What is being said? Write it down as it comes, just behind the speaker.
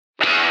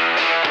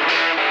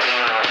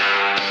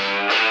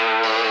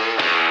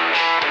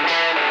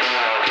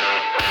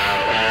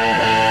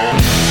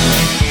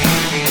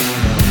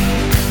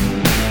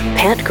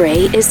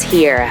Gray is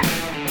here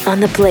on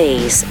the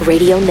Blaze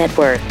Radio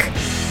Network.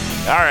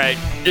 All right.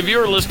 If you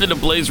were listening to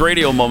Blaze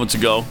Radio moments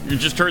ago, you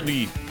just heard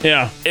the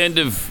end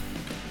of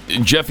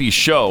Jeffy's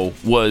show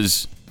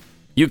was,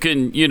 you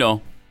can,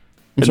 and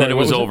then it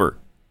was over.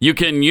 You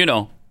can, he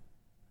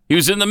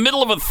was in the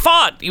middle of a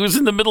thought. He was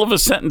in the middle of a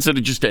sentence and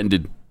it just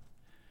ended.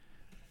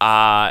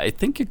 I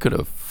think you could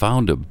have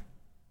found a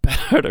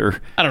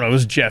better, I don't know, it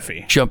was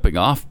Jeffy. Jumping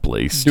off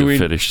place to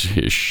finish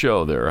his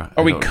show there.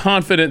 Are we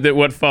confident that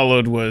what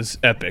followed was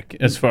epic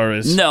as far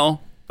as... No,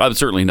 I'm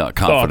certainly not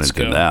confident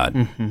in that.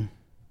 Mm-hmm.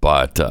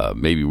 But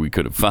maybe we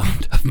could have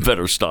found a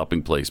better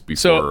stopping place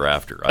before or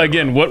after.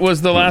 Again, what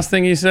was the last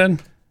thing he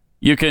said?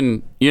 You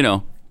can,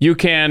 You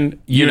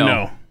can, you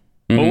know.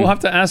 Mm-hmm. Well, we'll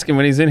have to ask him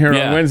when he's in here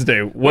on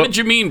Wednesday. What did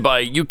you mean by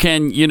you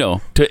can,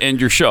 to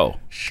end your show?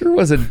 Sure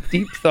was a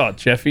deep thought,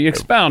 Jeffy.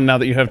 Expound now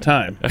that you have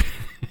time.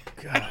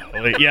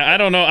 Golly. Yeah, I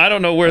don't know. I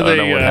don't know where I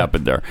don't know what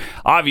happened there.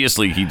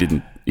 Obviously, he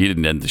didn't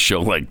end the show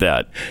like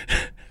that.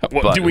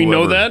 Well, do we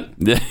know that?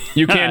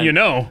 You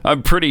can,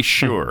 I'm pretty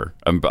sure.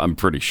 I'm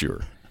pretty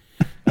sure.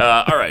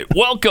 All right.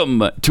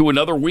 Welcome to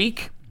another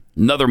week,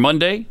 another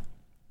Monday.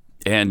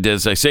 And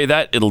as I say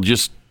that, it'll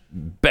just,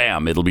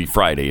 bam, it'll be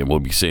Friday, and we'll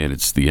be saying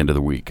it's the end of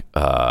the week.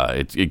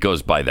 It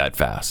goes by that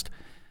fast.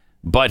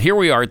 But here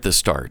we are at the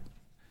start.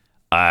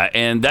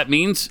 And that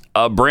means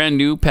a brand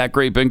new Pat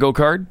Gray bingo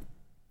card,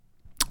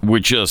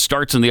 which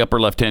starts in the upper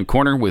left-hand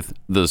corner with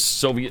the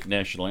Soviet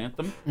national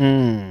anthem,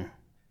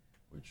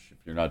 which, if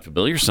you're not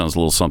familiar, sounds a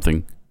little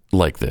something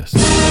like this.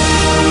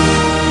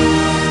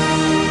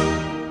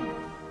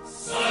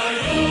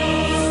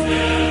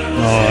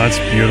 Oh, that's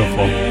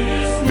beautiful.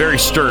 Very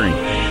stirring.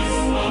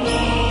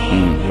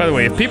 By the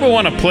way, if people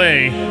want to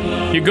play,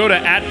 you go to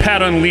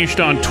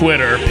 @PatUnleashed on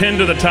Twitter. Pinned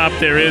to the top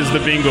there is the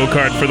bingo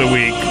card for the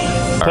week.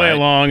 Play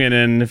along, and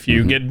then if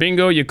you get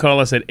bingo, you call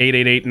us at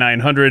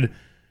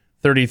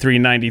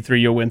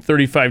 888-900-3393. You'll win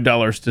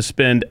 $35 to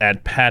spend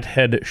at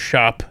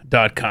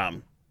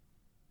patheadshop.com.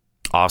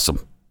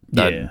 Awesome.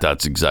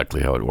 That's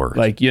exactly how it works.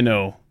 Like,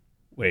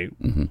 wait,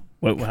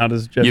 how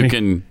does Jeffy? You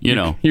can,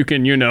 You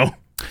can,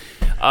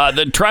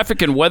 the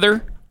traffic and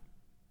weather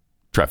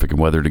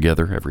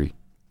together every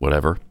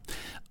whatever.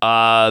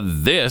 Let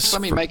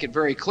me make it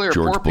very clear.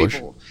 George Poor Bush.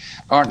 people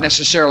aren't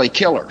necessarily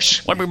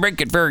killers. Let me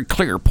make it very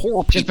clear.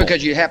 Poor people. Just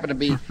because you happen to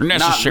be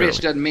not rich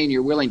doesn't mean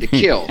you're willing to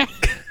kill.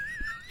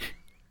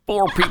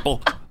 Poor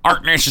people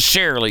aren't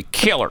necessarily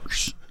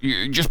killers.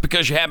 Just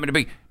because you happen to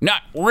be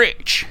not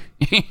rich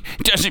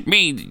doesn't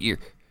mean that you're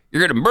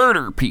going to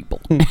murder people.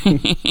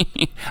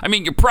 I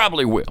mean, you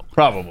probably will.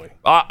 Probably.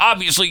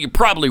 Obviously, you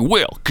probably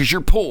will because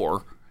you're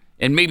poor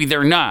and maybe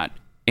they're not,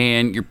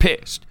 and you're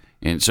pissed.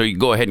 And so you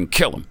go ahead and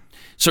kill them.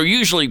 So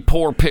usually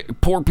poor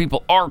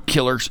people are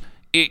killers.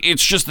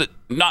 It's just that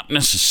not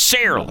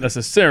necessarily. Not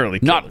necessarily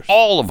killers. Not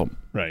all of them.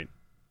 Right.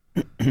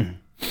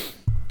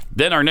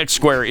 Then our next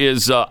square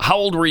is, how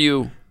old were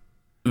you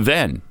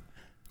then?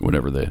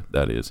 Whatever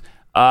that is.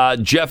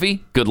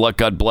 Jeffy, good luck,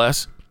 God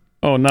bless.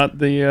 Oh, not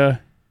the,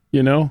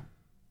 No,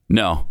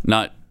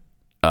 not,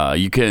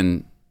 you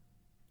can,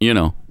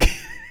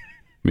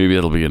 maybe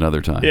it'll be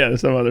another time. Yeah,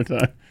 some other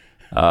time.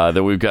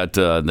 Then we've got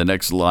the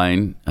next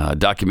line,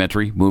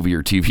 documentary, movie,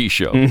 or TV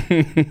show.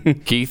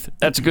 Keith,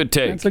 that's a good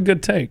take. That's a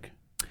good take.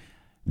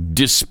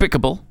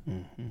 Despicable,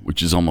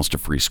 which is almost a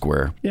free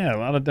square. Yeah, a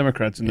lot of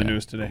Democrats in the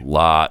news today.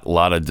 Lot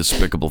of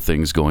despicable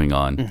things going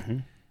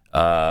on.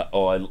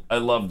 I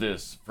love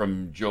this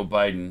from Joe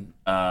Biden.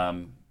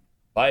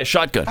 Buy a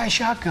shotgun. Buy a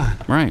shotgun.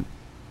 Right.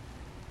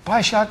 Buy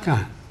a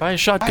shotgun. Buy a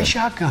shotgun. Buy a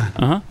shotgun.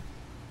 Uh-huh.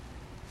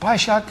 Buy a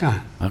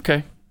shotgun.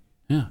 Okay.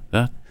 Yeah,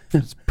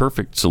 that's a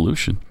perfect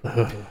solution.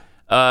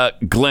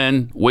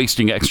 Glenn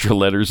wasting extra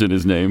letters in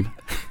his name.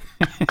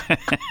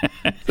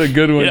 It's a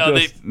good one.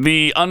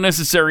 The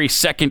unnecessary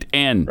second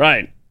N.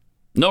 Right.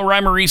 No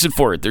rhyme or reason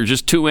for it. There's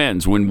just two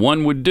N's when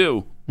one would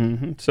do.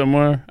 Mm-hmm.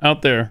 Somewhere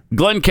out there.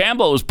 Glenn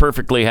Campbell was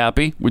perfectly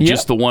happy with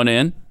just the one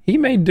N. He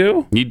may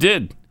do. He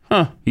did.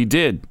 Huh. He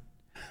did.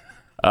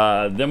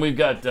 Then we've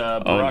got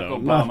Barack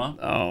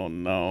Obama. Oh,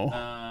 no.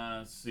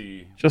 Let's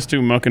see. Just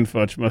Too Muck and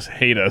Fudge must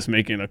hate us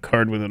making a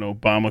card with an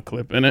Obama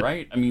clip in it.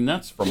 Right? I mean,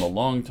 that's from a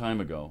long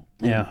time ago.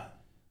 Yeah.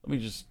 Let me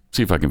just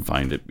see if I can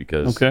find it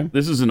because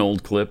this is an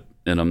old clip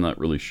and I'm not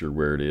really sure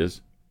where it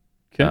is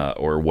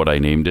or what I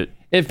named it.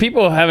 If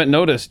people haven't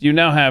noticed, you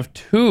now have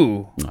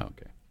two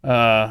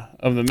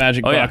of the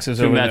magic boxes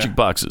two over magic there.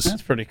 boxes.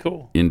 That's pretty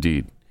cool.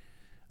 Indeed.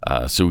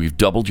 So we've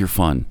doubled your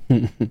fun.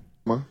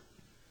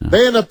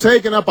 They end up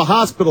taking up a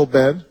hospital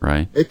bed.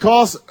 Right. It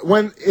costs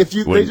you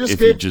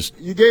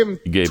gave them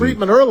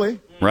treatment early.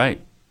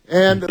 Right.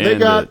 And they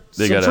got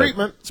some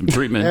treatment. Some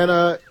treatment.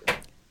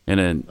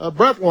 And a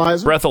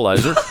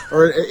breathalyzer.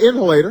 Or an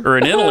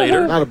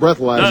inhalator. Not a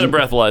breathalyzer. Not a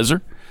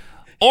breathalyzer.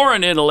 Or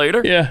an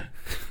inhalator. Yeah.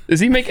 Does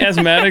he make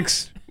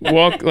asthmatics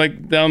walk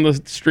like down the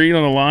street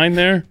on the line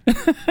there,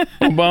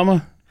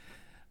 Obama?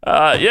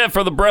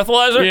 For the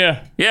breathalyzer?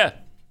 Yeah. Yeah.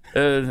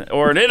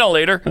 Or an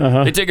inhalator.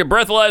 Uh-huh. They take a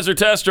breathalyzer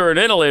test or an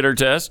inhalator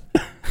test.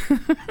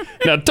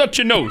 Now touch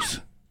your nose.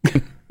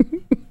 Of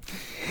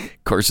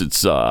course,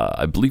 it's,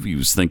 I believe he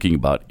was thinking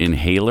about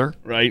inhaler.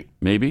 Right.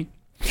 Maybe.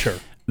 Sure.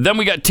 Then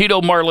we got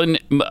Tito, Marlon,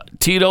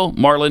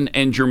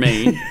 and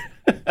Jermaine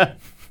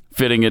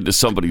fitting into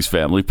somebody's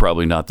family,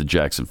 probably not the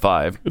Jackson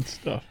 5. Good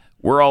stuff.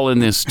 We're all in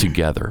this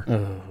together.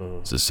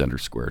 It's a center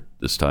square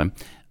this time.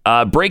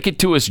 Break It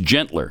To Us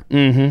Gentler.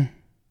 Mm-hmm.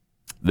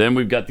 Then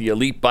we've got the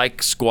Elite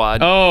Bike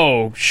Squad.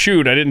 Oh,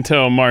 shoot. I didn't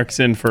tell Mark's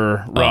in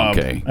for Rob.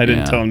 Okay. I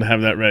didn't tell him to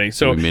have that ready.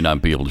 So we may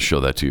not be able to show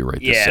that to you right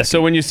this second.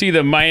 So when you see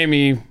the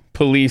Miami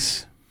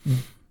Police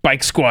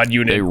Bike Squad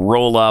unit. They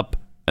roll up,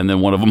 and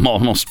then one of them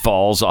almost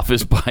falls off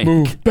his bike.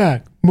 Move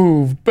back.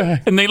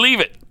 And they leave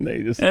it. They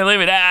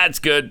leave it. It's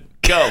good.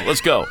 Go.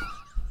 Let's go.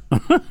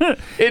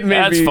 It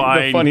may be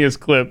the funniest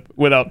clip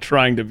without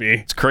trying to be.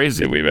 It's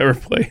crazy. That we've ever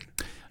played.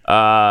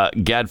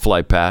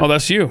 Gadfly Pat. Oh,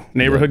 that's you.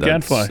 Neighborhood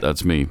Gadfly.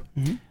 That's me.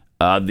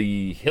 Mm-hmm.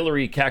 The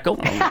Hillary cackle.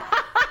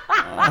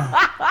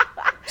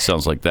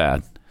 Sounds like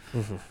that.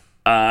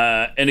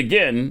 And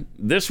again,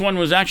 this one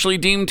was actually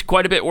deemed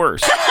quite a bit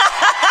worse.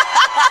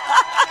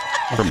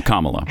 From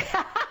Kamala.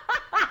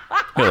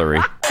 Hillary.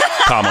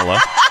 Kamala.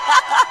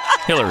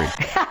 Hillary.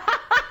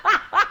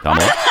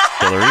 Kamala.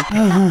 Hillary.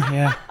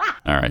 Yeah.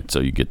 All right, so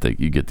you get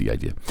the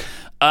idea.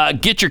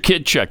 Get your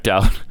kid checked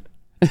out.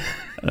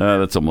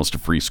 That's almost a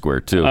free square,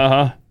 too.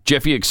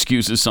 Jeffy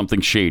excuses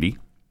something shady.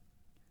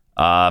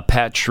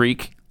 Pat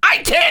shriek, I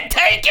can't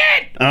take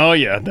it! Oh,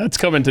 yeah, that's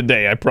coming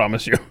today, I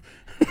promise you.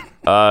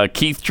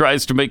 Keith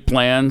tries to make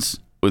plans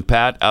with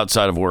Pat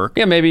outside of work.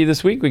 Yeah, maybe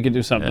this week we could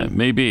do something.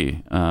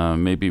 Maybe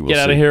we'll get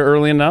out of here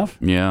early enough.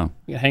 Yeah.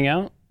 Hang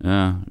out.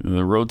 Yeah,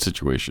 the road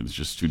situation is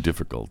just too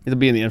difficult. It'll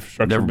be in the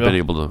infrastructure Never bill. been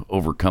able to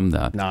overcome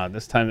that. Nah,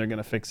 this time they're going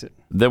to fix it.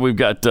 Then we've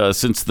got,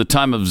 since the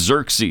time of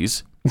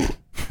Xerxes,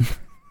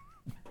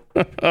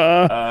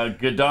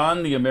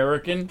 Gadon the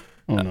American.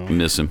 Oh, no.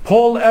 Miss him.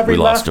 Pull every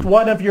last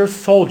one of your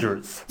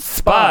soldiers,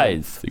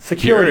 spies,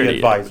 security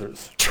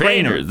advisors,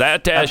 trainers,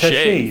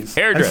 attachés,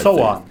 hairdressers, and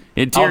so on.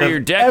 Interior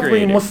decorators.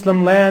 Every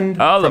Muslim land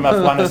from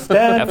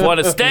Afghanistan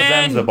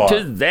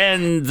to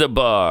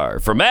Zanzibar.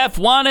 From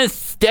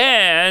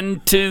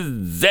Afghanistan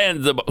to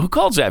Zanzibar. Who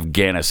calls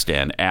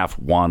Afghanistan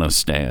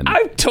Afghanistan?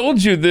 I've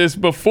told you this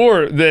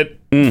before that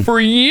for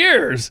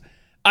years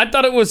I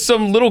thought it was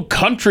some little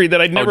country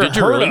that I'd never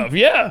heard of.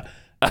 Yeah.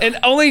 And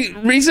only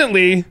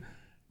recently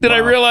did I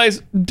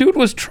realize dude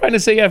was trying to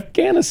say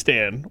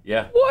Afghanistan.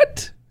 Yeah.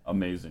 What?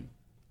 Amazing.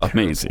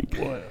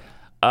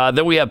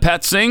 Then we have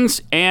Pat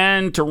Sings,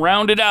 and to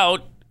round it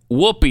out,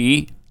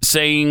 Whoopi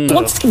saying,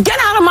 get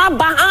out of my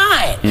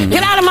behind.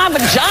 Get out of my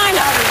vagina.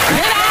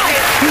 Get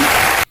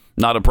out.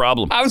 Not a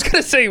problem. I was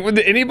going to say, would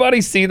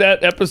anybody see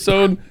that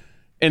episode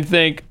and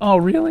think, oh,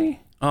 really?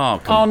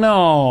 Oh,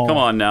 no. Come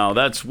on now.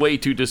 That's way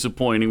too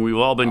disappointing. We've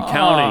all been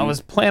counting. I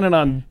was planning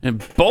on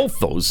both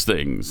those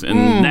things.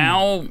 And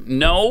now,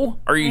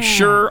 no? Are you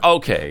sure?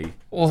 Okay.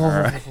 All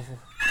right.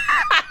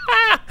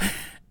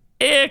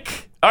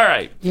 Ick. All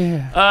right.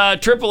 Yeah.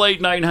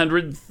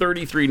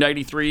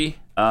 888-900-3393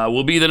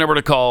 will be the number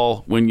to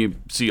call when you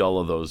see all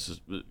of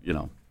those,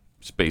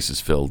 spaces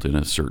filled in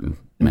a certain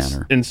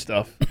manner. And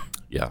stuff.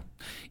 Yeah.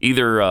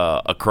 Either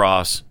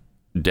across,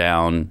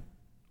 down,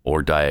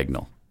 or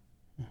diagonal.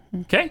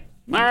 Okay?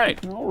 All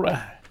right.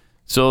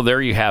 So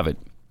there you have it.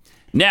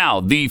 Now,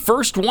 the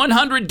first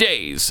 100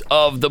 days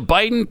of the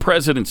Biden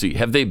presidency,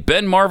 have they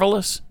been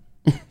marvelous?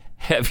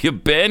 Have you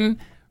been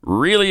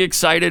really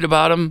excited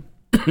about them?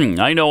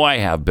 I know I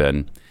have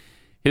been.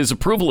 His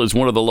approval is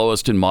one of the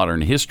lowest in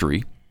modern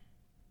history.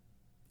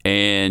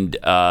 And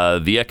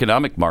the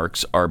economic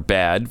marks are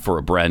bad for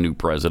a brand new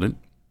president.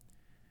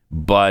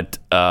 But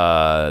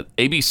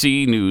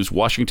ABC News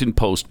Washington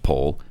Post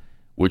poll,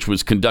 which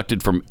was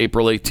conducted from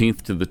April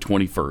 18th to the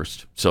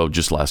 21st, so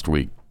just last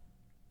week,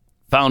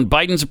 found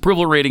Biden's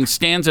approval rating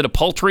stands at a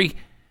paltry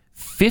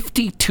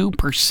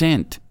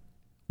 52%,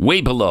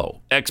 way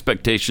below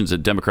expectations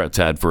that Democrats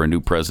had for a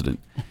new president.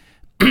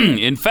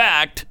 In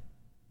fact,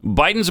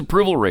 Biden's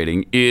approval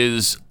rating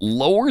is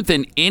lower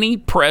than any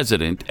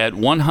president at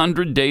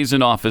 100 days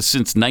in office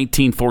since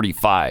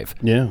 1945,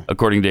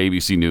 according to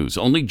ABC News.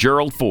 Only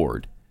Gerald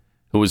Ford,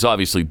 who was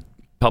obviously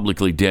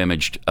publicly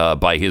damaged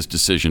by his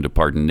decision to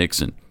pardon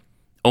Nixon,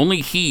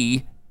 only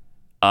he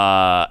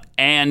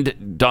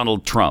and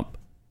Donald Trump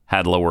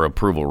had lower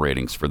approval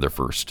ratings for their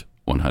first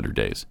 100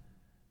 days.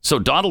 So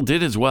Donald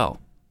did as well.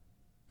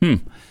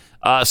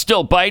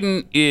 Still,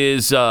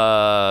 Biden's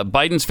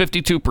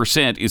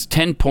 52% is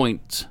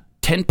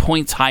 10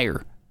 points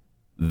higher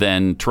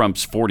than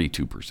Trump's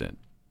 42%.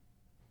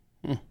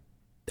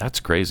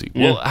 That's crazy.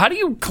 Yeah. Well, how do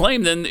you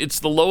claim then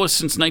it's the lowest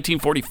since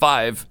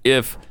 1945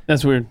 if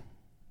that's weird?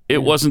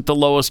 It wasn't the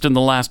lowest in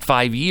the last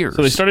 5 years.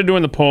 So they started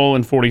doing the poll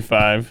in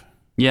 45.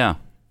 Yeah.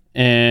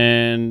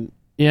 And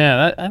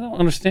I don't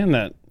understand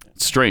that.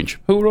 It's strange.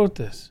 Who wrote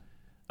this?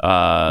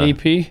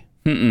 AP?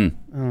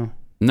 Oh.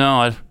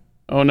 No.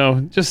 Oh,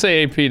 no. Just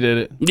say AP did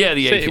it. Yeah,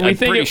 the AP. I'm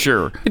pretty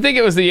sure. You think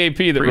it was the AP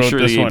that wrote this one?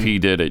 Pretty sure the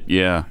AP did it.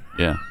 Yeah.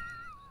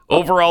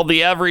 Overall,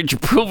 the average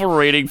approval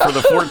rating for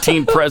the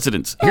 14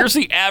 presidents. Here's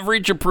the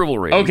average approval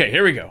rating. Okay,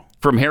 here we go.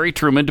 From Harry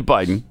Truman to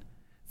Biden,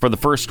 for the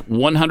first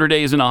 100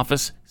 days in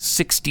office,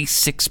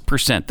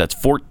 66%. That's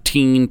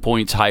 14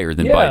 points higher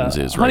than Biden's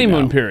is right now.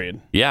 Honeymoon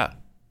period. Yeah,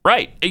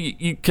 right.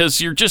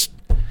 Because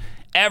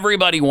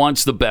everybody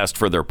wants the best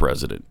for their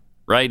president,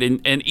 right?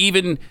 And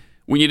even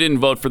when you didn't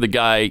vote for the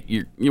guy,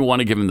 you want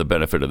to give him the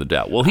benefit of the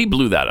doubt. Well, he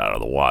blew that out of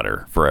the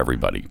water for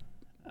everybody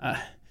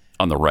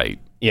on the right.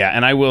 Yeah,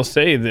 and I will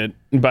say that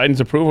Biden's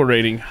approval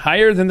rating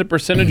higher than the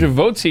percentage of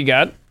votes he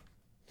got.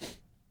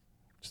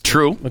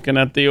 True. Looking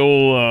at the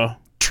old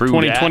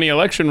 2020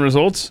 election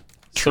results.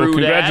 So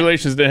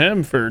congratulations to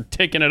him for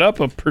taking it up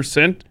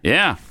 1%.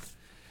 Yeah.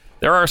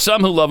 There are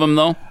some who love him,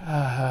 though.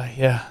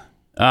 Yeah.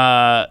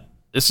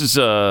 This is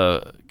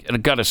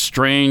got a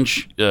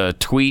strange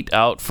tweet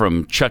out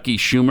from Chucky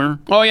Schumer.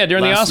 Oh, yeah,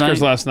 during the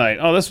Oscars last night.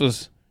 Oh, this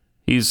was...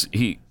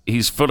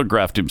 He's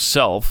photographed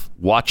himself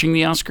watching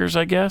the Oscars,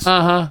 I guess.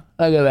 Uh-huh.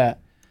 Look at that.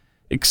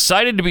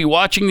 Excited to be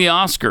watching the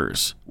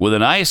Oscars with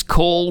an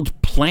ice-cold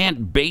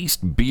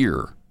plant-based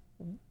beer.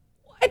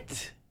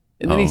 What?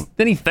 And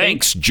then he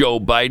thanks, Joe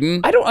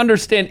Biden. I don't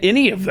understand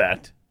any of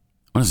that.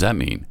 What does that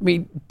mean? I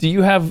mean, do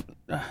you have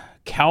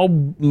cow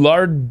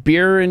lard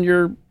beer in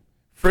your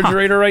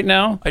refrigerator right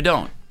now? I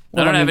don't.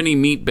 I don't have any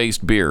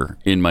meat-based beer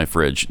in my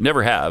fridge.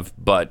 Never have,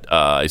 but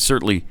I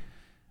certainly,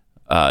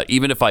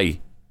 even if I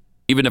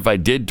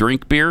did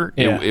drink beer,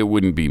 it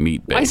wouldn't be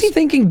meat-based. Why is he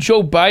thinking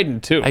Joe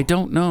Biden, too? I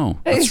don't know.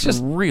 It's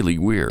just really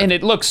weird. And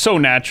it looks so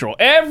natural.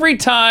 Every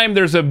time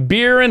there's a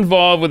beer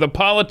involved with a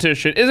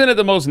politician, isn't it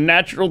the most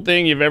natural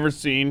thing you've ever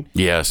seen?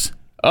 Yes.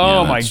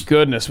 Oh, my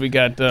goodness. We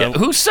got...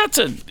 who sets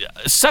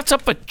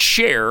up a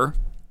chair,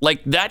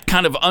 like that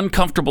kind of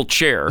uncomfortable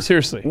chair?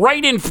 Seriously.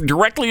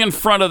 Directly in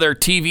front of their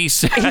TV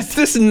set? Is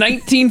this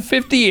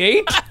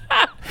 1958?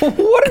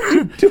 What are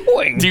you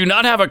doing? Do you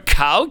not have a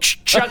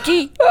couch,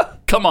 Chucky?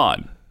 Come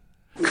on.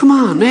 Come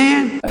on,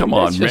 man. Come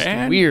on, It's man.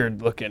 just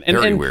weird looking.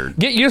 Very weird.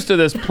 Get used to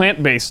this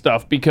plant-based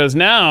stuff because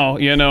now,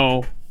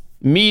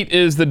 meat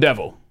is the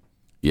devil.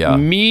 Yeah.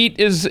 Meat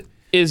is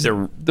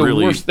the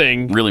worst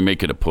thing. Really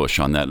making a push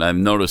on that. And I've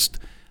noticed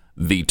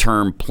the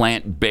term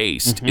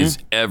plant-based is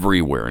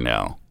everywhere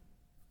now.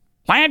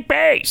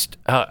 Plant-based.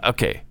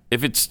 Okay.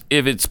 If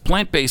it's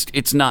plant-based,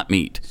 it's not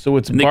meat. So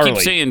it's and barley. They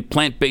keep saying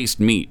plant-based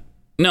meat.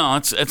 No,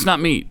 it's not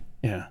meat.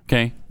 Yeah.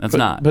 Okay? That's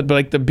not. But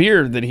like the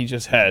beer that he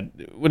just had,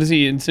 what is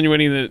he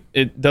insinuating that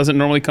it doesn't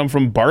normally come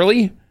from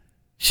barley?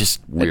 It's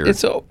just weird.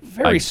 It's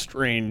very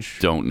strange.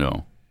 I don't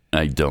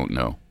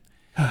know.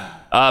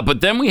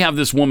 But then we have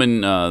this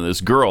woman,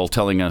 this girl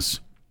telling us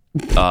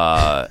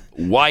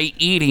why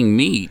eating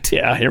meat.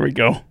 Yeah, here we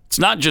go. It's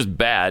not just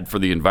bad for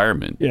the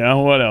environment. Yeah,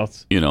 what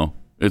else?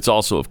 It's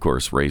also, of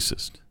course,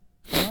 racist.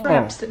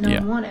 Scraps that no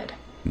one wanted.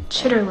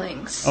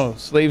 Chitterlings. Oh,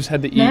 slaves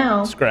had to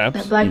eat scraps.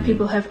 Now that black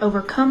people have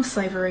overcome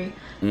slavery,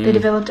 they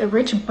developed a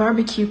rich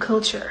barbecue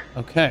culture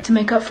to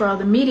make up for all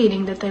the meat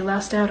eating that they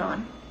lost out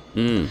on.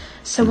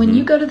 So when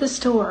you go to the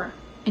store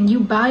and you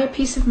buy a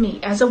piece of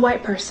meat as a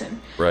white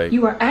person,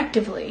 you are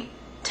actively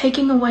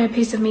taking away a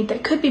piece of meat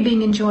that could be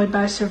being enjoyed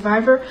by a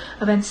survivor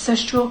of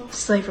ancestral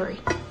slavery.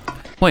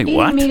 Wait, Eating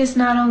what? meat is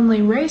not only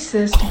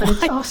racist, but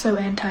it's also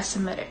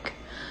anti-Semitic.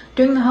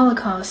 During the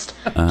Holocaust,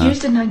 Jews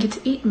did not get to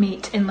eat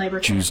meat in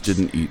labor camps. Jews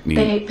didn't eat meat.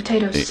 They ate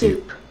potato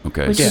soup, which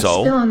would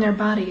spill on their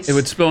bodies. It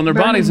would spill on their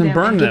bodies and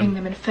burn them. Giving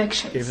them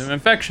infections. Gave them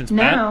infections,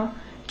 Now,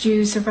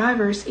 Jew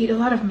survivors eat a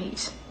lot of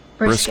meat.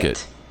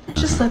 Brisket.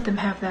 Just let them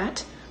have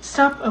that.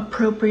 Stop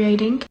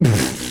appropriating.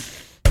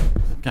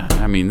 God,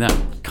 I mean,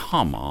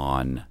 come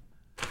on.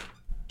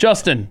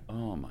 Justin.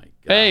 Oh, my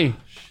God. Hey,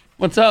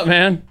 what's up,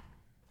 man?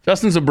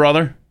 Justin's a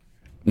brother.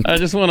 I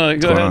just want to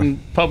go ahead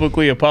and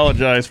publicly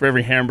apologize for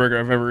every hamburger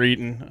I've ever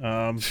eaten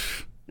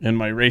and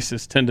my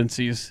racist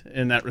tendencies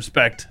in that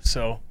respect.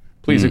 So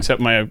please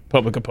accept my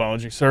public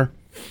apology, sir.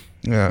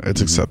 Yeah, it's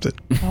accepted.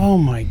 Oh,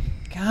 my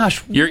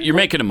gosh. You're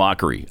making a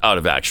mockery out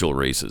of actual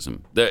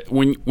racism. That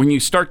when you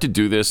start to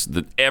do this,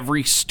 that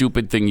every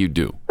stupid thing you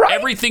do,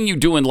 everything you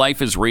do in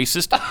life is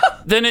racist,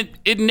 then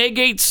it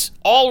negates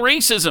all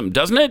racism,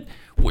 doesn't it?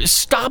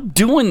 Stop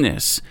doing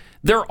this.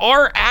 There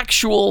are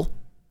actual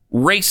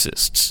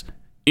racists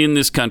in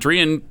this country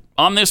and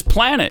on this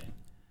planet,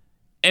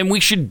 and we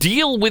should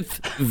deal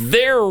with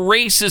their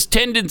racist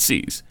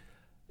tendencies.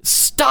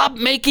 Stop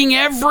making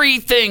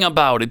everything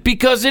about it,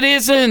 because it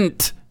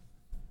isn't.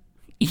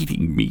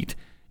 Eating meat.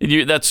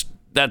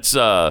 That's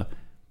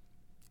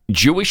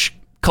Jewish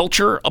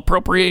culture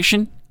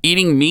appropriation.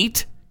 Eating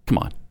meat? Come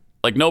on.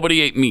 Like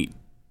nobody ate meat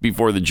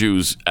before the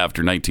Jews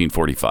after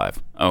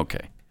 1945.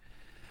 Okay.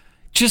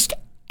 Just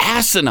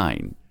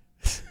asinine.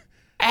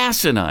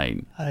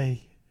 Asinine.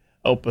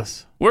 Help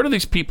us. Where do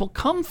these people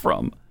come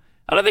from?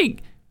 How do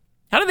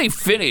they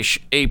finish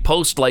a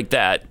post like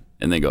that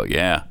and they go,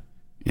 yeah,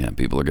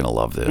 people are going to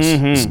love this.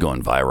 This is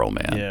going viral,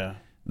 man. Yeah.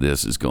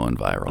 This is going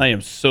viral. I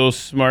am so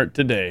smart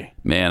today.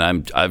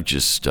 Man, I've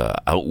just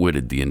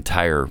outwitted the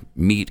entire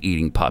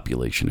meat-eating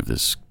population of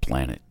this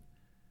planet.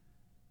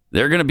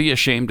 They're going to be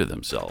ashamed of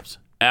themselves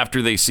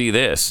after they see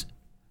this.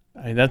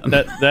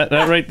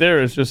 That right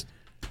there is just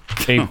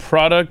a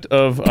product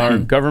of our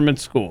government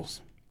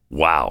schools.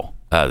 Wow.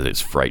 That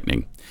is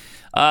frightening.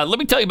 Let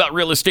me tell you about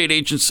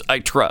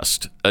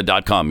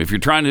realestateagentsitrust.com. If you're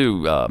trying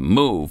to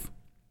move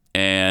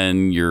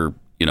and you're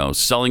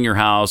selling your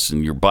house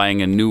and you're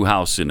buying a new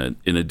house in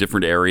a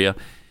different area,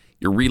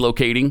 you're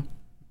relocating.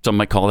 Some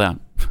might call that.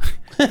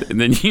 And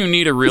then you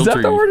need a realtor. Is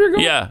that the word you're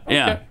going? Yeah, okay.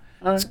 yeah.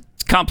 All right.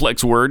 It's a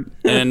complex word,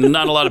 and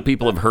not a lot of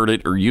people have heard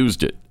it or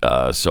used it.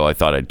 So I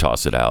thought I'd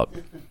toss it out.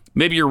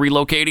 Maybe you're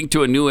relocating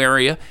to a new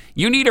area.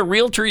 You need a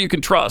realtor you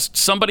can trust,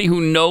 somebody who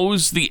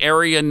knows the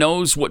area,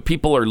 knows what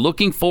people are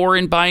looking for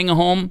in buying a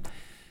home,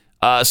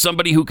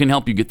 somebody who can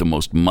help you get the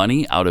most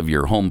money out of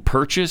your home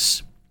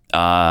purchase.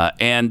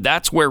 And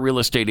that's where Real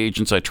Estate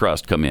Agents I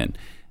Trust come in.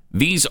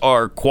 These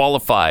are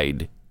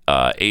qualified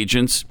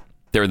agents.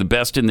 They're the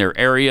best in their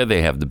area.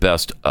 They have the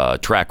best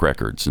track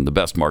records and the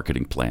best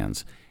marketing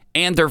plans.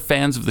 And they're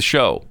fans of the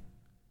show.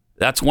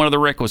 That's one of the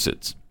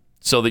requisites,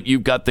 so that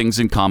you've got things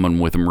in common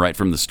with them right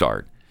from the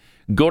start.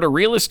 Go to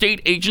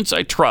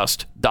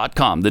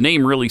realestateagentsitrust.com. The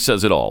name really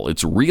says it all.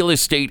 It's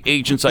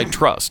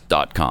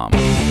realestateagentsitrust.com.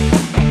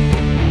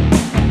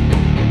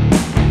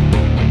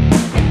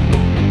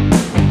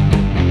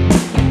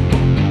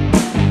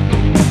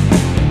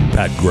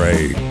 Pat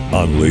Gray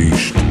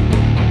Unleashed.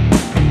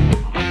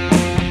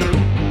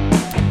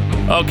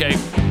 Okay.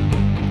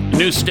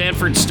 New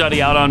Stanford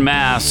study out on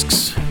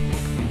masks.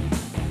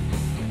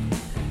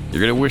 You're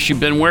going to wish you'd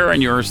been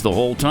wearing yours the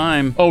whole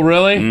time. Oh,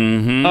 really?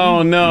 Mm-hmm.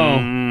 Oh, no.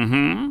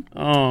 Mm-hmm.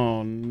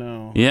 Oh,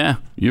 no. Yeah.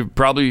 You're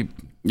probably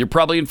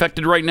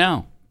infected right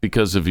now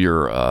because of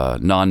your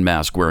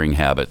non-mask wearing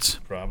habits.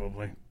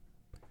 Probably.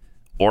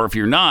 Or if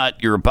you're not,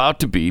 you're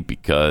about to be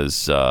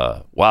because,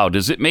 wow,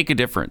 does it make a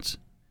difference?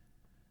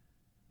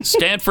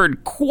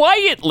 Stanford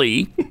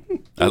quietly,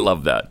 I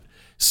love that.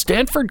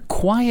 Stanford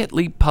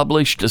quietly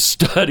published a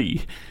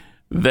study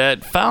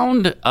that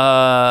found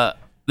that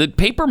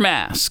paper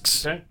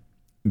masks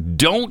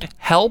don't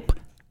help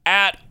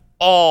at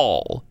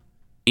all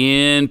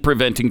in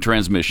preventing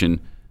transmission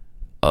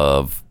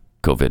of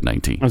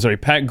COVID-19. I'm sorry,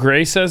 Pat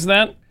Gray says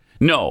that?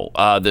 No,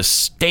 the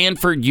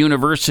Stanford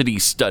University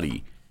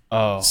study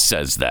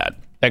says that.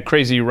 That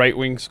crazy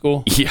right-wing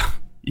school? Yeah,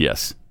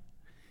 yes.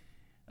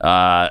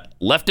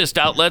 Leftist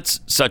outlets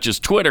such as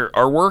Twitter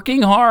are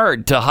working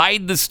hard to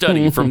hide the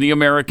study from the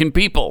American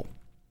people.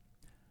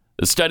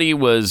 The study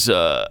was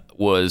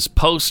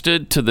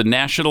posted to the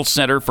National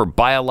Center for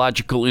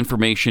Biological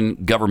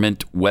Information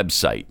government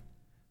website.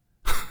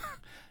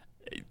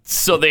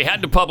 So they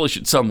had to publish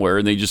it somewhere,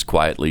 and they just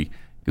quietly...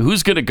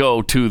 Who's going to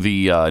go to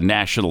the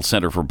National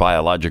Center for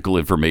Biological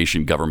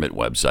Information government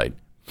website?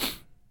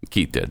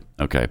 Keith did.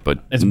 Okay,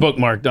 but... It's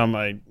bookmarked on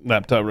my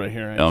laptop right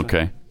here. Actually.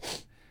 Okay.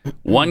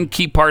 One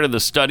key part of the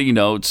study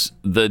notes,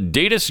 the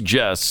data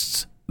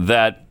suggests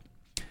that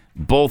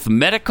both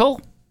medical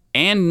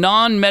and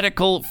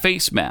non-medical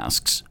face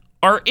masks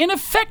are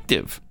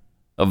ineffective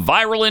of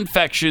viral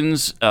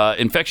infections,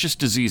 infectious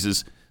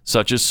diseases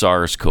such as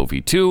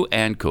SARS-CoV-2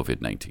 and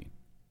COVID-19.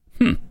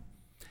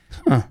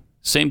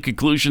 Same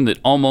conclusion that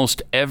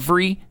almost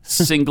every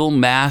single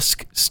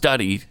mask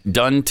study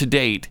done to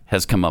date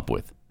has come up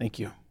with. Thank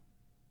you.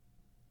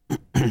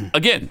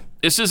 Again,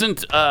 this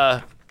isn't...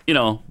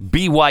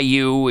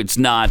 BYU, it's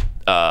not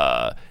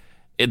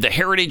the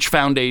Heritage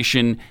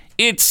Foundation,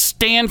 it's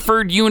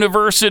Stanford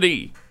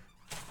University.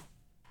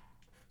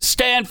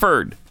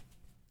 Stanford,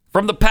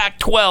 from the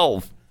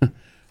Pac-12.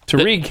 To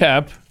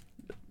recap,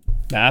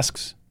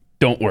 masks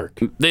don't work.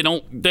 They're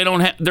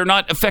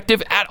not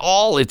effective at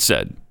all, it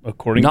said.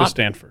 According to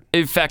Stanford.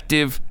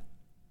 Effective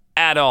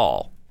at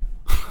all,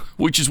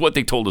 which is what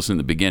they told us in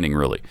the beginning,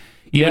 really.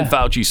 Even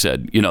Fauci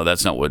said,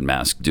 that's not what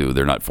masks do.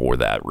 They're not for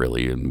that,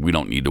 really, and we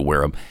don't need to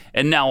wear them.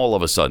 And now, all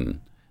of a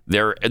sudden,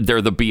 they're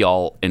the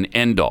be-all and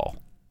end-all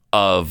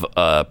of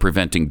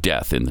preventing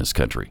death in this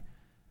country.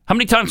 How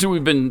many times have we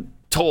been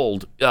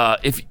told,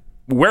 if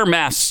wear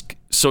masks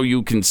so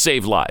you can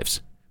save lives?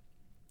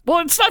 Well,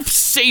 it's not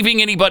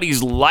saving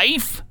anybody's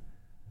life.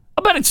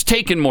 I bet it's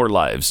taken more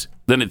lives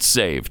than it's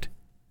saved.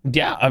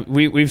 Yeah,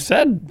 we've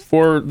said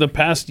for the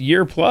past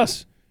year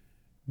plus,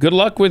 good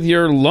luck with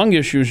your lung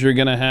issues you're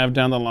going to have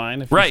down the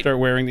line if you start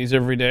wearing these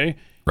every day.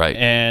 Right.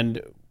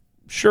 And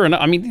sure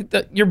enough, I mean,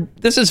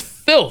 this is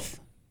filth.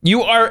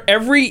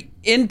 Every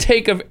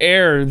intake of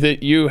air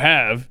that you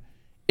have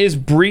is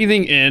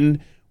breathing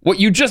in what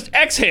you just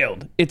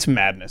exhaled. It's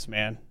madness,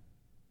 man.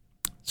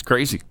 It's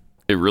crazy.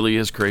 It really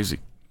is crazy.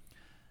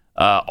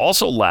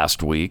 Also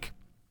last week,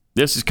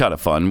 this is kind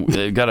of fun.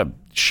 They got a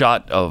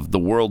shot of the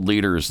world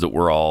leaders that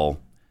were all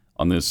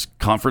on this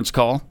conference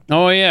call.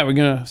 Oh, yeah. We're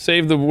going to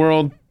save the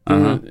world.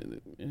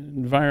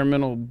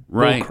 Environmental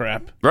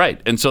bullcrap.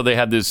 Right. And so they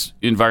had this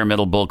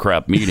environmental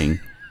bullcrap meeting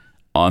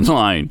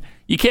online.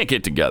 You can't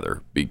get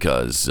together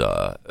because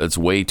it's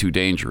way too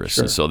dangerous.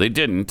 Sure. So they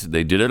didn't.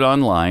 They did it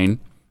online.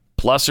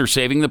 Plus, they're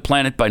saving the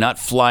planet by not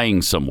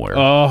flying somewhere.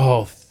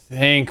 Oh,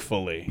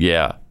 thankfully.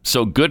 Yeah.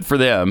 So good for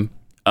them.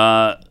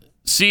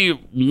 See,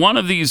 one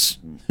of these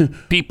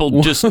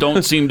people just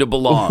don't seem to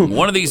belong.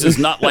 One of these is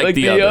not like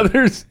the other.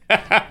 Others.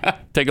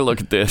 Take a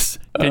look at this.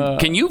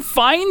 Can you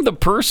find the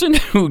person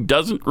who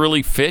doesn't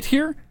really fit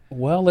here?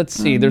 Well, let's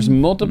see. There's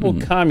multiple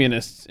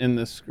communists in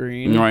the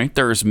screen. Right.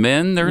 There's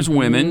men. There's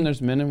women.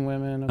 There's men and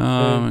women.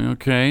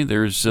 Okay.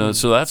 There's so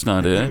that's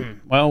not it.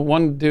 Well,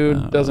 one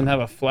dude doesn't have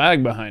a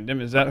flag behind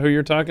him. Is that who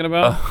you're talking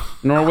about?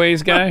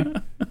 Norway's guy?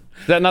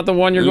 Is that not the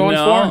one you're going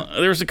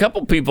for? There's a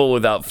couple people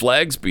without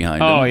flags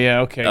behind them. Oh, yeah.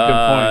 Okay.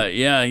 Good point.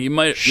 Yeah. You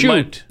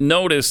might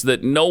notice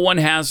that no one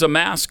has a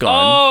mask on.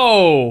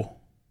 Oh.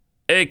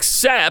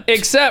 Except,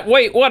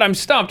 wait, what? I'm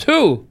stumped.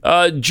 Who?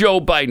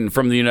 Joe Biden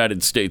from the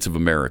United States of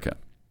America.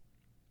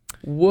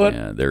 What?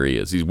 Yeah, there he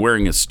is. He's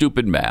wearing a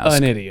stupid mask.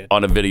 An idiot.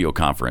 On a video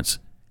conference.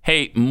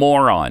 Hey,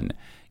 moron.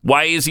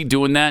 Why is he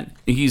doing that?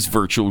 He's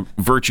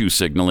virtue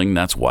signaling.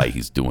 That's why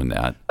he's doing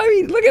that. I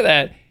mean, look at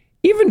that.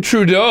 Even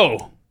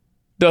Trudeau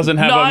doesn't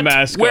have a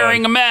mask Not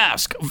wearing a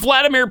mask.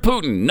 Vladimir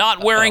Putin,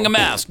 not wearing a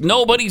mask.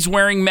 Nobody's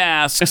wearing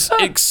masks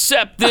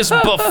except this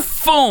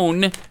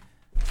buffoon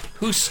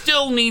who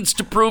still needs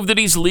to prove that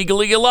he's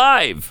legally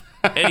alive.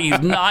 And he's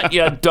not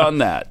yet done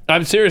that.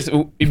 I'm serious.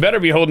 You better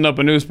be holding up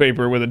a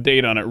newspaper with a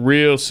date on it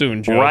real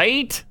soon, Joe.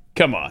 Right?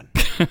 Come on.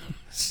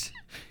 Because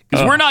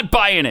we're not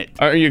buying it.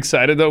 Are you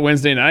excited, though?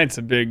 Wednesday night's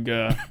a big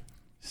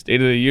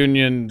State of the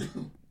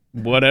Union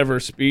whatever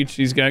speech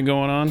he's got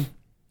going on.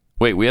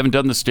 Wait, we haven't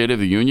done the State of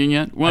the Union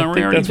yet? Well,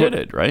 we already did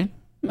it, right?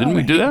 Didn't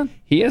we do that?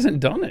 He hasn't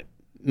done it.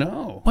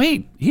 No.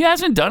 Wait, he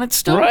hasn't done it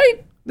still?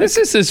 Right? This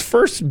is his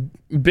first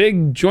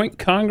big joint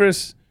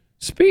Congress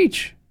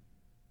speech.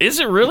 Is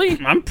it really?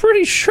 I'm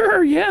pretty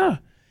sure, yeah.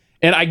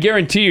 And I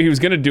guarantee you he was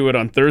going to do it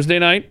on Thursday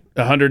night,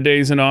 100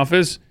 days in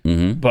office,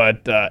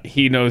 but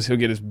he knows he'll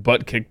get his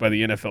butt kicked by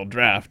the NFL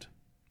draft.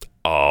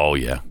 Oh,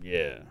 yeah.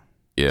 Yeah.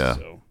 Yeah.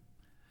 So,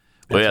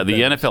 well, yeah,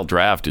 the NFL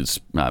draft is,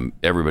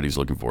 everybody's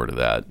looking forward to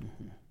that.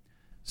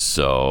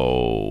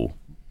 So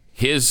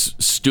his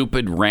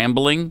stupid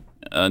rambling,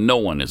 no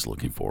one is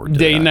looking forward to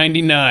Day that.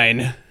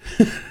 99.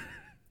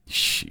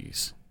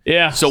 Jeez.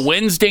 Yeah. So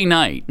Wednesday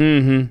night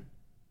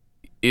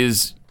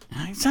is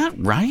that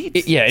right?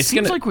 It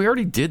seems like we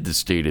already did the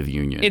State of the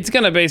Union. It's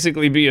going to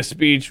basically be a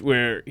speech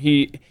where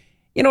you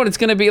know what it's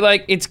going to be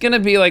like? It's going to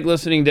be like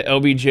listening to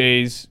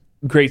LBJ's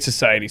Great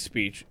Society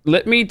speech.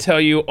 Let me tell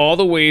you all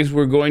the ways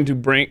we're going to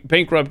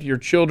bankrupt your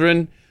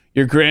children,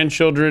 your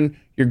grandchildren,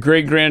 your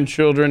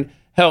great-grandchildren,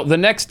 hell, the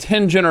next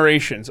 10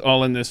 generations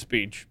all in this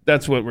speech.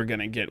 That's what we're going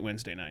to get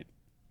Wednesday night.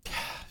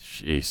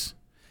 Jeez.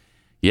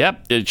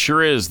 Yep, it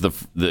sure is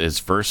his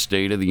first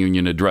State of the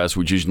Union address,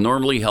 which is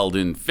normally held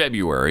in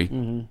February,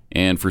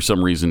 and for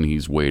some reason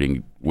he's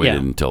waited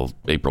until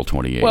April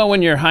 28th. Well,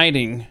 when you're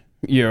hiding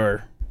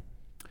your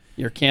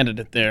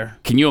candidate there.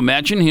 Can you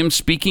imagine him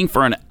speaking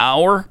for an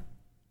hour?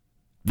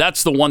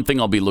 That's the one thing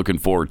I'll be looking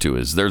forward to,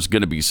 is there's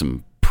going to be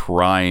some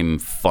prime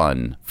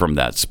fun from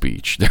that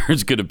speech.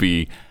 There's going to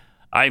be,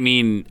 I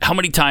mean, how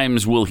many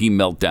times will he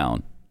melt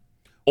down?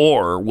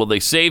 Or will they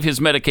save his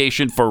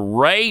medication for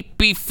right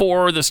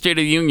before the State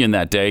of the Union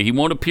that day? He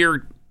won't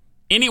appear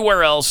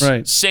anywhere else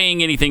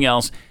saying anything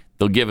else.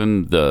 They'll give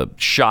him the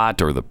shot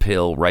or the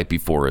pill right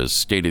before his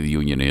State of the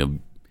Union.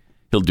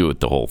 He'll do it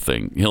the whole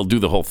thing. He'll do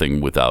the whole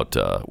thing without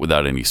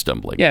any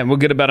stumbling. Yeah, and we'll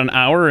get about an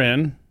hour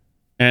in,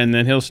 and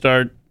then he'll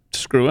start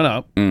screwing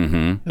up.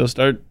 Mm-hmm. He'll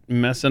start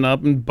messing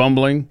up and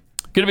bumbling.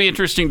 Going to be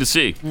interesting to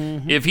see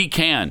if he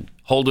can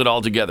hold it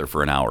all together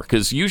for an hour,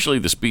 because usually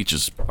the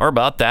speeches are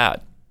about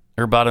that.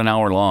 They're about an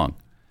hour long.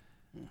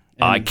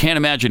 I can't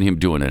imagine him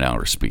doing an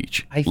hour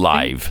speech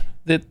live. Think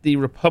that the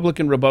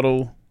Republican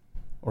rebuttal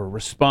or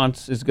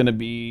response is going to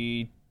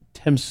be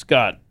Tim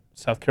Scott,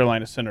 South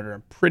Carolina senator.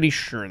 I'm pretty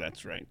sure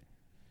that's right.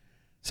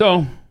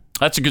 So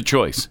that's a good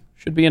choice.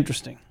 Should be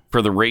interesting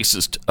for the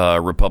racist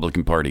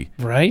Republican Party,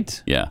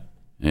 right? Yeah,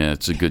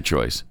 it's a good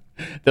choice.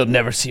 They'll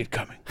never see it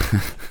coming.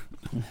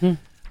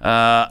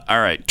 All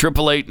right,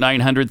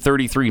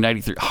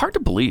 888-900-3393. Hard to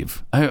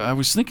believe. I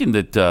was thinking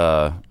that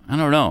I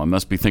don't know. I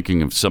must be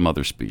thinking of some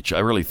other speech. I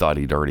really thought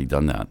he'd already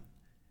done that,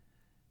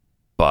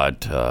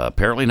 but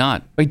apparently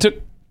not. He took.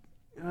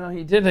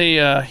 He did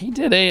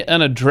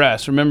an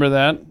address. Remember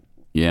that?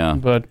 Yeah.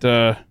 But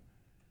I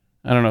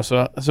don't know.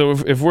 So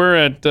if we're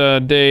at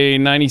day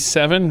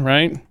 97,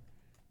 right?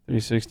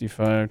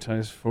 365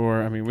 times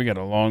 4. I mean, we got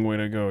a long way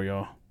to go,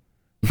 y'all.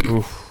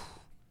 Oof.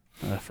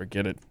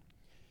 Forget it.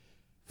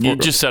 You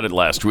just said it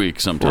last week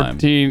sometime.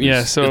 14,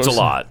 yeah. So it's a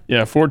lot.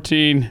 Yeah,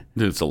 14.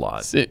 It's a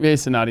lot.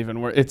 It's not even.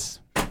 We're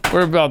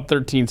about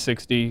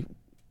 1360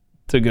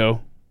 to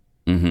go.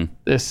 Mm-hmm.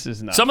 This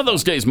is not. Some of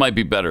those days might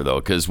be better though,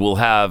 because we'll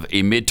have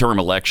a midterm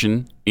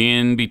election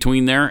in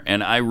between there,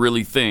 and I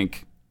really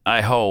think,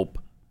 I hope,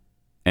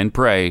 and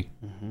pray,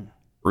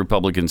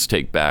 Republicans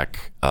take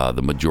back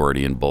the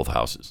majority in both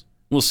houses.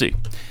 We'll see.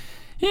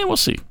 Yeah, we'll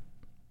see.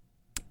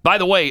 By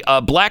the way,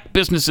 black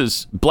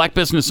business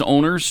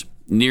owners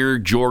near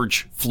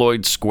George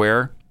Floyd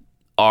Square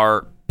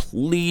are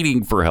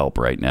pleading for help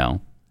right now.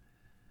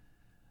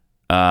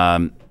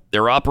 They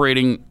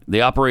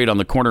operate on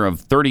the corner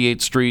of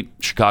 38th Street,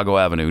 Chicago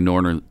Avenue,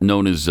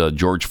 known as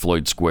George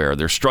Floyd Square.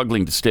 They're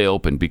struggling to stay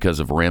open because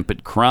of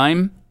rampant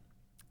crime,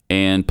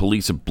 and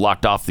police have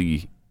blocked off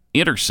the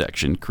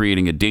intersection,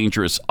 creating a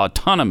dangerous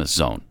autonomous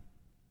zone.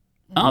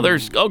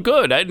 Oh,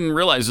 good. I didn't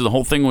realize the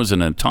whole thing was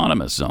an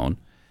autonomous zone.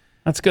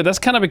 That's good. That's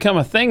kind of become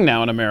a thing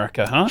now in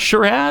America, huh?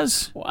 Sure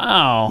has.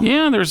 Wow.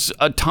 Yeah, there's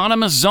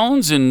autonomous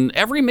zones in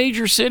every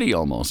major city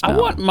almost now. I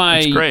want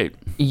my That's great.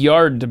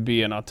 yard to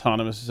be an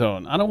autonomous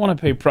zone. I don't want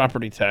to pay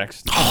property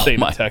tax to the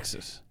state of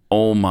Texas.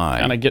 Oh, my.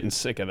 Kind of getting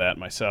sick of that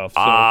myself.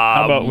 So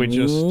how about we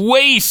just...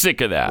 Way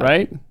sick of that.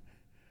 Right?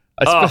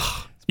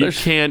 You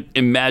can't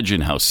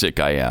imagine how sick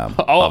I am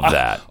of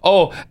that.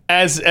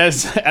 As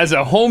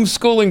a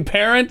homeschooling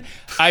parent,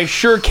 I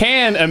sure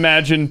can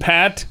imagine,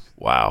 Pat.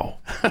 Wow.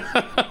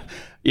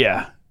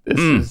 Yeah. This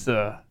is...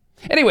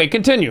 Anyway,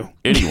 continue.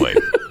 Anyway.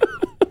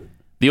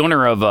 The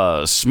owner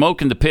of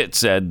Smoke in the Pit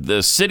said,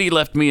 the city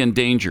left me in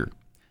danger.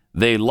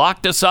 They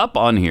locked us up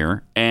on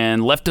here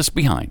and left us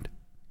behind.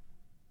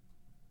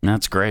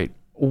 That's great.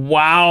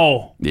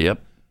 Wow.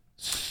 Yep.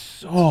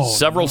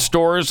 Several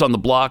stores on the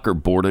block are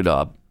boarded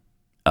up.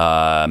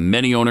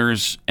 Many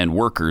owners and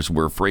workers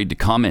were afraid to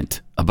comment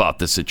about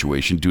the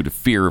situation due to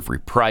fear of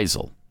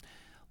reprisal.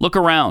 Look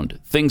around.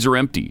 Things are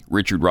empty,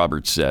 Richard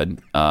Roberts said.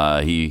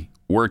 He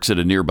works at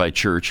a nearby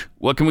church.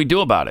 What can we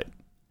do about it?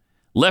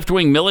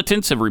 Left-wing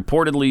militants have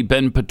reportedly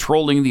been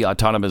patrolling the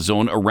autonomous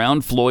zone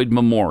around Floyd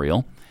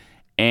Memorial,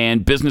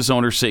 and business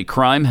owners say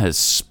crime has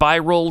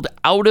spiraled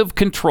out of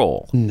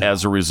control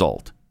as a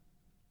result.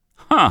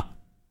 A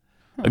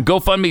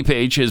GoFundMe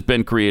page has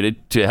been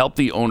created to help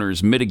the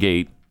owners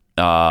mitigate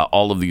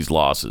all of these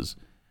losses.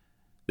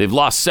 They've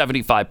lost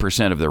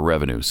 75% of their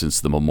revenue since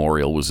the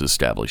memorial was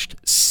established.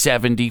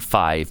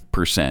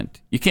 75%.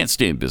 You can't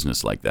stay in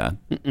business like that.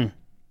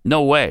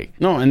 No way.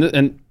 No,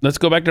 and let's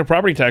go back to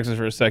property taxes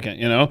for a second.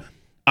 You know,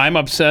 I'm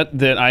upset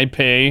that I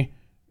pay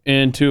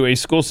into a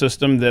school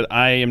system that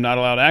I am not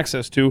allowed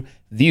access to.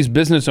 These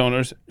business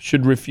owners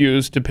should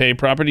refuse to pay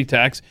property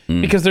tax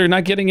because they're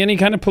not getting any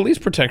kind of police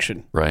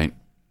protection. Right.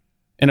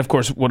 And of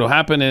course, what will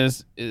happen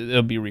is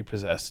it'll be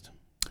repossessed.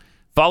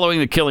 Following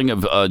the killing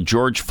of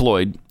George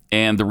Floyd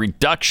and the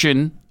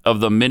reduction of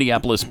the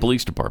Minneapolis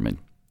Police Department,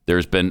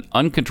 there's been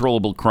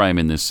uncontrollable crime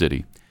in this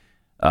city.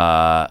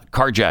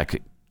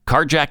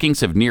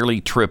 Carjackings have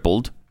nearly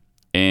tripled,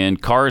 and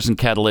cars and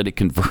catalytic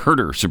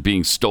converters are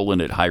being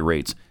stolen at high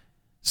rates.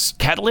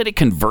 Catalytic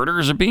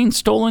converters are being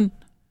stolen?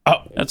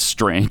 Oh, that's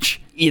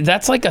strange. Yeah,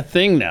 that's like a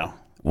thing now.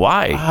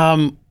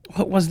 Why?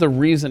 What was the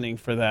reasoning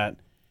for that?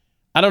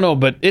 I don't know,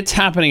 but it's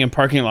happening in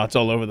parking lots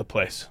all over the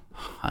place.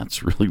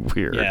 That's really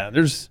weird. Yeah,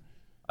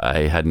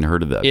 I hadn't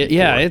heard of that before.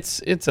 Yeah,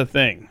 it's a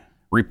thing.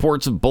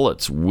 Reports of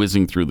bullets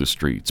whizzing through the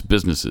streets,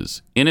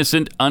 businesses,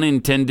 innocent,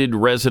 unintended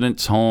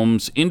residents'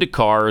 homes, into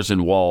cars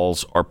and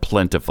walls are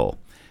plentiful.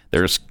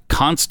 There's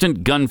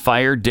constant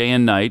gunfire day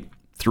and night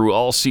through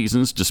all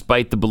seasons,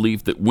 despite the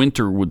belief that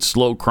winter would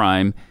slow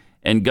crime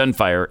and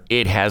gunfire.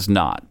 It has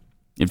not.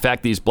 In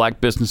fact, these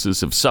black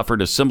businesses have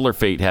suffered a similar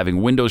fate,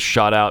 having windows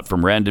shot out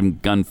from random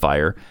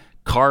gunfire,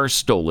 cars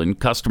stolen,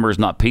 customers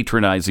not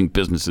patronizing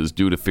businesses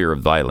due to fear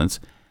of violence.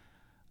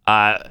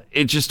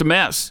 It's just a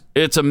mess.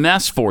 It's a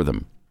mess for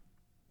them.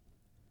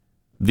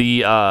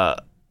 The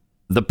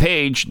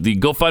page, the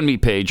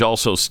GoFundMe page,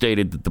 also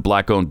stated that the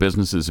black-owned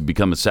businesses have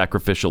become a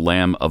sacrificial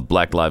lamb of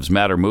Black Lives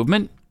Matter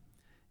movement,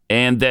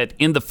 and that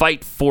in the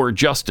fight for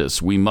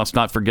justice, we must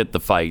not forget the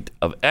fight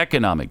of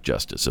economic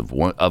justice of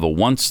a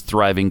once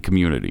thriving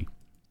community.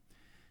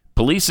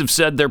 Police have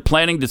said they're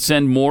planning to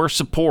send more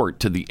support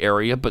to the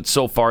area, but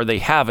so far they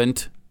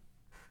haven't.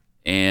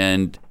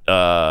 And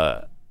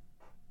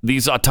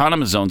these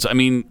autonomous zones, I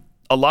mean,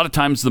 a lot of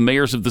times the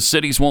mayors of the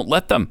cities won't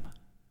let them.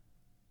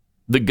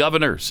 The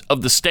governors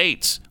of the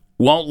states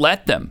won't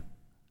let them.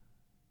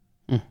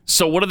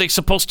 So what are they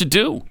supposed to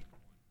do?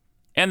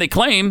 And they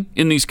claim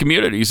in these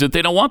communities that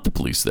they don't want the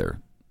police there.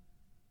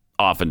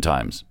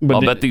 Oftentimes. But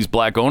I'll bet these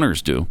black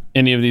owners do.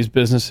 Any of these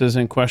businesses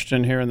in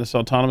question here in this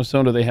autonomous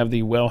zone, do they have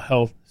the well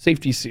health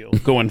safety seal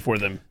going for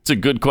them? It's a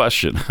good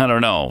question. I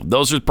don't know.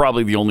 Those are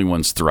probably the only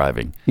ones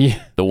thriving.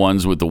 Yeah. The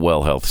ones with the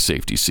well health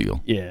safety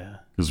seal. Yeah.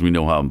 Because we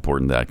know how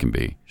important that can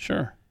be.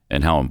 Sure.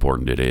 And how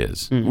important it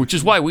is. Which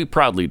is why we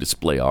proudly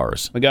display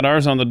ours. We got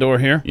ours on the door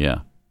here.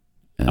 Yeah.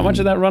 How much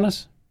did that run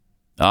us?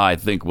 I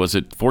think, was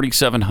it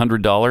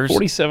 $4,700?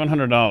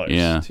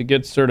 $4,700 to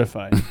get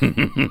certified.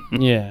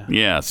 Yeah.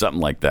 Yeah,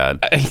 something like that.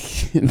 I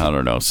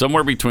don't know.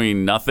 Somewhere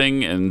between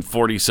nothing and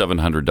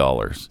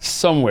 $4,700.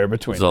 Somewhere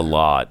between. It's a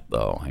lot,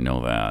 though. I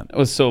know that. It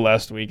was so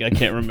last week. I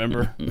can't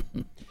remember.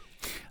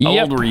 How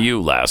old were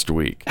you last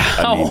week?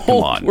 I mean, come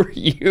on. How old were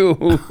you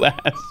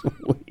last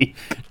week?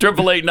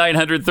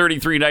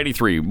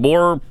 888-900-3393.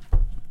 More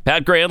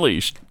Pat Gray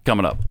Unleashed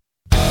coming up.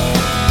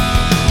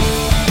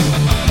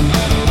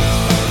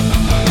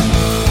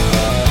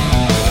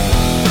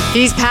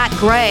 He's Pat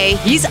Gray,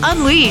 he's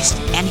unleashed,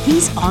 and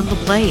he's on the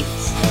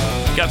blaze.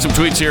 Got some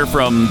tweets here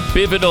from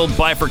Pivotal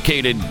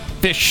Bifurcated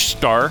Fish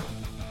Star.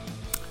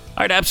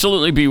 I'd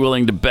absolutely be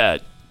willing to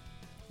bet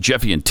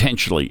Jeffy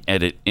intentionally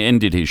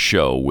ended his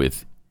show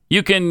with,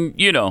 you can,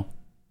 you know.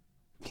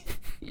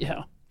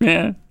 Yeah.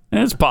 Yeah,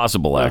 it's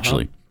possible,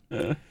 actually.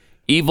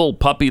 Evil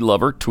Puppy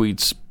Lover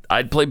tweets,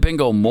 I'd play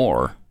bingo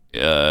more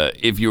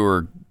if you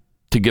were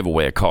to give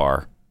away a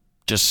car.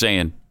 Just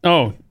saying.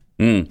 Oh,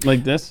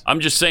 like this? I'm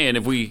just saying,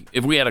 if we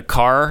had a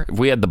car, if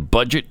we had the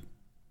budget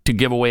to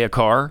give away a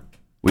car,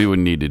 we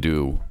wouldn't need to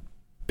do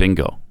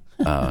bingo.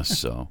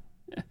 So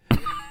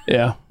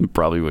yeah,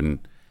 probably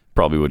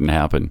wouldn't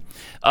happen.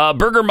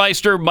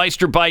 Burgermeister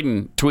Meister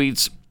Biden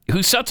tweets,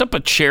 who sets up a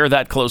chair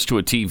that close to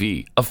a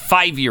TV? A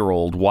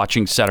 5-year-old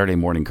watching Saturday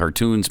morning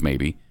cartoons,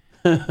 maybe.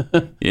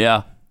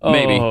 Yeah,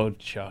 maybe. Oh,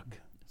 Chuck.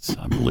 It's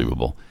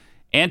unbelievable.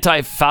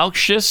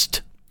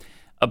 Anti-fascist.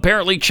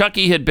 Apparently,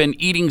 Chucky had been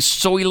eating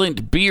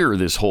Soylent beer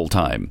this whole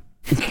time.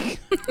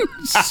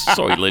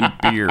 Soylent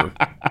beer.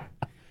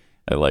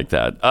 I like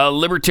that.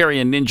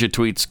 Libertarian Ninja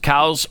tweets,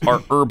 cows are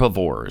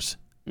herbivores.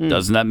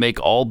 Doesn't that make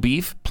all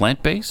beef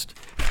plant-based?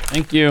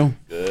 Thank you.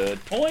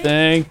 Good point.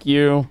 Thank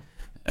you.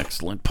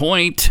 Excellent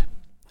point.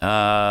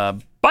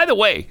 By the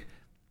way,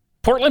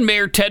 Portland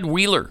Mayor Ted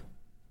Wheeler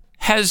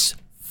has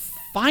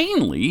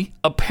finally,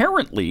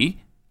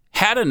 apparently,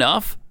 had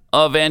enough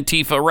of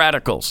Antifa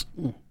radicals.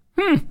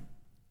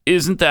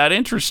 Isn't that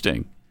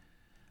interesting?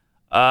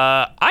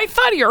 I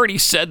thought he already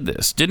said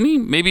this, didn't he?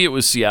 Maybe it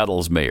was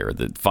Seattle's mayor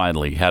that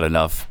finally had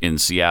enough in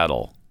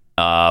Seattle.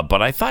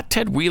 But I thought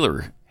Ted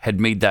Wheeler had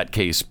made that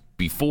case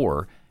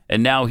before,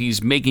 and now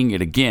he's making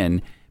it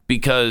again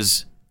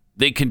because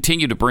they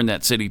continue to burn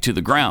that city to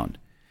the ground.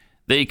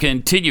 They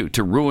continue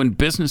to ruin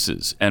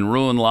businesses and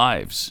ruin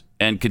lives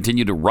and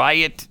continue to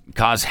riot,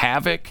 cause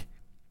havoc.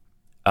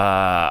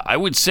 I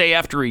would say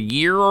after a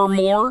year or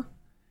more,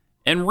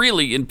 and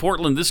really in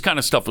Portland, this kind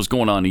of stuff was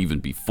going on even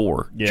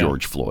before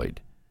George Floyd.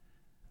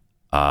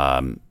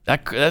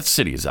 That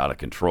city is out of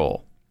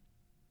control.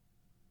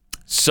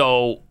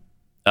 So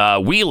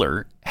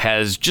Wheeler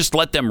has just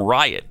let them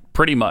riot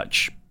pretty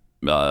much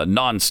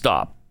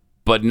nonstop.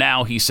 But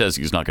now he says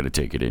he's not going to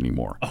take it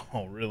anymore.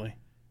 Oh, really?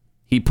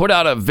 He put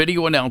out a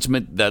video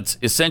announcement that's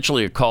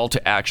essentially a call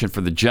to action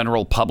for the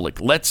general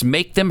public. Let's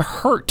make them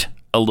hurt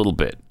a little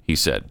bit, he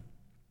said.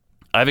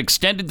 I've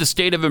extended the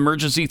state of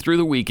emergency through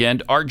the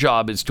weekend. Our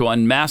job is to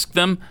unmask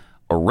them,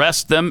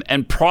 arrest them,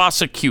 and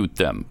prosecute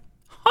them.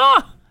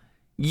 Huh?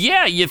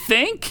 Yeah, you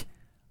think?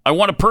 I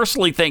want to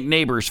personally thank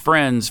neighbors,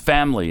 friends,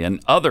 family,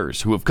 and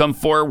others who have come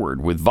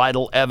forward with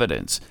vital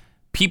evidence.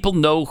 People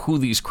know who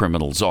these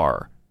criminals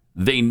are.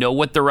 They know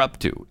what they're up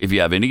to. If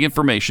you have any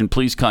information,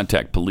 please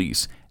contact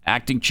police.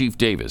 Acting Chief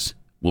Davis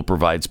will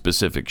provide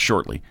specifics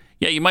shortly.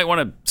 Yeah, you might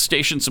want to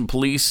station some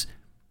police,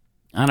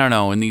 I don't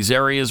know, in these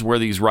areas where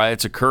these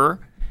riots occur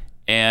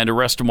and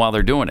arrest them while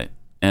they're doing it.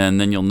 And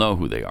then you'll know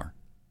who they are,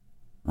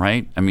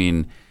 right? I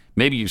mean,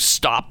 maybe you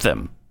stop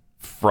them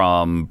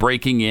from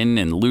breaking in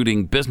and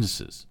looting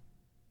businesses.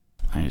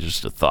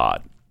 Just a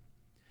thought.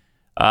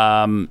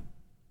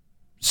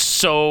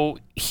 So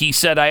he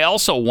said, I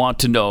also want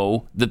to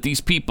know that these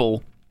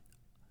people,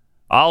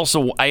 I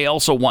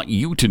also want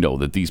you to know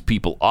that these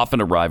people often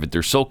arrive at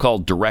their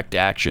so-called direct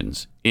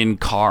actions in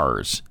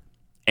cars,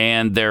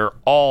 and they're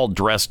all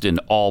dressed in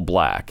all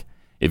black.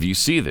 If you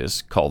see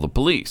this, call the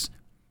police.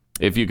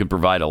 If you can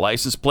provide a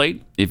license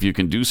plate, if you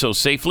can do so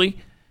safely,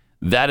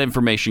 that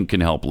information can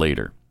help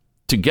later.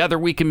 Together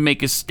we can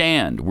make a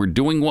stand. We're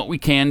doing what we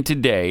can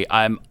today.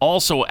 I'm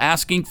also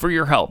asking for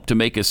your help to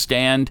make a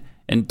stand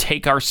and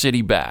take our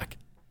city back.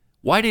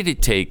 Why did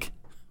it take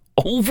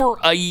over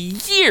a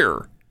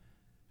year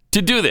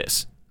to do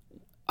this?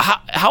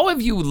 How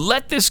have you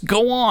let this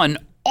go on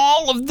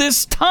all of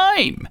this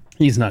time?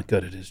 He's not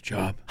good at his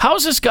job. How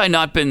has this guy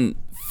not been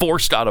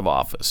forced out of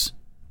office,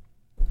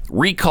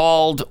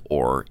 recalled,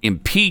 or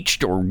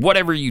impeached, or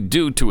whatever you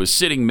do to a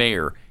sitting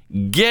mayor?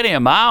 Get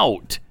him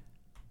out.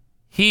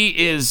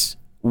 He is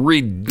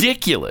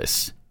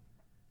ridiculous.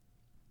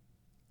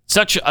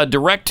 Such a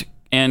direct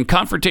and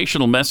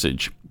confrontational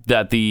message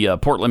that the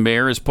Portland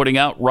mayor is putting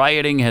out.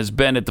 Rioting has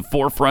been at the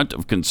forefront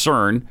of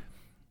concern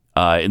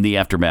in the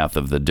aftermath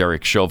of the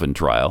Derek Chauvin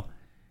trial.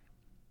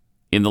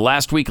 In the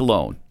last week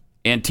alone,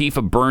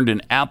 Antifa burned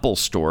an Apple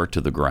store to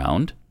the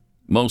ground.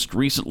 Most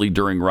recently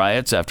during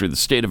riots after the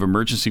state of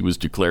emergency was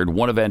declared,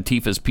 one of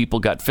Antifa's people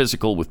got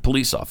physical with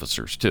police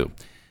officers too.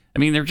 I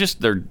mean, they're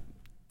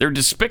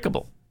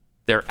despicable.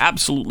 They're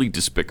absolutely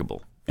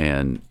despicable.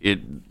 And it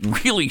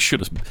really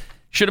should have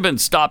been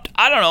stopped,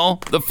 I don't know,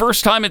 the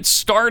first time it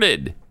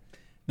started.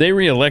 They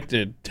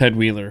reelected Ted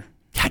Wheeler.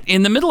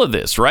 In the middle of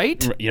this,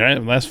 right? Yeah,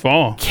 last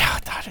fall. Yeah,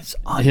 that is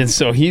And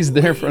so he's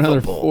there for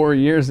another 4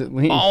 years at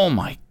least. Oh,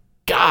 my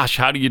gosh.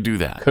 How do you do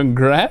that?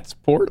 Congrats,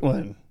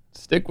 Portland.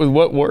 Stick with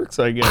what works,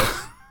 I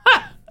guess.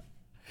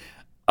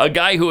 A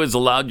guy who has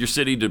allowed your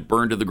city to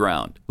burn to the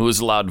ground, who has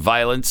allowed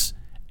violence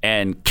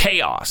and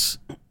chaos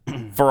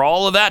for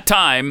all of that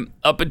time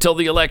up until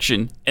the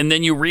election, and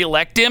then you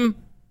reelect him?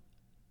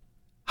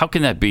 How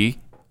can that be?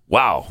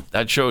 Wow,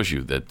 that shows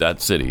you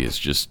that city is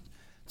just,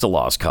 it's a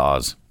lost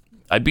cause.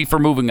 I'd be for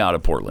moving out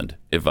of Portland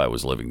if I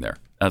was living there.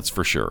 That's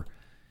for sure.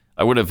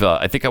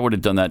 I think I would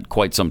have done that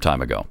quite some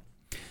time ago.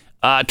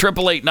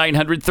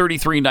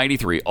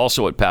 888-900-3393,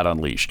 also at Pat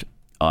Unleashed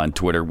on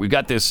Twitter. We've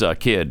got this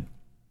kid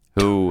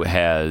who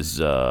has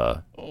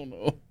done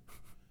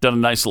a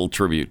nice little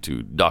tribute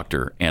to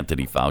Dr.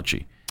 Anthony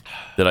Fauci.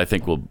 that I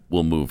think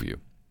will move you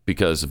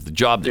because of the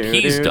job that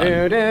he's done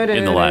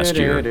in the last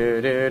year.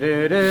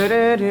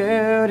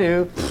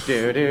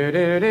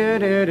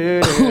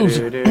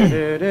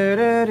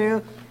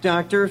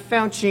 Dr.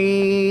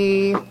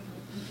 Fauci,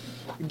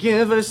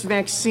 give us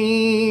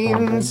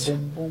vaccines.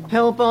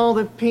 Help all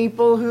the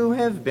people who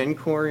have been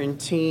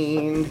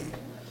quarantined.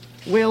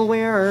 We'll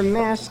wear our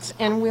masks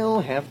and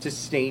we'll have to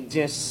stay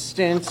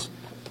distant.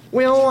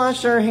 We'll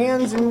wash our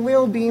hands and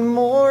we'll be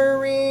more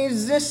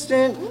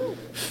resistant.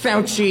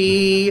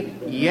 Fauci,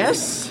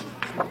 yes?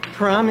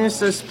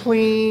 Promise us,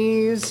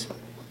 please.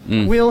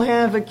 We'll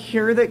have a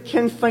cure that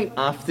can fight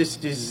off this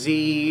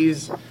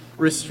disease.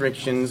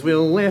 Restrictions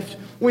will lift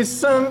with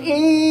some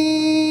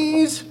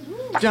ease.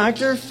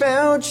 Dr.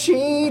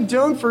 Fauci,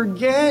 don't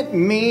forget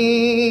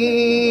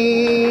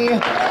me.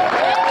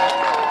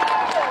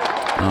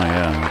 Oh,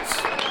 yeah,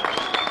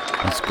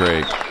 that's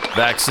great.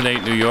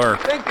 Vaccinate New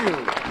York. Thank you.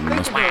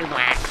 Thank you very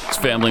much. His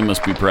family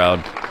must be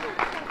proud.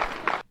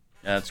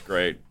 That's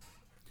great.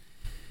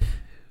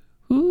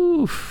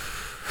 Ooh.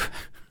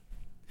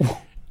 Of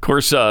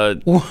course,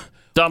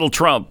 Donald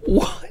Trump,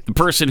 the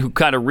person who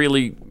kind of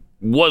really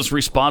was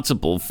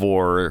responsible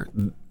for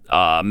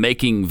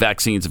making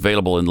vaccines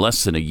available in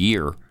less than a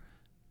year,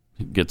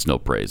 gets no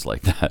praise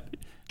like that.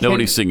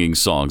 Nobody's singing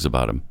songs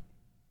about him.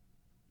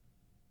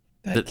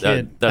 That's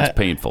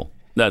painful.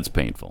 That's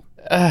painful.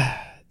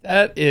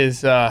 That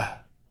is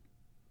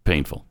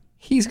painful.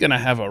 He's going to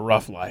have a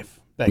rough life,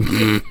 that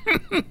kid.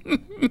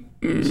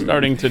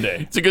 Starting today.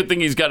 It's a good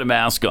thing he's got a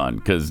mask on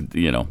because,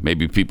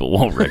 maybe people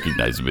won't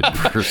recognize him in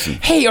person.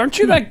 Hey, aren't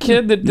you that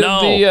kid that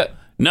did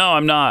No,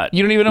 I'm not.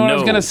 You don't even know what I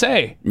was going to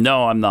say.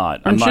 No, I'm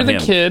not. Aren't I'm you not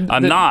the kid?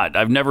 I'm not.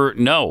 I've never.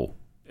 No.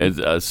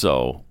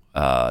 No.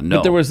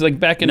 But there was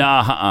back in.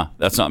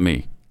 That's not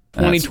me.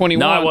 2021.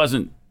 No, I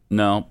wasn't.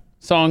 No.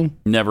 Song.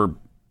 Never.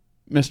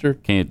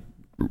 Mr. Can't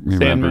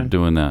remember Sandman.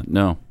 doing that.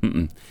 No.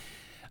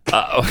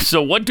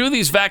 So what do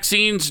these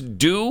vaccines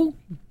do?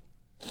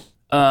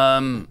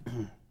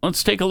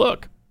 Let's take a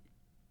look.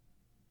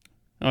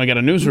 Oh, I got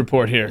a news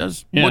report here.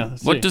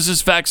 What does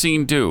this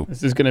vaccine do?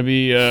 This is going to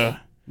be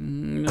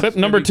clip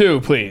number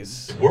 2,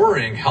 please.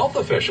 Worrying health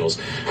officials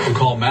who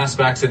call mass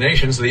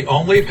vaccinations the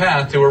only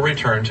path to a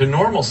return to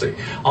normalcy.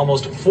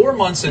 Almost 4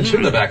 months into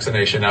the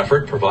vaccination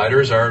effort,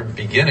 providers are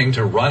beginning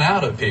to run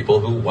out of people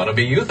who want to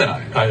be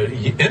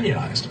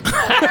immunized.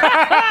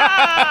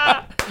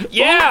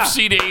 Yeah.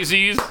 Oopsie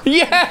daisies.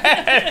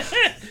 Yeah.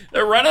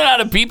 They're running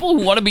out of people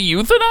who want to be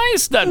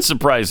euthanized? That's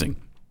surprising.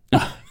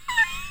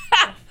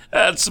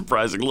 That's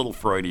surprising. A little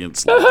Freudian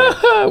slip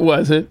there.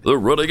 Was it? They're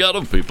running out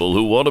of people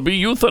who want to be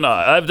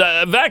euthanized.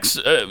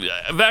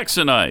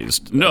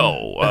 Vaccinized.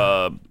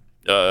 No.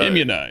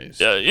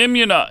 Immunized.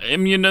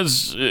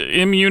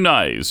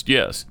 Immunized,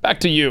 yes. Back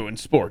to you in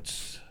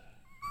sports.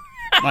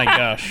 My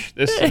gosh.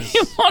 This is...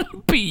 You want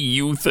to be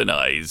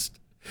euthanized.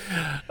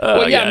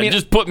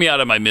 Just put me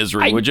out of my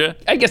misery, would you?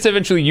 I guess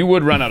eventually you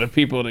would run out of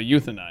people to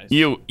euthanize.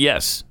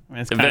 Yes.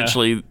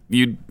 Eventually,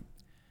 you'd...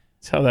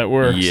 That's how that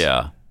works.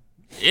 Yeah.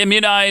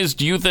 Immunized,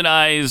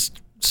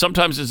 euthanized,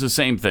 sometimes it's the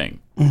same thing.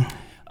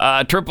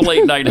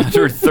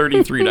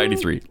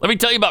 888-900-3393. Let me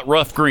tell you about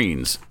Rough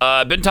Greens.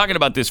 I've been talking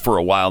about this for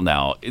a while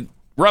now.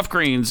 Rough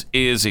Greens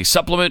is a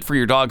supplement for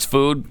your dog's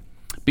food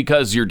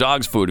because your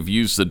dog's food, if you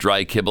use the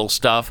dry kibble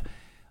stuff,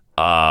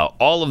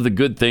 all of the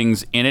good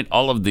things in it,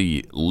 all of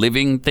the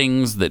living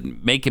things that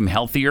make him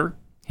healthier,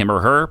 him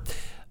or her,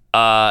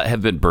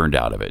 have been burned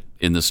out of it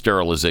in the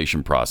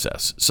sterilization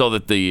process, so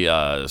that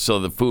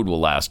the food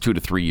will last 2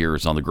 to 3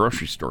 years on the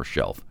grocery store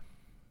shelf.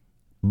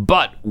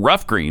 But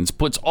Rough Greens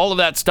puts all of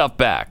that stuff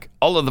back,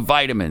 all of the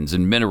vitamins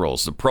and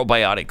minerals, the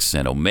probiotics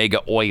and omega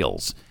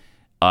oils,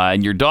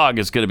 and your dog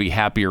is going to be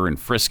happier and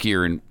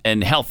friskier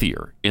and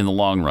healthier in the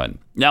long run.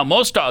 Now,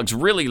 most dogs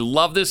really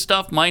love this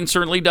stuff. Mine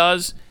certainly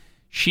does.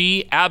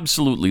 She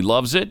absolutely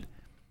loves it.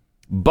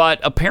 But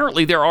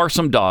apparently there are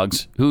some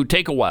dogs who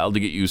take a while to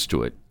get used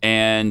to it.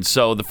 And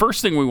so the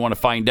first thing we want to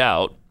find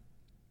out,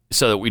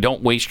 so that we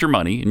don't waste your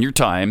money and your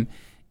time,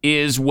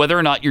 is whether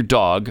or not your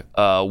dog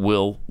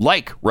will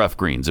like Rough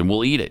Greens and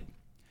will eat it.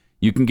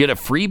 You can get a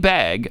free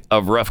bag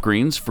of Rough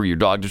Greens for your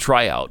dog to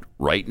try out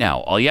right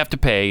now. All you have to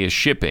pay is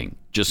shipping.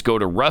 Just go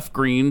to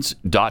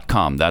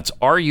roughgreens.com. That's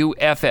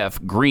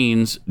RUFF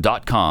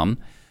greens.com,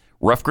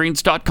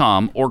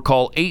 roughgreens.com, or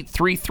call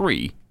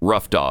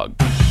 833-ROUGH-DOG.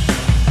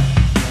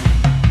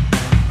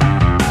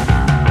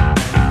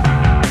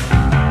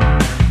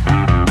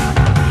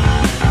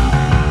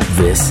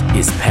 This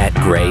is Pat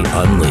Gray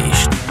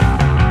Unleashed.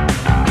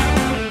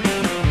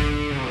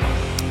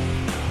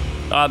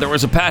 There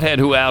was a Pathead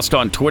who asked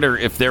on Twitter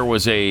if there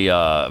was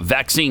a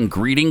vaccine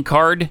greeting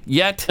card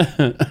yet.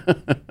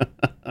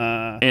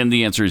 And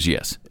the answer is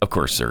yes. Of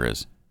course there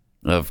is.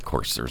 Of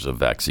course there's a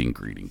vaccine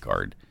greeting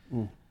card.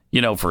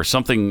 For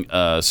something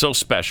so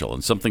special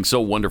and something so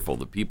wonderful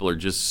that people are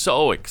just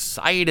so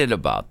excited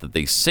about, that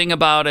they sing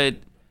about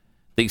it,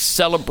 they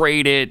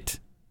celebrate it.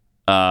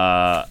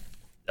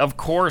 Of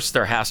course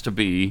there has to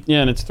be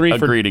and it's a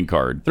greeting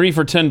card. 3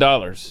 for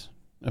 $10.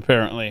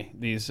 apparently,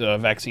 these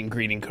vaccine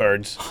greeting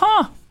cards.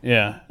 Huh.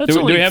 Yeah.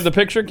 Do we have the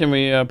picture? Can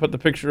we put the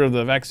picture of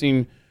the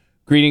vaccine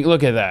greeting?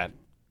 Look at that.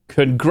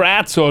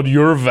 Congrats on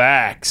your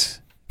vax.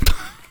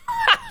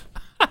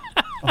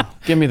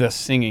 Give me the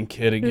singing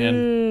kid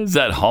again. Is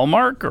that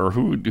Hallmark or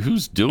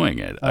who's doing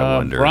it? I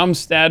wonder.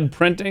 Bromstad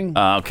Printing.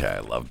 Okay, I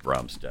love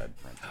Bromstad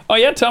Printing. Oh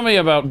yeah, tell me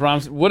about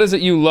Bromstad. What is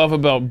it you love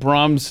about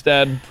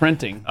Bromstad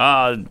Printing?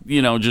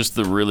 Just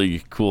the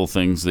really cool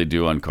things they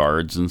do on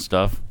cards and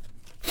stuff.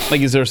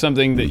 Like, is there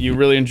something that you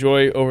really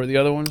enjoy over the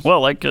other ones?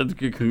 Well, like,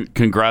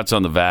 congrats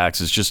on the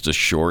vax. It's just a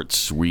short,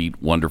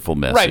 sweet, wonderful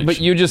message. Right, but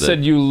you just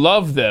said you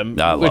love them,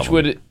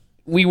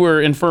 we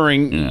were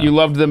inferring you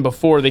loved them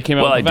before they came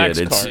out with the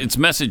vax card. It's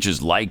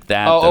messages like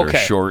that that are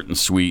short and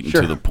sweet and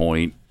to the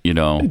point. They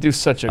do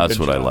such a good job. That's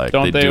what I like.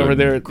 Don't they do over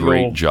there?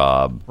 Great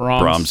job,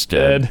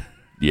 Bromstead.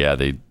 Yeah,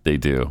 they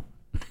do.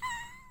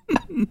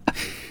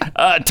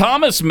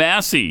 Thomas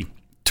Massey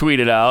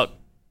tweeted out,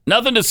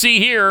 "Nothing to see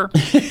here."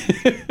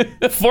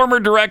 Former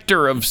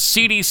director of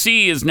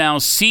CDC is now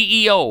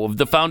CEO of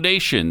the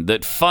foundation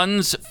that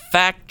funds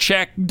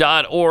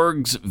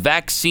factcheck.org's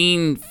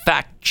vaccine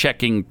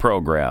fact-checking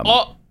program.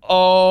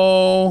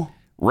 Uh-oh.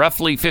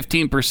 Roughly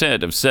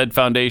 15% of said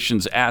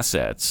foundation's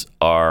assets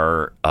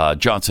are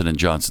Johnson &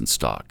 Johnson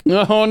stock.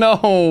 No,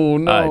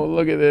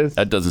 look at this.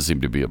 That doesn't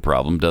seem to be a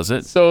problem, does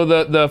it? So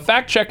the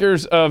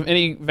fact-checkers of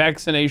any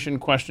vaccination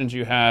questions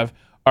you have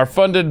are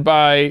funded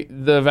by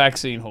the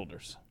vaccine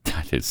holders.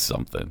 That is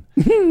something.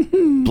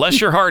 Bless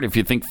your heart if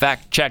you think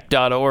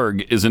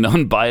factcheck.org is an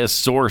unbiased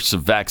source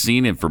of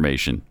vaccine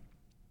information.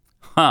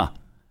 Huh.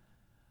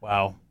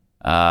 Wow.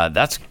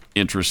 That's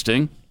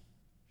interesting.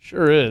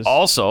 Sure is.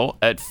 Also,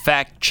 at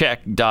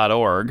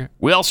factcheck.org,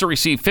 we also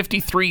received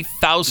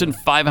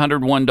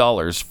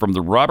 $53,501 from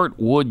the Robert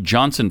Wood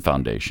Johnson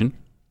Foundation.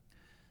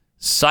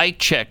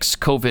 SciCheck's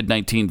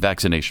COVID-19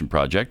 vaccination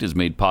project is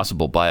made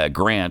possible by a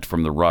grant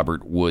from the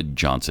Robert Wood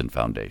Johnson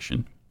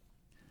Foundation.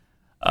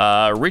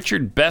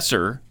 Richard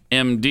Besser,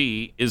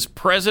 MD, is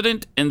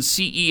president and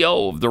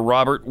CEO of the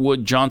Robert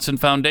Wood Johnson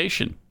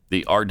Foundation,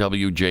 the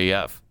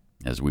RWJF,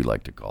 as we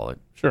like to call it.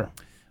 Sure.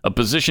 A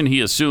position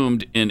he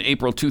assumed in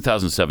April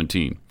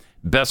 2017.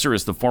 Besser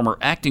is the former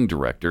acting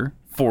director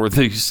for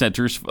the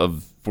Centers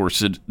for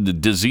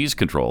Disease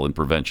Control and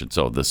Prevention,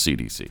 so the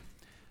CDC.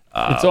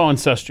 It's all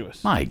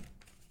incestuous. My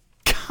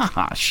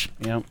gosh.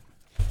 Yep.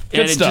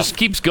 And it just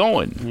keeps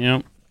going.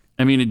 Yep.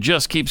 I mean, it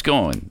just keeps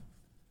going.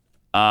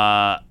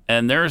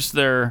 And there's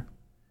their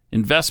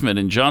investment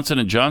in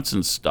Johnson &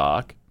 Johnson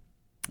stock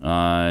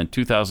in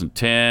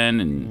 2010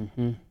 and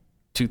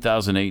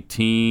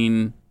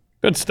 2018.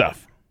 Good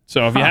stuff.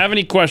 So if you have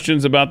any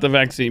questions about the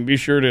vaccine, be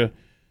sure to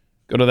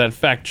go to that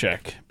fact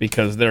check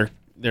because they're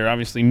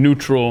obviously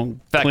neutral,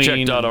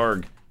 clean.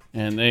 Factcheck.org.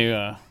 And they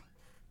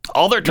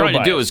all they're trying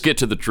to do is get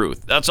to the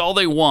truth. That's all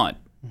they want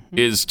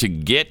is to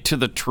get to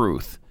the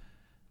truth.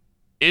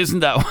 Isn't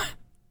that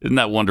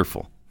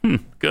wonderful?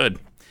 Good.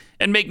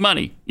 And make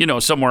money.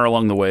 Somewhere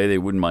along the way, they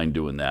wouldn't mind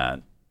doing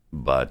that.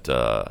 But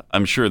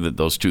I'm sure that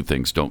those two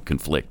things don't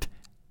conflict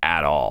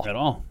at all. At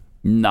all.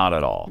 Not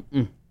at all.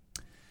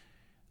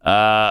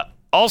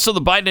 Also,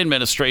 the Biden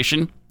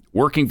administration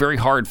working very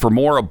hard for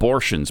more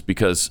abortions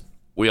because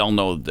we all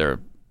know there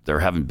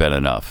haven't been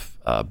enough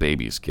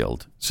babies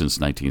killed since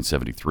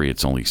 1973.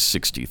 It's only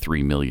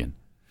 63 million.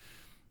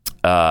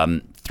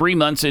 3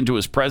 months into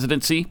his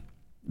presidency,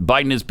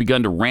 Biden has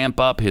begun to ramp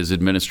up his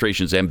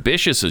administration's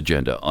ambitious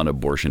agenda on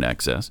abortion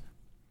access.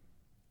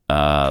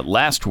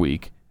 Last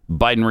week,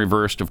 Biden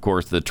reversed, of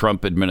course, the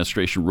Trump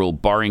administration rule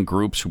barring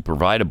groups who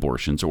provide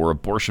abortions or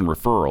abortion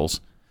referrals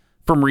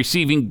from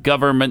receiving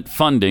government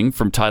funding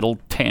from Title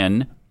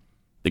X,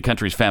 the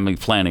country's family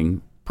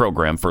planning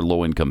program for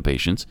low-income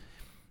patients.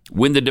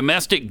 When the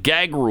domestic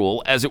gag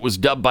rule, as it was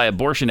dubbed by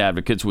abortion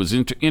advocates, was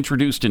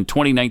introduced in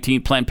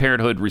 2019, Planned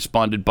Parenthood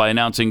responded by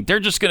announcing they're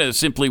just going to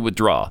simply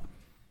withdraw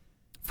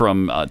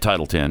from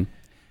Title X.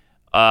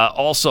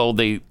 Also,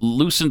 they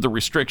loosened the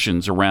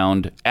restrictions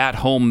around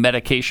at-home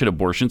medication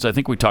abortions. I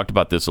think we talked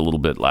about this a little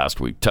bit last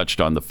week,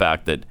 touched on the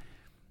fact that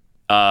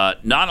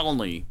not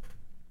only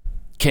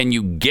can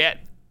you get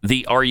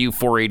the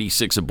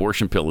RU-486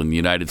 abortion pill in the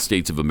United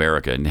States of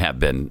America and have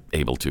been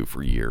able to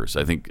for years.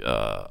 I think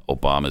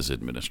Obama's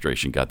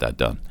administration got that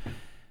done.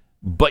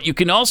 But you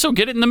can also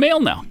get it in the mail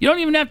now. You don't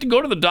even have to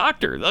go to the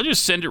doctor. They'll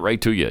just send it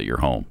right to you at your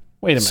home.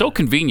 Wait a minute. So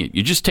convenient.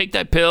 You just take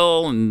that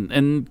pill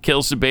and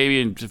kills the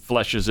baby and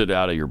flushes it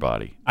out of your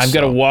body. I've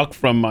got to walk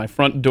from my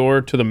front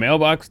door to the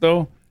mailbox,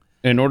 though,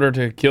 in order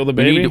to kill the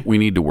baby? We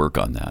need to work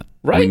on that.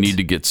 Right. We need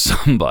to get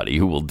somebody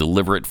who will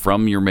deliver it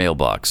from your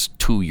mailbox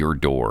to your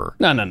door.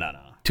 No.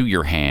 To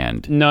your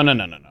hand. No.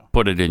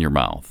 Put it in your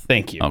mouth.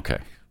 Thank you. Okay.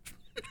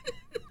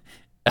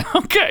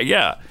 Okay,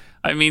 yeah.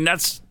 I mean,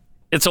 it's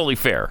only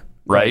fair,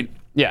 right?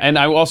 Yeah, and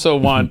I also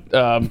want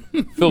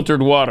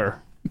filtered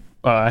water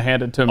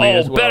handed to me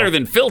as well. Better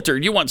than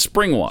filtered. You want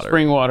spring water.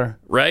 Spring water.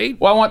 Right?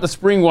 Well, I want the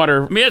spring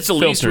water I mean, that's the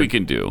least we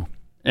can do.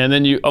 And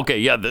then you... Okay,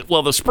 yeah.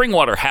 The spring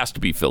water has to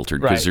be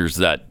filtered because there's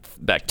that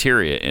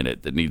bacteria in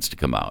it that needs to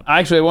come out.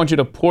 Actually, I want you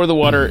to pour the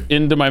water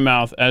into my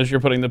mouth as you're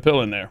putting the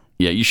pill in there.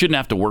 Yeah, you shouldn't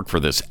have to work for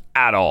this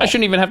at all. I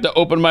shouldn't even have to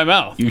open my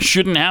mouth. You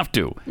shouldn't have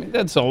to. I mean,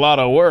 that's a lot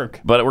of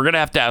work. But we're going to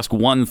have to ask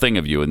one thing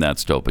of you, and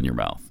that's to open your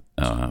mouth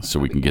so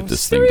we can get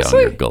this thing down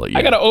your gullet. Yeah.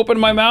 I got to open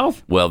my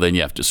mouth? Well, then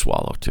you have to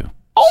swallow, too.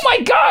 Oh,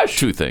 my gosh!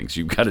 2 things.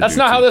 You've got to That's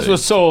not how this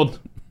was sold.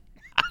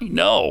 I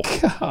know.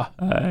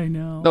 I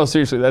know. No,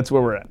 seriously, that's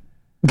where we're at.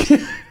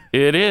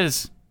 It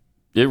is.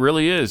 It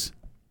really is.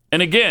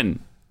 And again,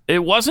 it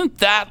wasn't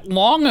that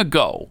long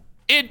ago.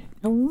 It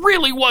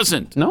really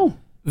wasn't. No.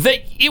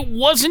 That it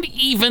wasn't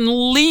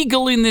even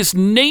legal in this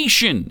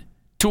nation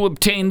to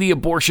obtain the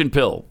abortion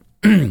pill.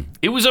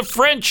 It was a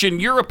French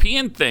and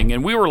European thing,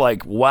 and we were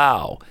like,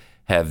 wow,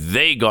 have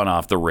they gone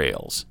off the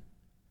rails?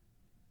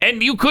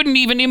 And you couldn't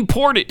even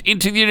import it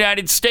into the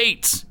United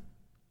States.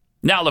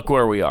 Now look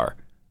where we are.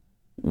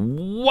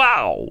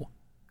 Wow.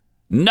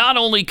 Not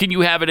only can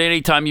you have it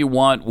anytime you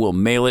want, we'll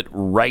mail it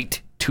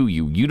right to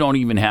you. You don't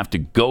even have to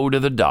go to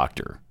the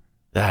doctor.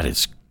 That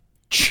is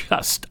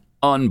just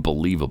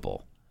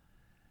unbelievable.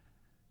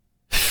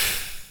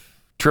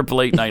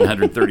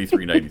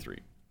 888-900-3393.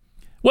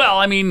 Well,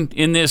 I mean,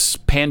 in this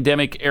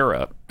pandemic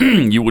era,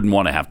 you wouldn't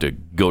want to have to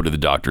go to the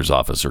doctor's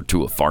office or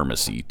to a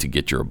pharmacy to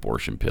get your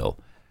abortion pill,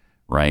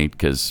 right?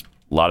 Because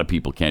a lot of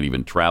people can't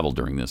even travel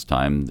during this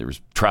time.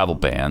 There's travel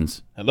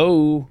bans.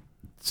 Hello.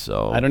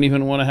 So I don't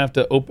even want to have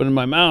to open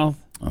my mouth.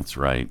 That's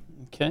right.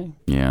 Okay.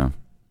 Yeah.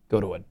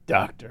 Go to a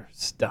doctor.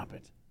 Stop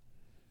it.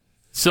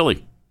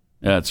 Silly.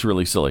 Yeah, it's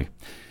really silly.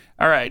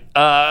 All right.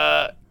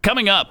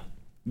 Coming up,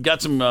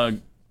 got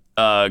some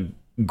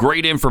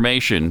great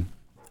information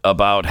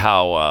about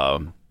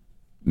how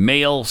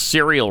male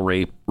serial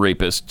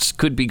rapists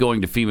could be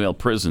going to female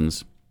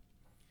prisons.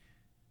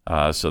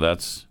 So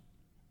that's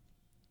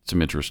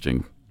some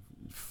interesting,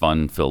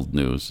 fun-filled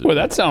news. Well,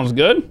 that sounds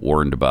good.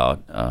 Warned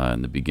about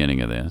in the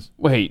beginning of this.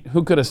 Wait,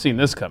 who could have seen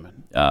this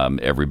coming?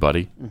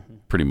 Everybody. Mm-hmm.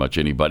 Pretty much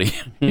anybody.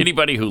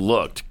 Anybody who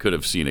looked could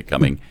have seen it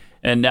coming.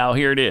 And now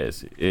here it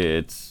is.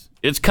 It's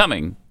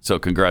coming. So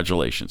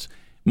congratulations.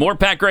 More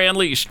Pat Gray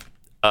Unleashed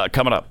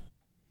coming up.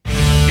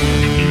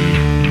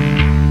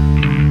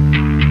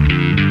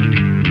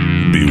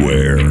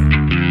 Beware.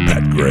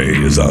 Pat Gray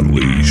is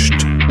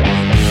unleashed.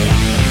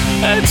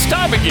 It's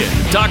time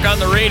again to talk on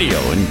the radio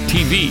and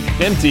TV.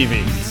 And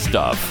TV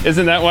stuff.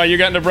 Isn't that why you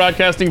got into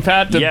broadcasting,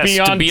 Pat? Yes,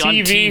 to be on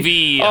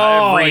TV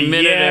every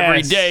minute,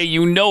 every day.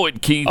 You know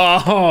it, Keith.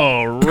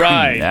 Oh,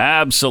 right.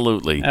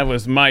 Absolutely. That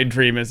was my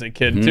dream as a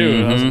kid,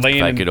 too. Mm-hmm.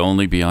 If I could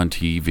only be on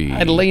TV.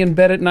 I'd lay in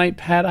bed at night,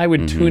 Pat. I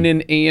would tune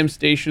in AM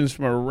stations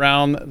from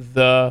around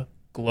the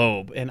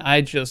globe, and I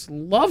just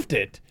loved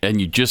it.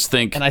 And you just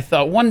think... And I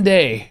thought, one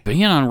day...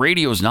 Being on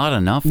radio is not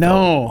enough, no,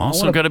 though.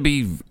 Also got to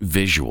be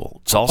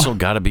visual. It's also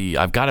got to be...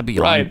 I've got to be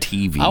on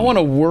TV. I want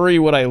to worry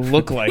what I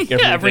look like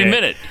every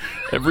minute.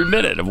 Every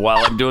minute of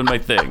while I'm doing my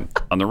thing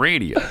on the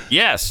radio.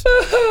 Yes.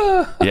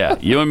 Yeah,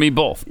 you and me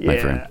both, my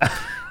friend.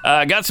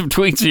 Got some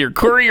tweets here.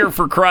 Courier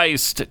for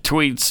Christ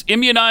tweets,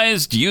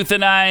 immunized,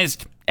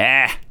 euthanized,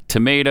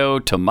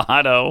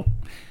 tomato.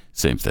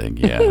 Same thing,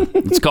 yeah.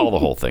 Let's call the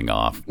whole thing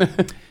off.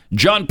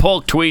 John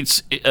Polk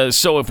tweets,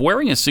 so if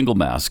wearing a single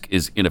mask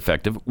is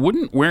ineffective,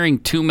 wouldn't wearing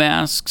 2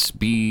 masks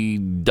be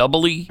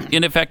doubly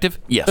ineffective?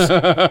 Yes.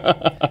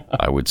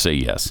 I would say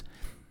yes.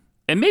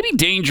 And maybe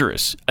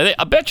dangerous.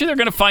 I bet you they're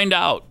going to find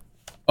out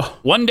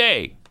one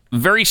day,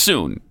 very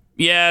soon.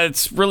 Yeah,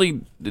 it's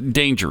really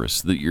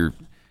dangerous that you're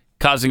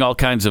causing all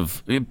kinds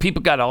of...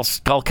 People got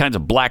all kinds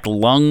of black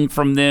lung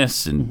from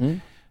this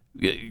and...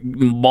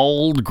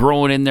 mold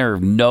growing in their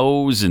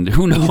nose, and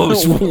who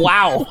knows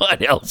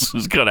what else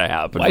is going to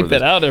happen. Wipe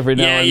it out every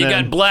now and then. Yeah,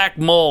 you got black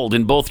mold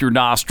in both your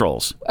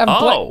nostrils.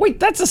 Wait,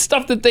 that's the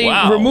stuff that they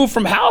remove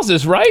from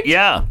houses, right?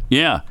 Yeah.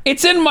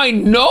 It's in my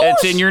nose?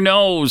 It's in your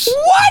nose.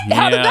 What?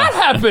 How did that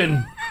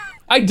happen?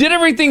 I did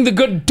everything the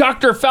good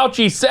Dr.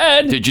 Fauci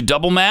said. Did you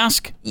double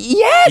mask?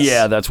 Yes.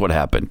 Yeah, that's what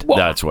happened. Well,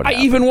 that's what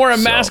happened. I even wore a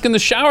mask in the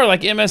shower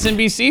like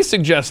MSNBC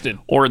suggested.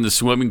 Or in the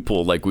swimming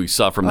pool like we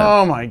saw from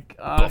that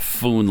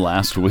buffoon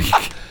last week.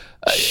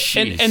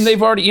 And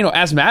they've already,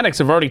 asthmatics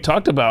have already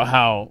talked about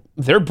how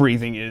their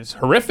breathing is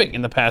horrific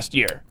in the past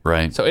year.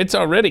 Right. So it's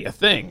already a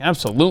thing.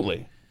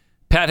 Absolutely.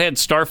 Pathead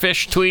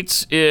Starfish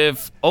tweets,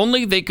 if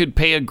only they could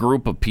pay a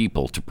group of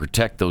people to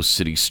protect those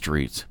city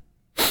streets.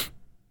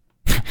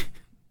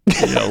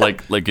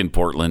 Like in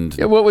Portland.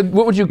 Yeah, what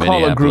would you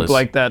call a group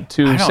like that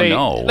to I don't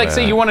know. Like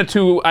say you wanted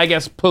to, I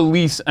guess,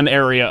 police an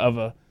area of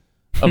a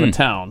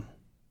town.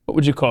 What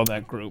would you call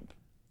that group?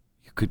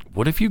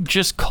 What if you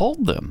just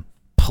called them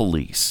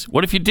police?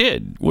 What if you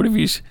did? What if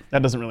you?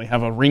 That doesn't really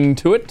have a ring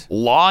to it.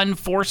 Law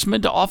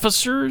enforcement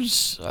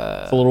officers.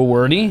 It's a little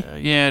wordy.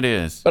 Yeah, it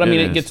is. But I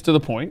mean, it gets to the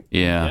point.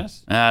 Yeah.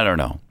 Yes. I don't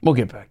know. We'll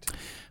get back to it.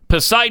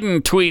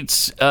 Poseidon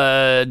tweets,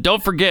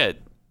 don't forget,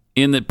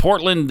 in that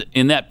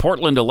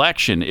Portland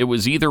election, it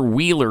was either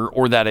Wheeler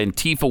or that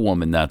Antifa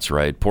woman. That's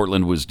right.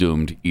 Portland was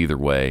doomed either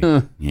way.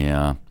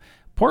 Yeah.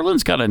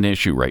 Portland's got an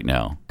issue right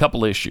now.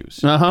 Couple issues.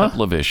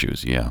 Couple of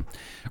issues, yeah.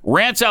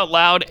 Rants Out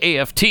Loud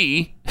AFT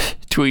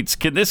tweets,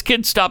 can this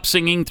kid stop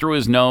singing through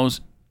his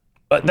nose?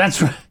 That's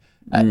right.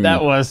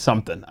 That was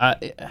something.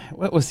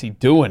 What was he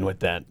doing with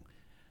that?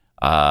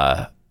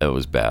 It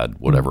was bad,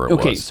 whatever it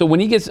was. Okay, so when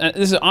he gets, this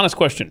is an honest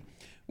question.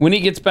 When he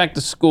gets back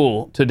to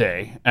school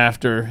today,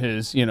 after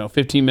his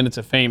 15 minutes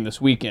of fame this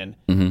weekend,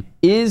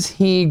 is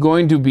he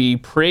going to be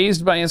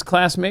praised by his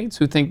classmates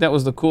who think that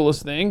was the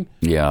coolest thing?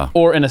 Yeah.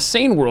 Or in a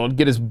sane world,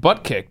 get his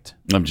butt kicked?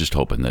 I'm just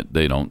hoping that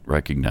they don't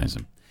recognize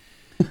him,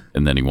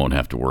 and then he won't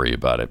have to worry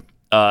about it.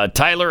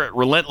 Tyler at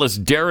Relentless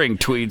Daring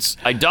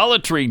tweets,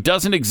 idolatry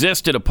doesn't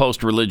exist in a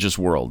post-religious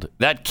world.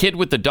 That kid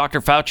with the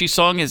Dr. Fauci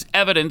song is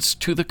evidence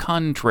to the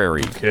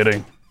contrary. No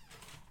kidding.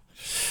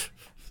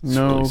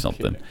 No really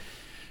something. Kidding.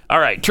 All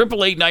right,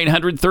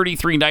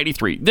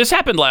 888-900-3393. This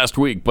happened last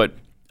week, but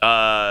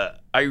I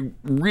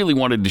really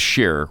wanted to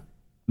share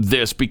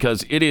this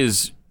because it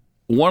is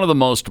one of the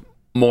most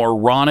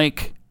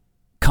moronic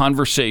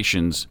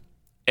conversations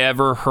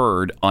ever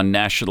heard on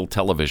national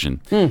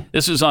television.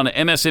 This is on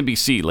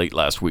MSNBC late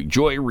last week.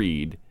 Joy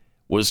Reid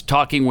was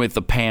talking with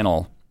the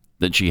panel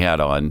that she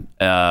had on.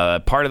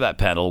 Part of that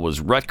panel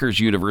was Rutgers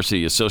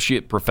University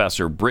Associate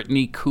Professor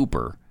Brittany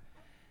Cooper,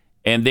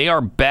 and they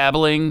are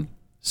babbling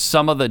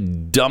some of the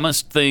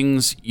dumbest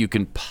things you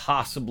can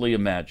possibly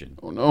imagine.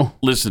 Oh, no.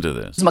 Listen to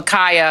this.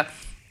 Ma'Khia.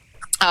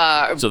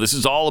 So this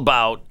is all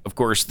about, of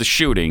course, the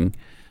shooting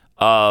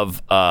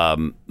of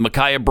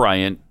Ma'Khia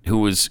Bryant, who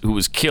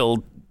was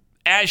killed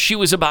as she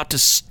was about to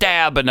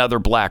stab another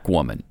black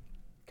woman.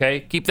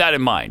 Okay? Keep that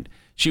in mind.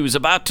 She was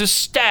about to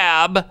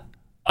stab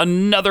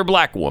another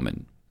black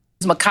woman.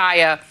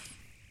 Ma'Khia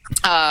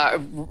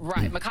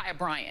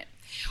Bryant.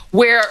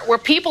 Where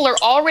people are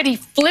already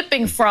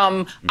flipping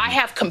from I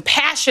have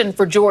compassion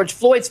for George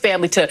Floyd's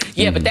family to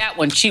but that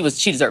one she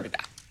deserved to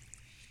die.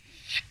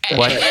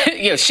 What?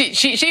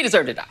 She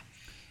deserved to die.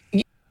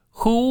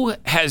 Who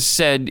has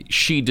said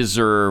she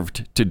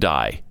deserved to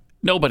die?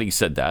 Nobody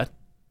said that.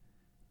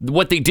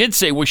 What they did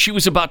say was she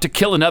was about to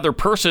kill another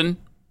person,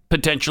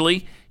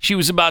 potentially. She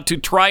was about to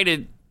try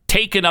to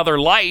take another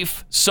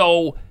life.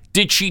 So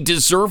did she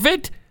deserve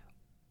it?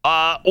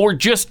 Or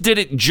just did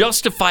it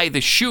justify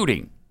the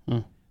shooting?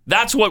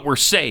 That's what we're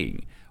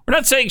saying. We're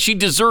not saying she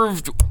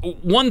deserved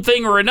one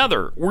thing or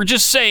another. We're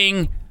just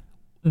saying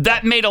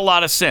that made a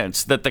lot of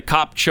sense that the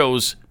cop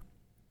chose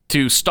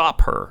to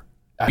stop her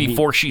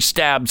before she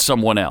stabbed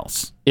someone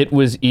else. It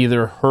was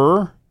either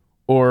her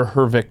or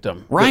her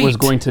victim that was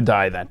going to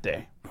die that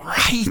day.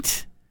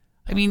 Right.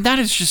 I mean, that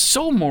is just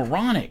so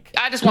moronic.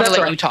 I just want to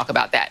let you talk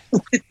about that.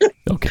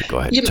 Okay, go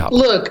ahead.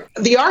 Look,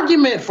 the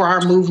argument for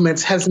our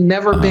movements has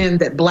never been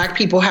that black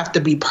people have to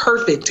be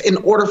perfect in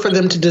order for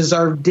them to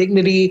deserve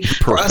dignity,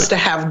 for us to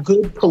have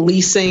good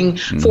policing,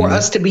 for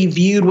us to be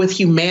viewed with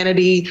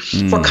humanity,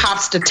 for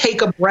cops to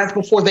take a breath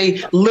before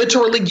they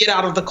literally get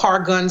out of the car,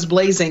 guns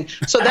blazing.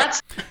 So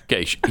that's...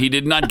 Okay, he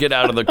did not get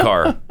out of the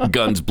car,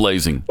 guns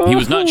blazing. He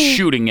was not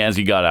shooting as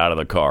he got out of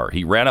the car.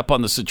 He ran up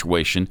on the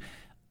situation.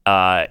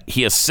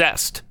 He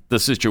assessed the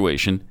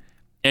situation,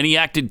 and he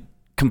acted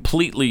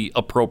completely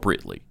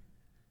appropriately.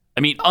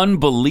 I mean,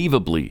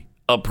 unbelievably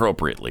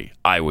appropriately,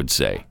 I would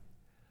say.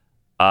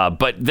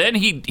 But then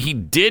he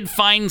did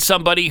find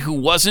somebody who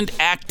wasn't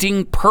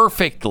acting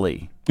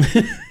perfectly.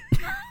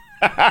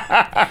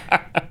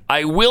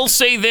 I will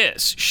say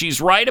this. She's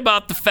right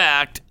about the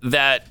fact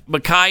that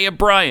Ma'Khia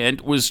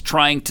Bryant was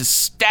trying to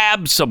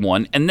stab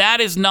someone, and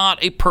that is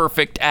not a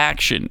perfect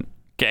action.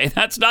 Okay,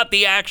 that's not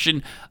the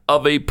action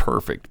of a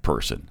perfect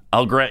person.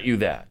 I'll grant you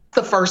that.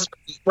 The first,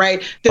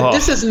 right?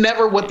 This is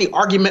never what the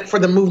argument for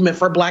the movement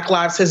for Black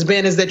Lives has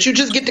been, is that you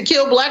just get to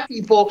kill black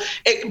people,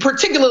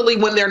 particularly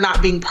when they're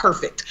not being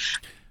perfect.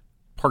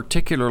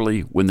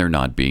 Particularly when they're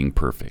not being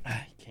perfect.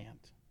 I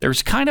can't.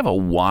 There's kind of a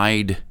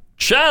wide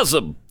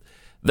chasm.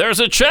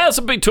 There's a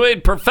chasm between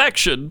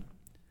perfection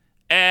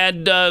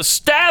and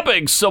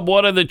stabbing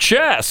someone in the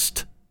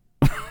chest,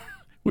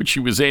 which she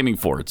was aiming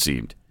for, it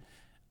seemed.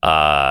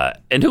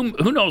 And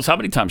who knows how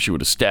many times she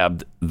would have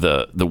stabbed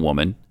the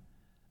woman.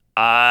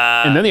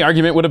 And then the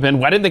argument would have been,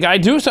 why didn't the guy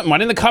do something? Why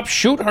didn't the cop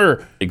shoot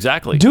her?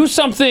 Exactly. Do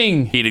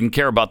something. He didn't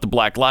care about the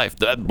black life.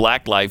 That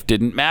black life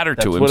didn't matter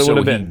to him.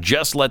 So he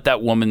just let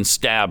that woman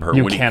stab her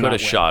when he could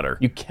have shot her.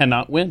 You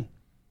cannot win.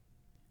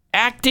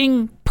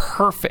 Acting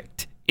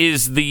perfect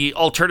is the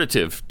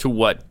alternative to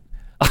what?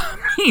 I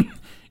mean,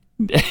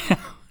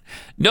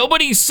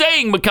 nobody's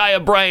saying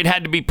Ma'Khia Bryant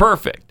had to be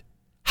perfect.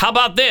 How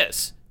about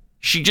this?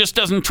 She just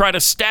doesn't try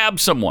to stab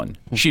someone.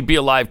 She'd be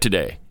alive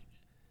today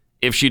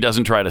if she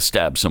doesn't try to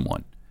stab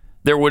someone.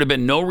 There would have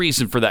been no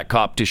reason for that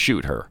cop to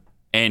shoot her,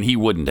 and he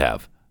wouldn't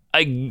have.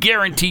 I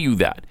guarantee you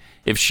that.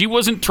 If she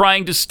wasn't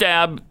trying to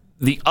stab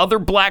the other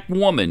black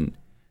woman,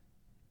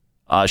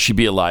 she'd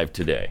be alive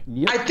today.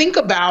 I think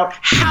about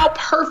how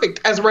perfect,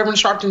 as Reverend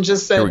Sharpton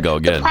just said, Here we go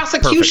again. the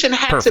prosecution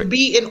had to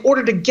be in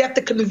order to get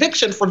the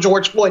conviction for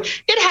George Floyd.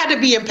 It had to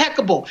be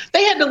impeccable.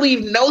 They had to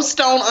leave no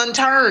stone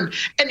unturned.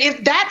 And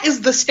if that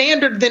is the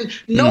standard, then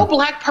no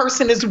black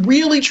person is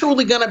really,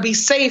 truly going to be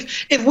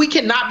safe if we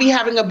cannot be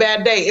having a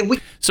bad day.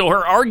 So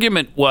her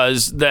argument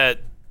was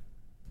that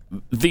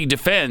the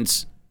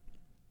defense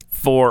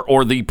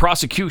or the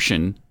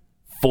prosecution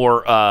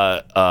for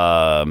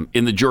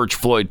in the George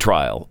Floyd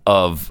trial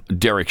of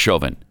Derek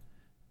Chauvin,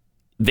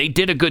 they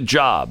did a good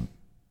job,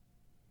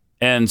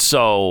 and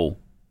so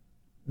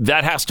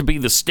that has to be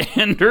the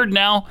standard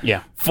now.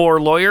 Yeah.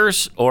 For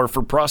lawyers or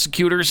for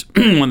prosecutors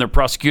when they're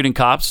prosecuting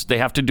cops, they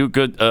have to do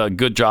a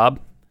good job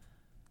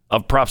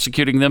of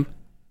prosecuting them.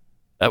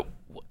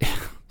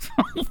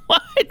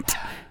 What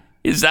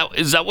is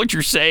that? What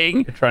you're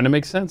saying? You're trying to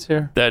make sense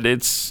here. That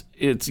it's.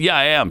 Yeah,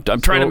 I am. I'm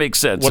trying to make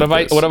sense. What have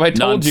I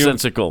told you?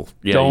 Nonsensical.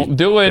 Yeah, don't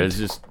do it.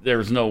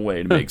 There's no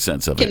way to make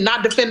sense of it. We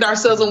cannot defend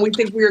ourselves when we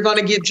think we are going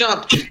to get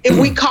jumped. If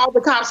we call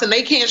the cops and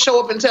they can't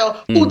show up and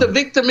tell who the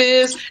victim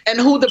is and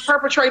who the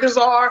perpetrators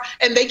are,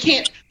 and they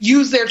can't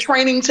use their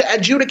training to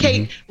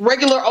adjudicate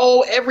regular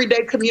old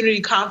everyday community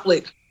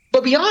conflict.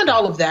 But beyond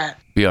all of that,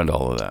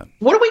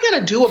 what are we going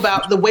to do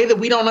about the way that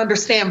we don't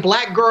understand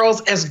black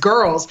girls as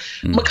girls?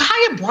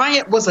 Ma'Khia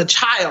Bryant was a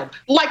child,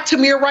 like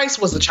Tamir Rice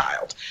was a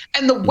child.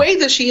 And the way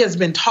that she has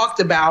been talked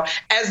about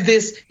as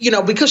this,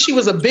 because she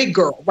was a big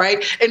girl,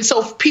 right? And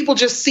so people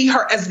just see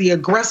her as the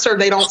aggressor.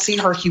 They don't see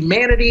her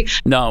humanity.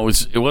 No,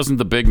 it wasn't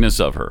the bigness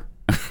of her.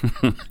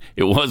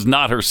 It was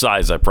not her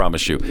size, I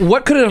promise you.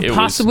 What could it have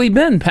possibly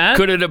been, Pat?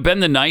 Could it have been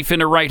the knife in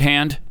her right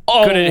hand?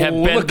 Oh, could it have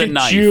been look the at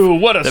knife you.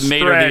 What a that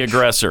made her the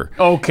aggressor?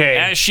 Okay.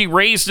 As she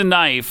raised a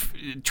knife,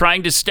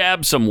 trying to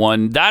stab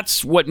someone,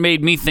 that's what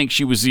made me think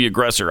she was the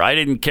aggressor. I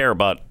didn't care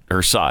about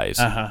her size.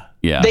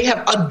 Yeah. They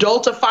have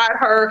adultified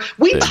her.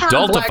 We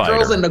turn black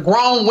girls into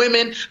grown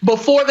women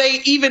before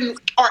they even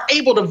are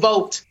able to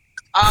vote.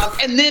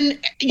 And then,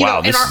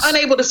 and are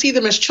unable to see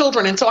them as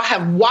children. And so I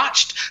have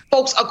watched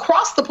folks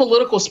across the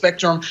political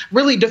spectrum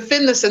really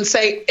defend this and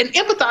say, and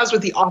empathize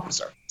with the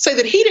officer, say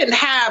that he didn't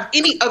have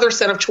any other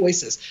set of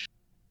choices.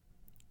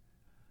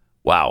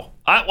 Wow.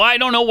 I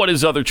don't know what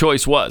his other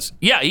choice was.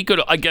 Yeah, he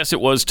could. I guess it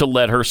was to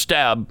let her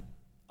stab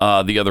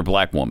the other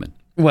black woman.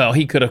 Well,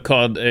 he could have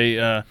called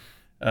a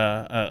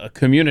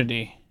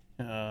community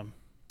a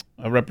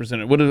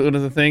representative. What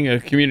is the thing? A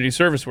community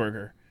service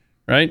worker.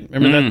 Right?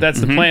 Remember that's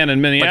the plan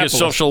in Minneapolis.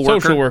 Like a social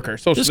worker.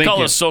 Just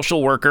call a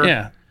social worker.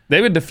 Yeah. They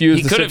would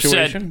diffuse the situation. He could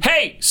have said,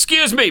 hey,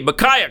 excuse me,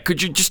 Ma'Khia,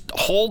 could you just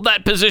hold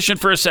that position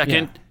for a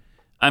second? Yeah.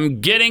 I'm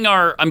getting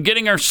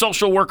our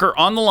social worker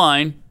on the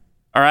line,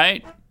 all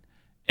right?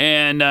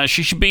 And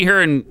she should be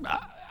here in an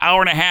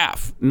hour and a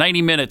half,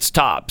 90 minutes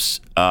tops.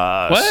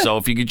 What? So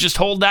if you could just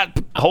hold.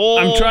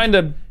 I'm trying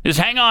to... Just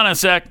hang on a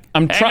sec.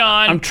 I'm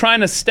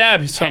trying to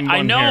stab someone.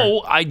 I know.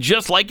 Here. I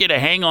just like you to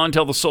hang on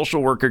until the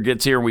social worker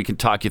gets here and we can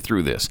talk you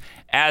through this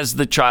as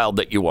the child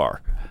that you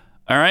are.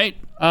 All right?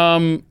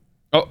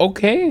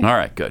 Okay. All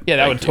right, good. Yeah,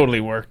 that would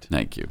totally work.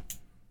 Thank you.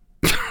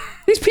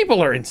 These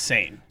people are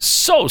insane.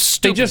 So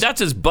stupid. That's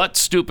as butt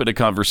stupid a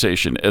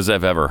conversation as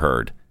I've ever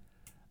heard.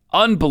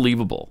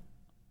 Unbelievable.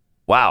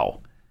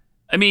 Wow.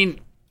 I mean,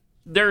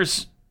 there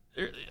is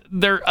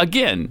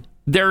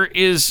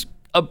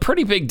a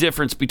pretty big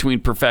difference between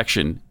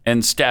perfection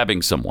and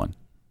stabbing someone.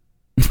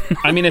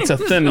 I mean, it's a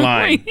thin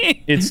line.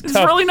 It's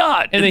tough. Really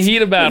not. In the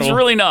heat of battle. It's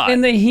really not.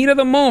 In the heat of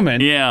the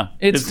moment. Yeah.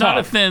 It's not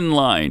a thin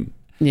line.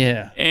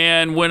 Yeah.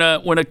 And when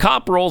a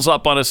cop rolls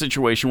up on a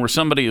situation where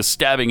somebody is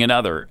stabbing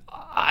another,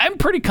 I'm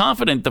pretty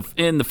confident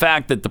in the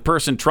fact that the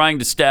person trying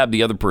to stab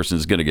the other person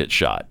is going to get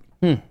shot.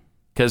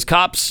 Because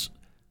cops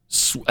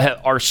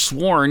are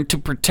sworn to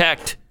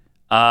protect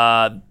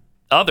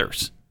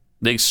others.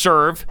 They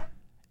serve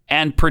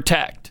and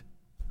protect.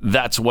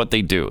 That's what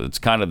they do. It's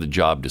kind of the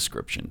job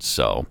description.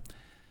 So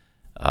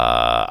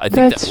I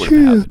think that would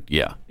have happened.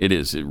 Yeah, it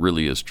is. It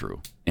really is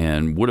true.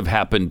 And would have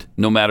happened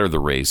no matter the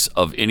race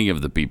of any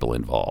of the people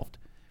involved.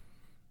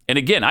 And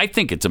again, I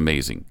think it's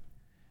amazing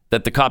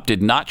that the cop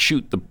did not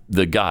shoot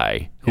the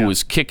guy who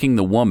was kicking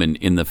the woman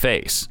in the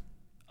face.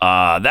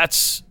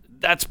 That's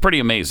pretty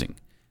amazing.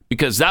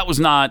 Because that was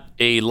not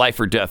a life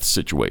or death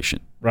situation.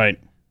 Right.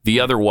 The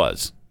other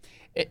was.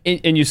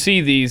 And you see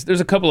these,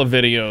 there's a couple of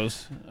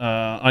videos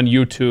on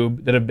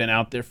YouTube that have been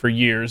out there for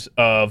years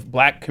of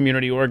black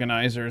community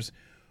organizers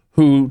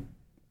who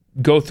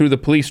go through the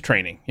police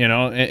training,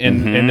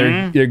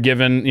 and they're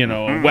given,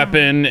 a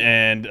weapon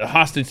and a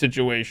hostage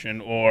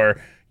situation or,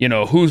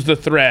 who's the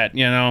threat,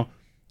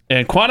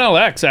 And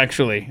Quanell X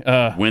actually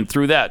went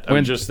through that.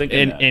 I'm just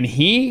thinking that. And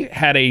he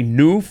had a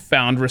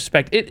newfound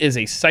respect. It is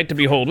a sight to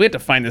behold. We have to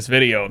find this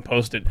video and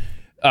post it.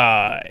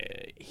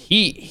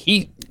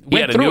 He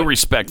had a new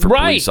respect for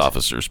police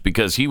officers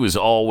because he was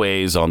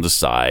always on the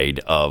side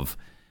of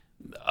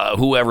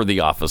whoever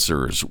the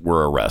officers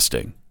were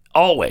arresting.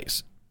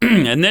 Always.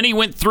 And then he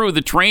went through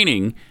the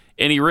training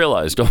and he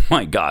realized, oh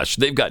my gosh,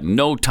 they've got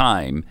no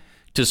time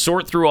to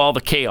sort through all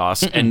the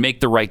chaos and make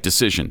the right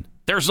decision.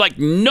 There's like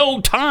no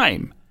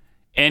time.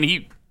 And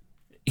he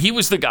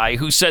was the guy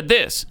who said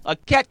this. A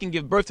cat can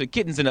give birth to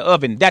kittens in the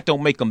oven. That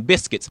don't make them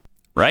biscuits.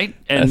 Right?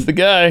 And that's the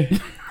guy.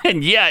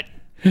 And yet,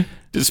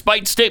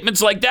 despite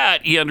statements like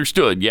that, he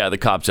understood, the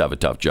cops have a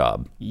tough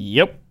job.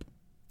 Yep.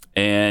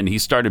 And he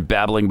started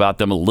babbling about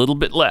them a little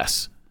bit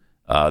less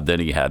than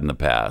he had in the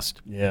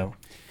past. Yeah.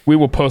 We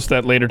will post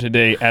that later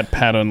today at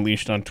Pat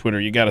Unleashed on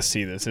Twitter. You got to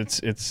see this.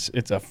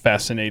 It's a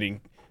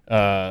fascinating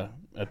a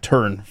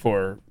turn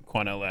for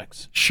Quanell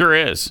X. Sure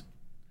is.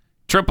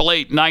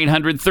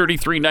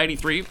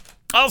 888-900-3393.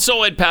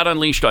 Also at Pat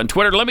Unleashed on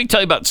Twitter. Let me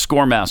tell you about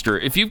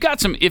Scoremaster. If you've got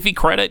some iffy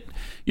credit,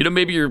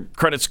 maybe your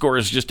credit score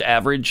is just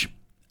average,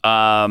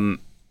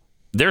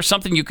 there's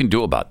something you can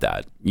do about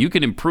that. You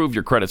can improve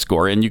your credit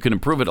score, and you can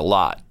improve it a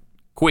lot,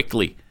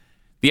 quickly.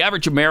 The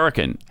average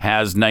American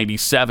has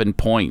 97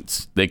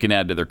 points they can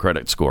add to their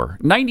credit score.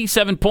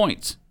 97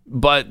 points,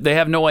 but they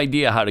have no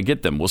idea how to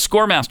get them. Well,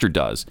 Scoremaster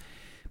does,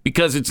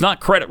 because it's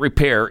not credit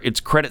repair, it's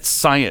credit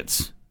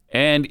science,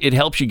 and it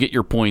helps you get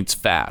your points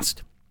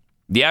fast.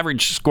 The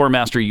average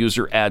Scoremaster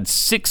user adds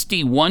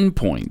 61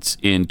 points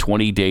in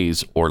 20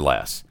 days or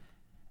less.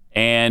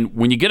 And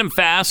when you get them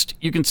fast,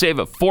 you can save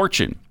a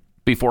fortune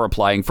before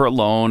applying for a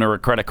loan or a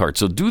credit card.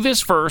 So do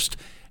this first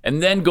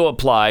and then go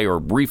apply or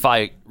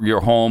refi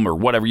your home or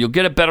whatever. You'll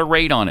get a better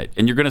rate on it,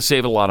 and you're going to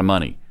save a lot of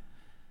money.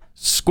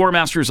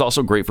 Scoremaster is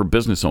also great for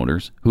business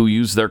owners who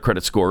use their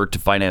credit score to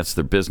finance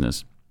their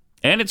business.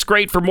 And it's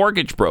great for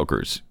mortgage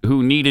brokers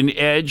who need an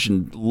edge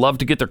and love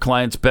to get their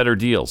clients better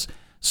deals.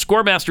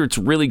 Scoremaster, it's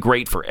really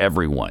great for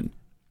everyone.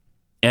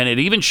 And it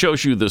even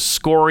shows you the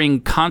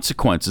scoring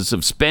consequences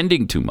of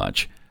spending too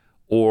much,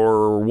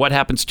 or what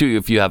happens to you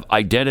if you have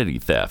identity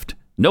theft.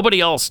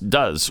 Nobody else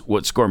does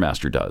what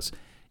Scoremaster does.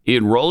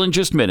 Enroll in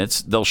just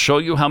minutes. They'll show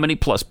you how many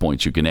plus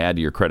points you can add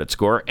to your credit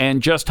score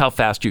and just how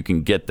fast you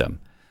can get them.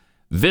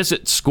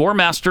 Visit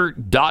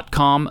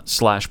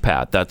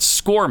scoremaster.com/Pat.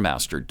 That's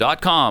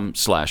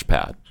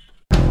scoremaster.com/Pat.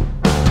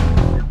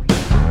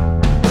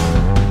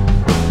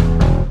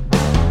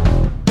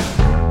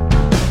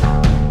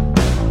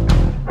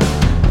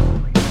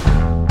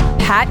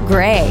 Pat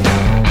Gray.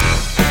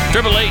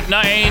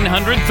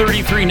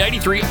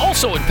 888-900-3393.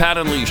 Also at Pat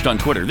Unleashed on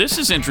Twitter. This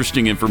is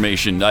interesting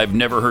information I've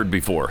never heard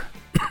before.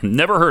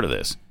 Never heard of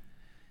this.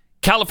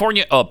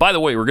 California. Oh, by the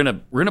way, we're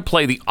gonna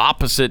play the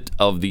opposite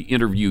of the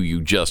interview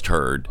you just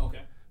heard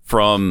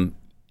from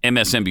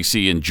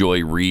MSNBC and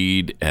Joy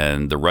Reid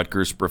and the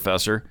Rutgers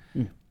professor.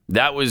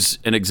 That was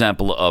an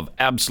example of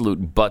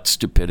absolute butt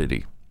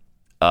stupidity.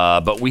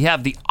 But we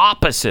have the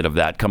opposite of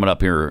that coming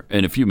up here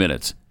in a few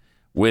minutes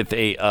with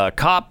a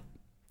cop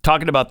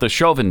talking about the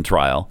Chauvin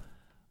trial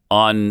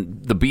on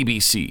the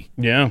BBC.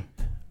 Yeah.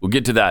 We'll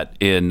get to that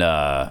in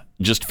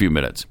just a few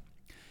minutes.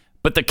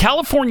 But the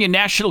California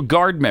National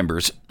Guard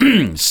members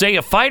say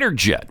a fighter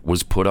jet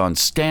was put on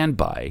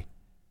standby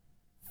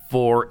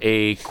for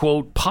a,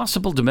 quote,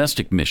 possible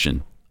domestic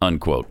mission,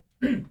 unquote,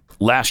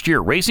 last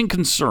year, raising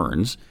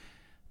concerns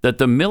that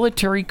the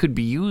military could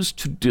be used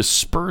to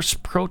disperse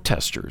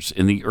protesters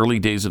in the early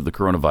days of the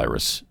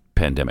coronavirus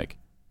pandemic.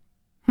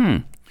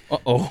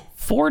 Uh-oh.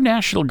 4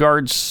 National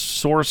Guard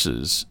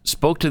sources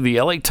spoke to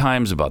the LA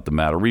Times about the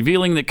matter,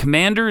 revealing that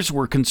commanders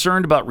were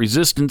concerned about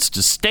resistance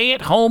to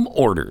stay-at-home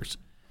orders.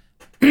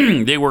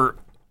 They were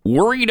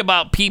worried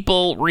about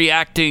people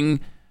reacting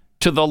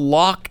to the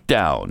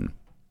lockdown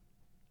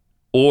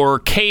or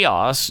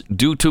chaos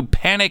due to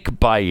panic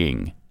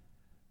buying.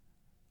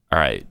 All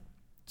right,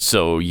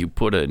 so you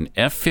put an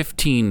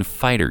F-15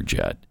 fighter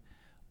jet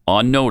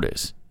on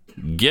notice.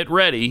 Get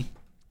ready,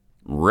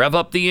 rev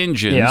up the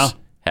engines,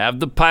 have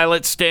the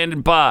pilot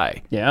standing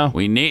by. Yeah,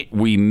 we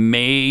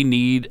may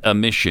need a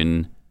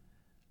mission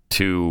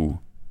to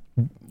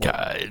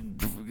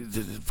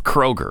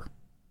Kroger.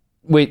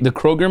 Wait, the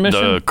Kroger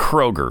mission? The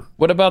Kroger.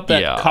 What about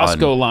that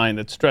Costco line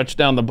that stretched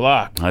down the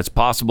block? It's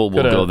possible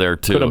we'll go there,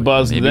 too. Could have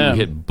buzzed Maybe them. we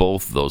hit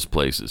both those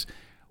places.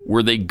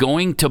 Were they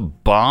going to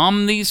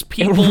bomb these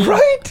people?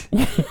 Right?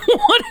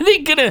 What are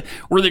they going to...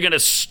 Were they going to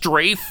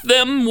strafe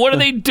them? What are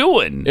they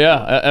doing?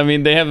 Yeah, I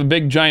mean, they have a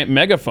big, giant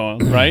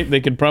megaphone, right?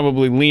 They could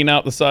probably lean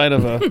out the side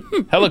of a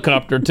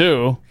helicopter,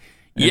 too.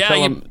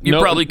 Yeah, you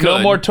probably could.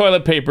 No more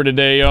toilet paper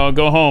today, y'all.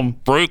 Go home.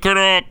 Break it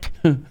up.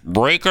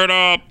 Break it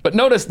up. But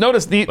notice,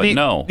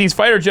 these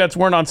fighter jets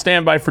weren't on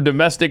standby for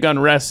domestic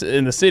unrest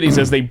in the cities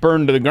as they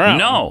burned to the ground.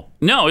 No,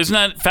 isn't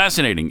that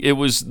fascinating? It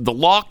was the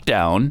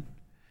lockdown,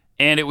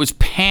 and it was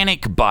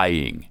panic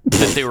buying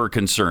that they were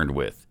concerned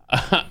with.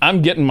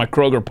 I'm getting my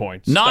Kroger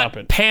points.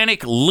 Not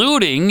panic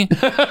looting.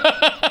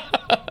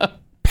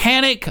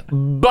 Panic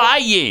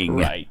buying.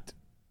 Right.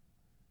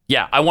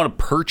 Yeah, I want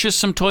to purchase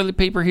some toilet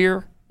paper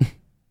here.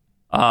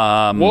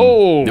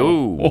 Whoa.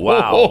 Ooh,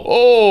 wow.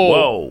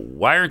 Whoa.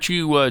 Why aren't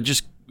you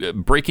just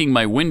breaking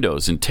my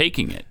windows and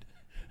taking it?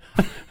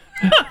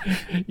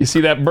 You see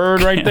that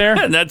bird right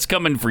there? That's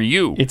coming for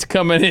you. It's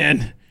coming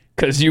in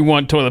because you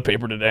want toilet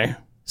paper today.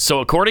 So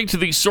according to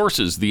these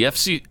sources, the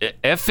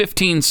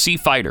F-15C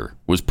fighter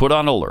was put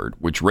on alert,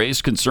 which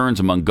raised concerns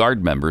among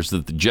Guard members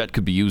that the jet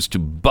could be used to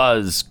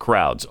buzz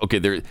crowds.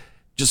 Okay,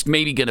 just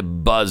maybe going to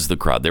buzz the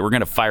crowd. They were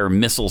going to fire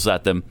missiles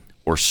at them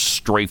or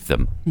strafe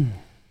them.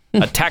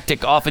 A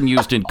tactic often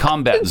used in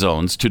combat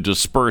zones to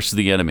disperse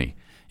the enemy.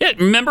 Yeah,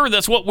 remember,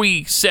 that's what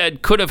we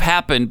said could have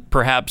happened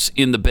perhaps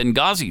in the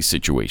Benghazi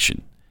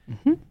situation.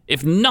 Mm-hmm.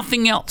 If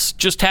nothing else,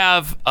 just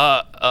have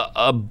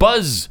a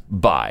buzz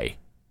by,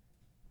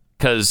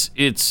 because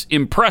it's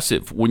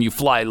impressive when you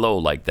fly low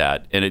like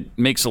that, and it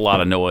makes a lot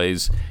of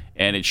noise,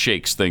 and it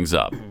shakes things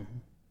up,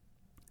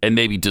 and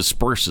maybe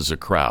disperses a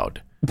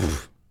crowd.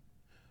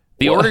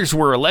 The orders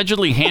were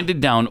allegedly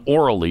handed down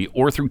orally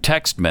or through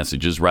text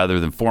messages rather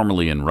than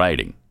formally in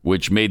writing,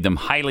 which made them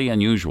highly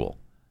unusual.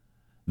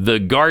 The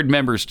Guard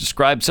members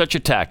described such a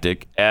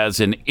tactic as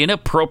an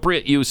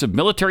inappropriate use of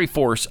military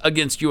force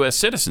against U.S.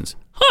 citizens.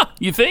 Huh,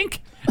 you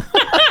think?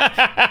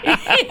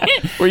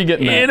 Where are you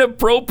getting that?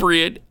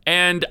 Inappropriate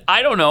and,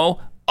 I don't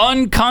know,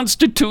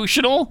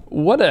 unconstitutional?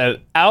 What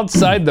an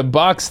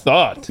outside-the-box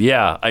thought.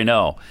 Yeah, I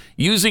know.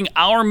 Using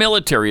our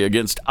military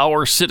against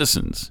our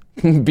citizens.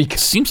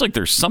 Because seems like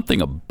there's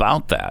something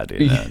about that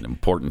in an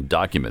important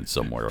document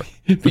somewhere.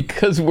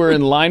 Because we're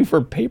in line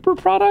for paper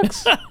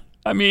products?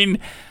 I mean,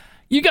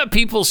 you got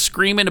people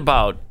screaming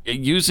about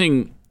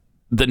using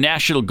the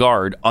National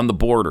Guard on the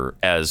border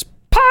as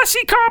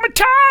posse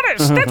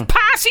comitatus. That's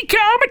posse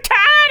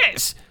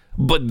comitatus.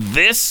 But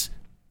this,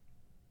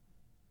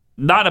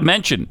 not a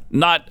mention,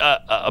 not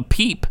a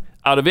peep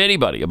out of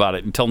anybody about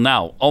it until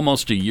now,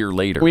 almost a year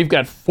later. We've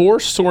got 4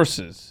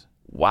 sources.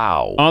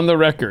 Wow. On the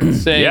record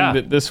saying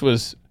that this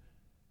was,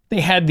 they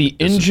had the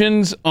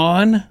engines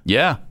on.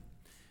 Yeah.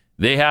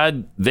 They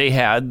had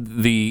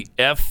the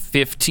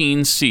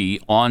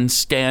F-15C on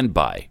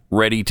standby,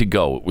 ready to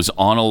go. It was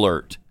on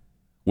alert,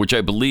 which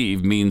I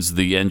believe means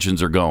the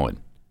engines are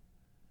going.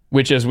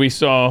 Which, as we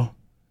saw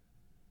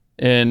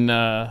in,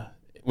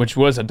 which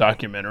was a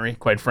documentary,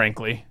 quite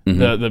frankly,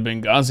 the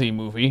Benghazi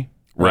movie,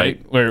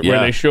 right? Where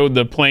they showed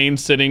the plane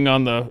sitting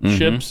on the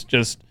ships,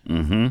 just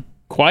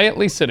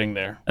quietly sitting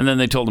there. And then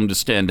they told them to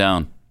stand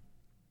down.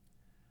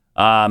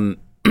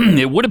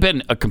 It would have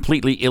been a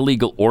completely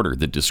illegal order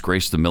that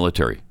disgraced the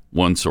military,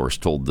 one source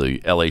told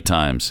the LA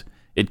Times.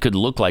 It could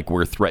look like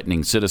we're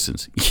threatening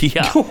citizens.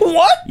 Yeah.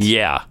 What?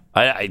 Yeah.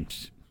 I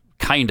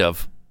kind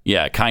of.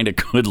 Yeah, kind of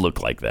could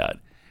look like that.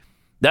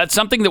 That's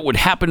something that would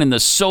happen in the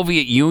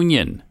Soviet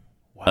Union,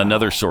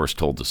 another source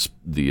told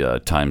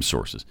the Times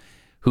sources,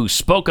 who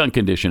spoke on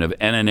condition of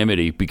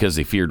anonymity because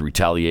they feared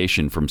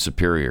retaliation from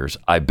superiors.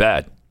 I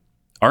bet.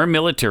 Our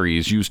military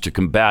is used to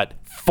combat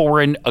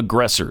foreign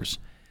aggressors.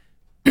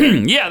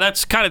 Yeah,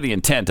 that's kind of the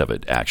intent of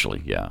it,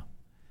 actually, yeah.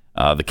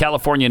 The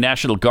California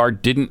National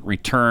Guard didn't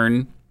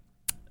return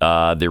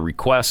their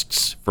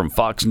requests from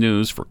Fox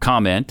News for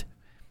comment.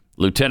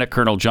 Lieutenant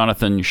Colonel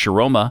Jonathan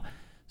Shiroma,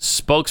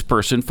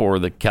 spokesperson for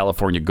the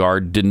California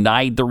Guard,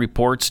 denied the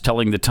reports,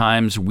 telling the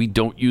Times, "We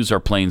don't use our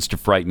planes to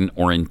frighten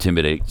or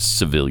intimidate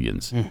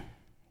civilians."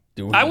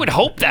 I would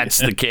hope that's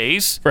the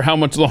case. For how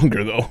much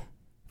longer, though?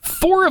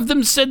 4 of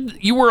them said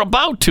you were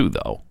about to,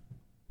 though.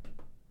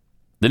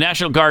 The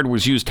National Guard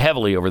was used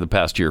heavily over the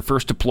past year,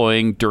 first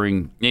deploying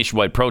during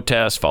nationwide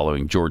protests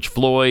following George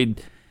Floyd,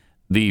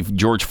 the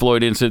George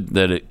Floyd incident,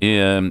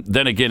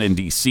 then again in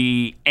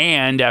D.C.,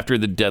 and after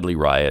the deadly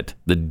riot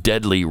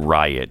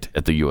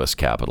at the U.S.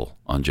 Capitol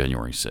on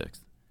January 6th.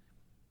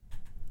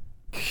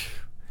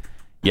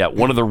 Yeah,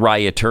 one of the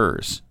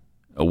rioters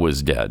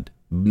was dead.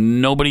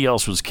 Nobody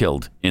else was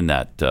killed in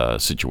that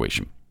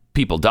situation.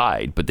 People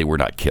died, but they were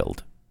not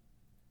killed.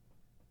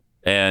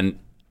 And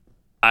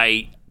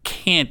I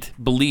can't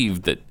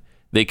believe that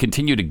they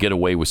continue to get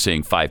away with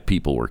saying 5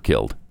 people were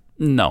killed.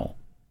 No.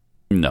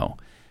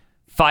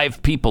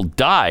 5 people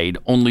died,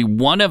 only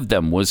 1 of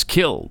them was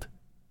killed.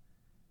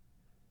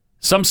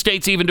 Some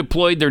states even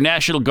deployed their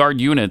National Guard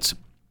units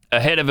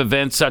ahead of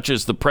events such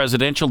as the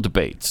presidential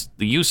debates.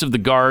 The use of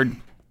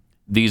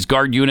these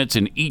Guard units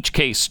in each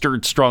case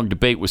stirred strong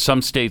debate, with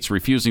some states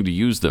refusing to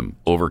use them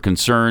over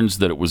concerns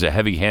that it was a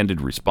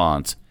heavy-handed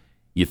response.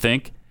 You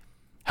think?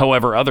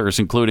 However, others,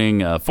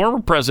 including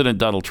former President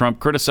Donald Trump,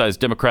 criticized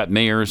Democrat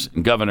mayors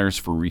and governors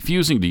for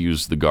refusing to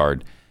use the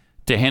Guard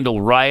to handle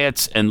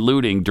riots and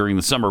looting during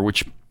the summer,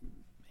 which,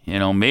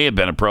 may have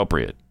been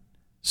appropriate.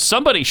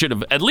 Somebody should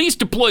have at least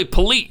deployed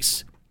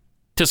police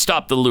to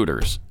stop the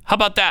looters. How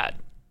about that?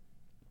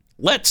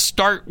 Let's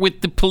start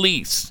with the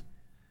police.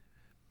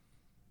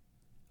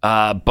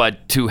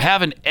 But to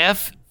have an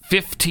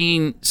F-15C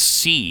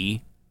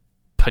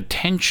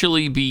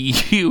potentially be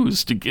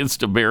used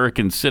against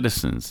American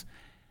citizens,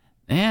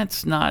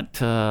 that's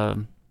not,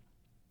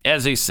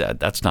 as I said,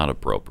 that's not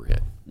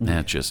appropriate.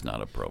 That's just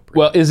not appropriate.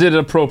 Well, is it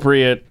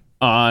appropriate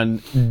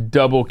on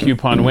Double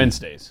Coupon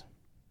Wednesdays?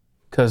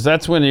 Because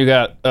that's when you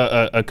got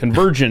a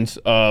convergence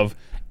of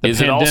the Is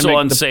pandemic. It also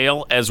on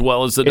sale as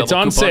well as the double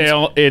coupons? It's on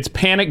sale. It's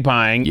panic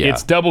buying. Yeah.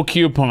 It's double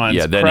coupons.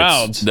 Yeah, then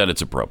crowds. Then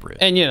it's appropriate.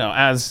 And,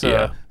 as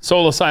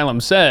Soul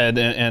Asylum said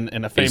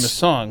in a famous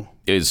song.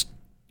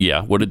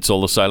 What did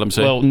Soul Asylum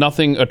say? Well,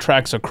 nothing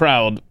attracts a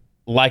crowd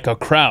like a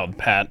crowd,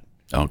 Pat.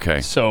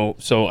 Okay. So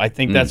I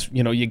think that's,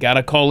 you got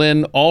to call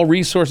in all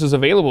resources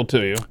available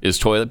to you. Is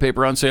toilet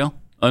paper on sale?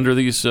 under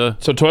these. So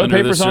toilet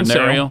paper's on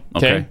sale.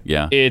 Okay,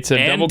 yeah. It's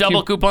a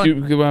double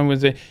coupon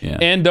Wednesday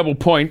and double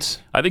points.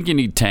 I think you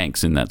need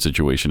tanks in that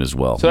situation as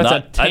well. So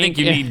that's I think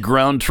you need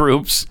ground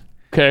troops.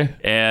 Okay.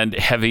 And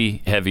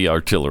heavy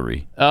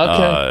artillery.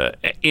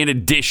 Okay. In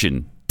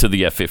addition to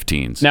the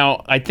F-15s.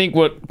 Now, I think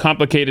what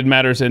complicated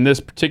matters in this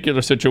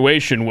particular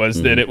situation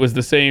was that it was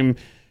the same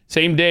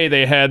day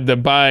they had to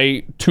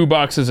buy 2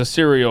 boxes of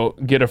cereal,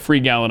 get a free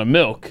gallon of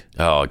milk.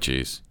 Oh,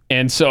 jeez.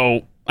 And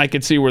so I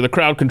could see where the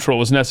crowd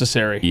control is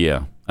necessary.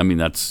 Yeah. I mean,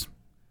 that's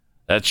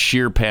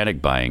sheer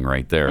panic buying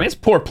right there. I mean, it's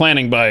poor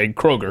planning by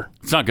Kroger.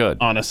 It's not good.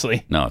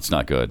 Honestly. No, it's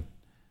not good.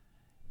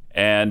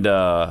 And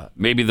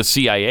maybe the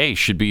CIA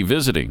should be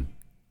visiting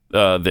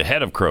the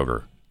head of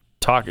Kroger.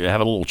 Have a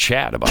little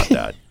chat about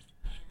that.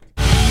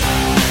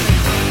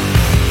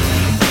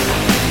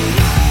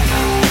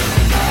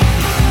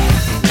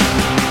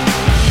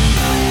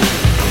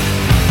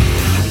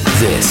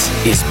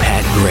 This is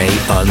Pat Gray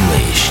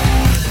Unleashed.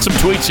 Some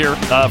tweets here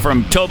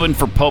from Tobin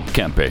for Pope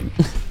campaign.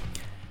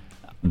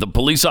 The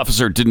police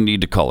officer didn't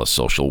need to call a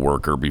social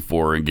worker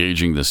before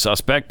engaging the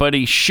suspect, but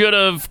he should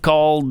have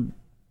called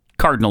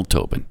Cardinal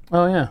Tobin.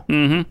 Oh, yeah.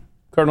 Mm-hmm.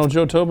 Cardinal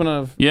Joe Tobin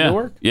of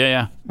Newark?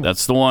 Yeah.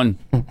 That's the one.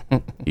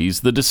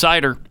 He's the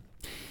decider.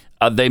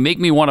 They make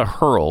me want to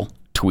hurl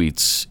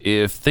tweets.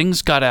 If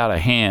things got out of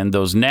hand,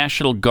 those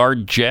National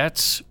Guard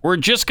jets were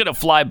just going to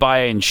fly by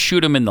and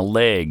shoot him in the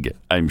leg,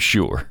 I'm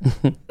sure.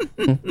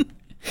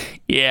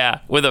 Yeah,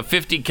 with a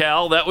 50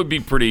 cal, that would be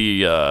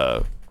pretty,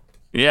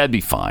 it'd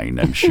be fine,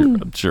 I'm sure.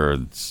 I'm sure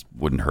it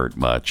wouldn't hurt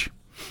much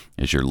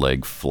as your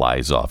leg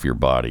flies off your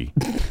body.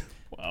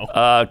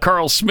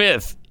 Carl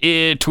Smith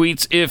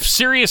tweets, if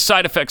serious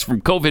side effects from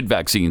COVID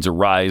vaccines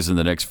arise in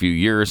the next few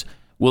years,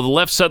 will the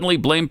left suddenly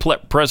blame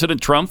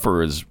President Trump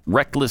for his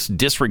reckless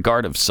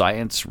disregard of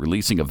science,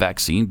 releasing a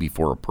vaccine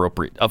before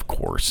appropriate, of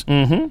course,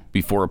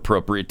 before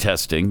appropriate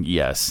testing?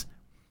 Yes.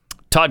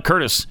 Todd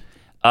Curtis,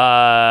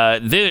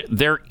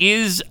 there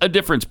is a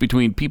difference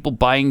between people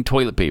buying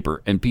toilet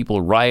paper and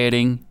people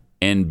rioting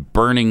and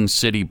burning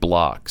city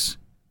blocks.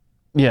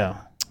 Yeah.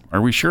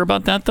 Are we sure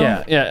about that,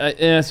 though?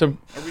 Yeah. So,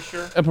 are we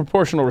sure? A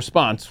proportional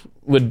response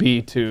would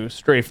be to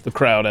strafe the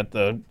crowd at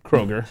the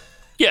Kroger.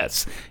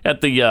 Yes, at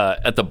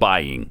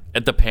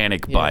the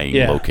panic buying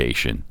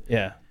location.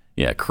 Yeah.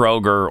 Yeah,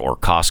 Kroger or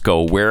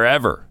Costco,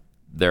 wherever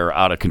they're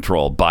out of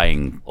control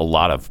buying a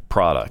lot of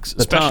products,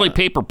 especially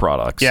paper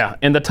products. Yeah,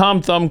 and the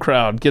Tom Thumb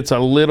crowd gets a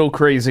little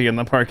crazy in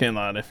the parking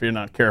lot if you're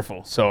not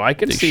careful. So I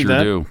can see that.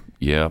 They sure do.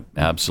 Yeah,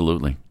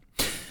 absolutely.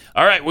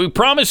 All right, we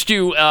promised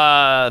you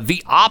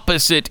the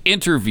opposite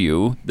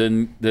interview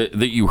than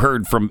that you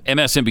heard from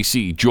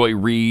MSNBC, Joy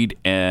Reid,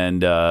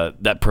 and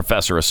that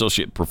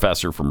associate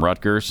professor from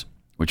Rutgers,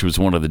 which was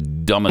one of the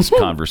dumbest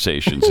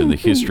conversations in the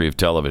history of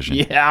television.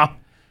 Yeah.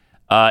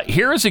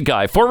 Here is a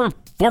guy,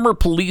 former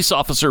police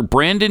officer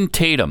Brandon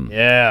Tatum.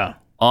 Yeah.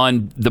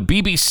 On the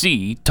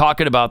BBC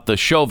talking about the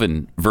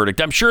Chauvin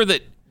verdict. I'm sure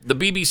that the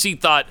BBC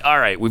thought, all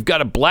right, we've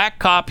got a black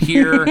cop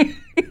here.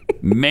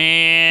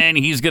 Man,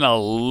 he's going to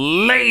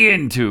lay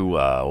into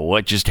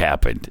what just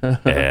happened.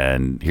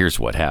 And here's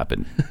what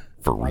happened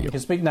for real. We can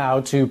speak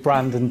now to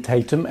Brandon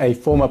Tatum, a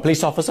former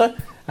police officer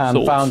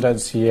and founder and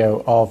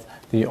CEO of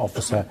the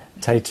Officer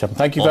Tatum.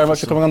 Thank you very much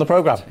for coming on the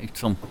program.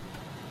 Tatum.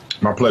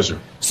 My pleasure.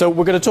 So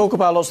we're going to talk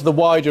about lots of the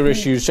wider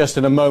issues just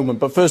in a moment.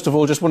 But first of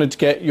all, just wanted to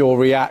get your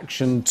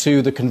reaction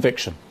to the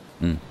conviction.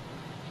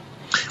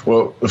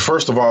 Well,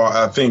 first of all,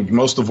 I think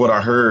most of what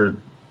I heard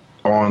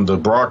on the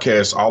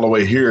broadcast all the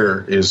way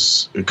here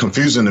is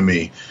confusing to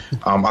me.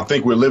 I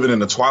think we're living in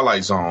the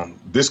twilight zone.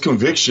 This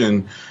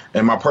conviction,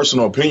 in my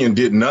personal opinion,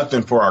 did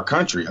nothing for our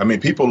country. I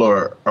mean, people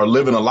are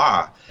living a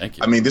lie. Thank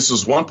you. I mean, this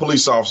was one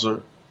police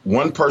officer,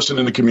 one person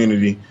in the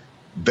community.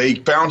 They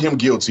found him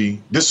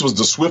guilty. This was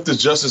the swiftest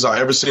justice I've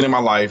ever seen in my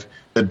life.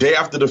 The day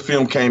after the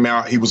film came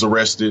out, he was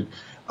arrested.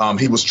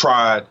 He was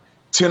tried.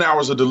 10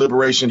 hours of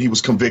deliberation. He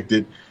was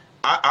convicted.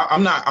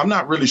 I'm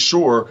not really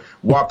sure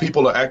why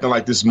people are acting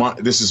like this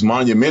is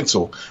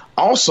monumental.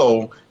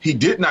 Also, he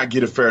did not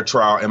get a fair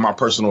trial, in my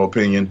personal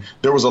opinion.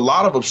 There was a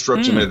lot of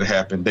obstruction that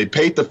happened. They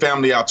paid the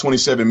family out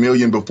 $27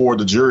 million before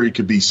the jury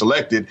could be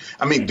selected.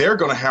 I mean, they're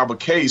going to have a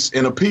case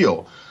and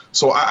appeal.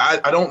 So I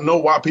don't know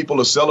why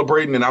people are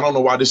celebrating, and I don't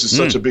know why this is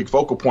such a big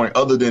focal point,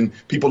 other than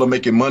people are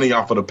making money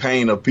off of the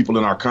pain of people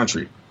in our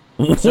country.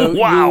 So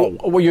wow.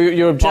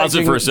 You're objecting. Pause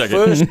it for a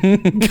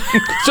second.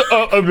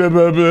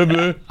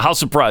 How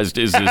surprised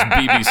is this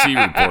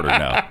BBC reporter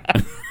now?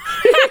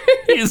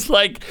 He's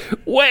like,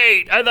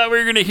 wait, I thought we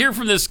were going to hear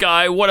from this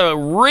guy what a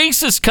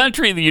racist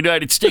country the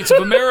United States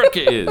of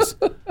America is.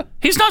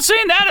 He's not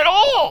saying that at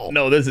all.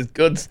 No, this is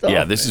good stuff.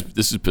 Yeah, this is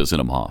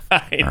pissing him off. All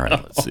right,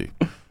 let's see.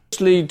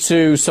 Lead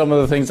to some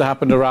of the things that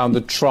happened around the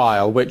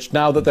trial, which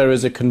now that there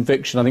is a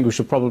conviction, I think we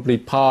should probably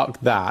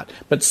park that.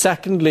 But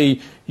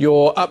secondly,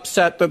 you're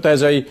upset that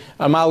there's a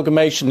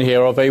amalgamation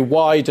here of a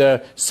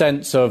wider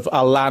sense of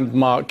a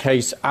landmark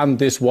case and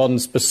this one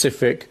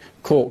specific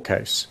court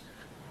case.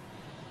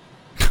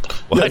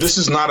 Yeah, this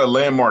is not a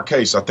landmark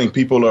case. I think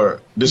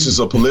this is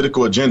a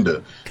political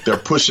agenda. They're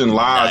pushing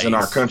lies in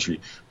our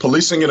country.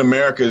 Policing in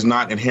America is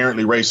not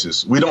inherently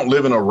racist. We don't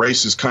live in a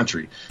racist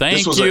country.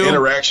 This was an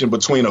interaction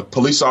between a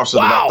police officer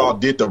that I thought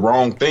did the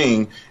wrong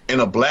thing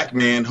and a black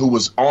man who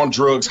was on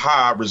drugs,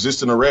 high,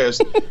 resisting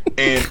arrest,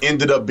 and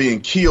ended up being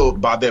killed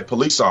by that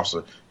police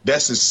officer.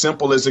 That's as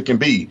simple as it can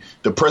be.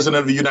 The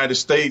president of the United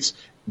States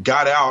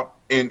got out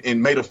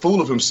and made a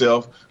fool of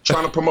himself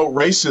trying to promote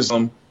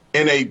racism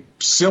in a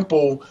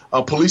simple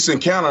police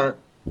encounter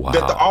that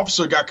the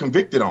officer got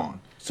convicted on.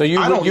 So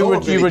you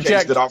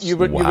reject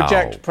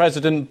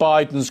President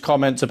Biden's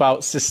comments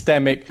about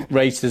systemic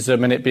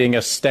racism and it being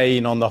a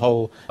stain on the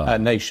whole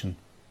nation?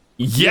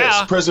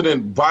 Yes,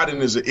 President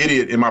Biden is an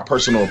idiot, in my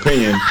personal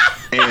opinion,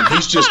 and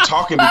he's just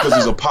talking because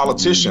he's a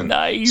politician.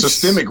 Nice.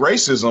 Systemic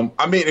racism.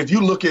 I mean, if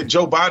you look at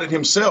Joe Biden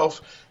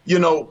himself, you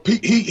know,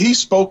 he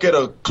spoke at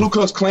a Ku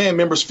Klux Klan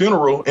member's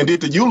funeral and did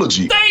the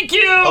eulogy. Thank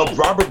you. Of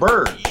Robert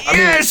Byrd. I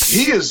mean,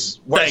 he is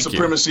white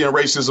supremacy and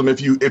racism.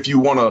 If you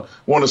want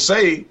to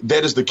say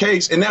that is the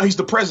case, and now he's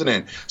the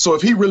president. So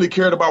if he really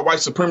cared about white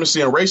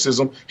supremacy and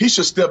racism, he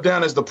should step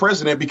down as the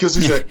president because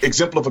he's an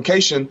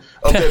exemplification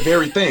of that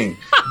very thing.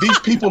 These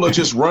people are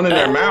just running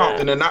their mouth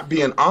and they're not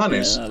being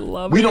honest.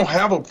 We don't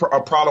have a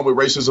problem with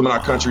racism in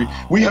our country.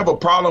 We have a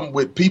problem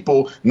with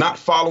people not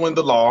following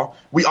the law.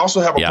 We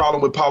also have a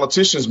problem with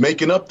politicians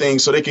making up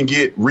things so they can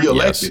get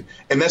reelected.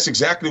 And that's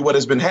exactly what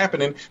has been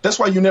happening. That's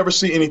why you never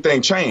see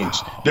anything change.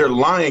 They're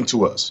lying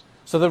to us.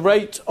 So the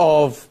rate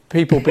of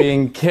people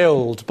being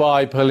killed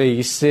by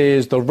police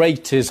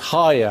is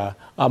higher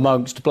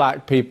amongst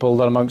black people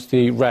than amongst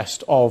the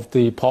rest of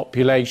the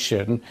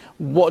population.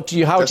 How do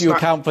you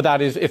account for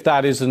that if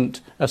that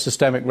isn't a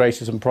systemic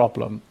racism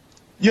problem?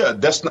 Yeah,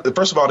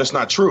 first of all, that's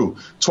not true.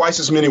 Twice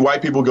as many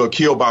white people go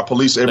killed by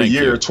police every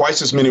year.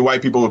 Twice as many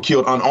white people are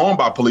killed unarmed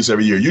by police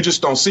every year. You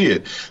just don't see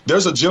it.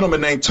 There's a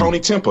gentleman named Tony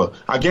Tempa.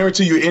 I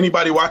guarantee you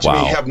anybody watching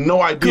me have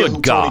no idea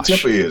who Tony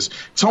Tempa is.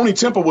 Tony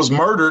Tempa was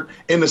murdered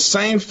in the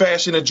same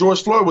fashion that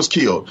George Floyd was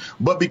killed.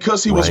 But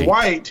because he was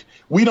white,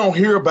 we don't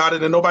hear about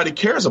it and nobody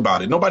cares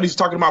about it. Nobody's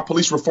talking about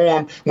police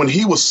reform when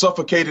he was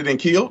suffocated and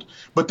killed,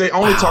 but they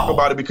only talk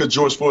about it because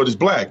George Floyd is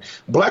black.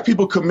 Black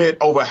people commit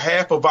over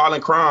half of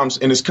violent crimes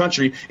in this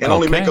country and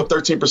only make up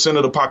 13%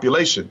 of the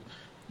population.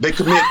 They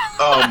commit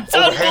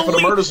over half of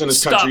the murders in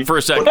this country. Stop for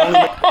a second.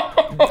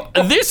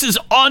 This is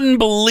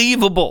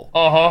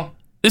unbelievable.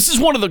 This is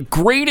one of the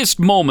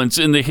greatest moments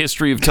in the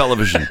history of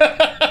television.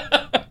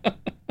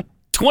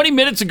 20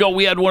 minutes ago,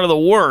 we had one of the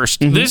worst.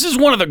 This is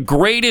one of the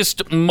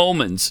greatest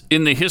moments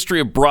in the history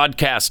of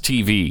broadcast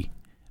TV.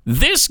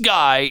 This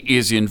guy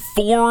is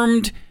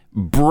informed,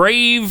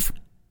 brave,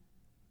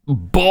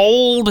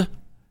 bold,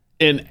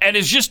 and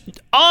is just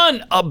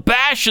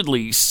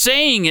unabashedly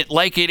saying it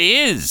like it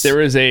is. There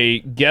is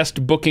a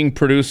guest booking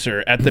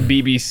producer at the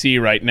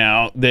BBC right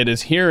now that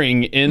is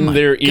hearing in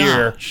their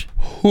ear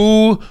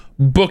who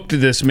booked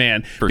this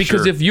man.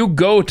 Because if you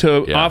go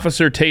to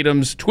Officer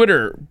Tatum's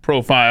Twitter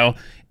profile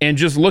and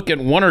just look at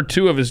one or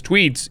two of his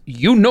tweets,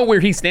 you know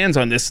where he stands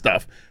on this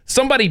stuff.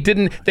 Somebody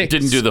didn't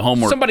do the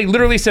homework. Somebody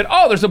literally said,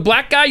 "Oh, there's a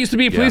black guy used to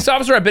be a police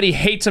officer. I bet he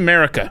hates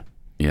America."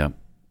 Yeah.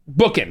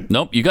 Book him.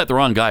 Nope, you got the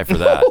wrong guy for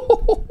that.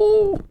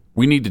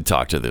 We need to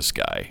talk to this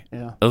guy.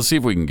 Yeah. Let's see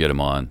if we can get him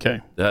on.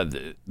 Okay.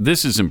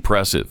 This is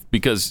impressive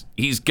because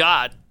he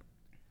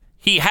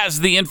has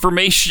the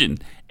information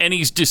and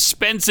he's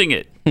dispensing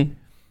it. A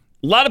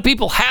lot of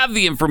people have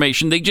the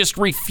information. They just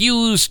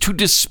refuse to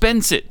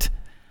dispense it.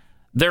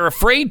 They're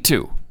afraid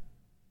to.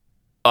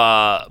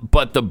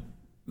 But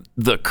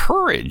the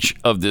courage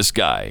of this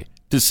guy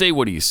to say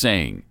what he's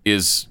saying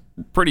is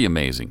pretty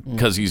amazing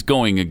because he's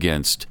going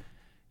against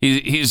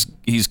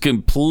he's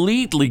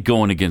completely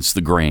going against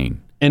the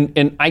grain.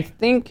 And I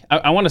think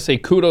I want to say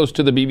kudos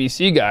to the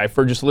BBC guy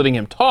for just letting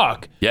him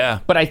talk. Yeah.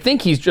 But I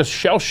think he's just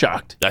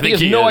shell-shocked. I think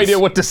he has no idea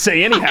what to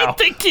say anyhow. I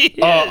think he is.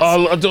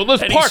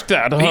 Let's And park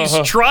that. He's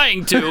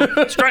trying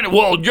to.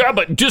 Well, yeah,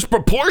 but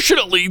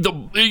disproportionately, the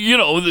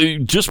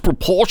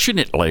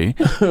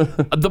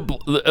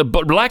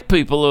black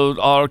people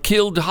are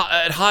killed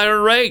at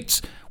higher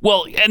rates.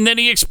 Well, and then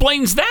he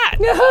explains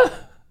that.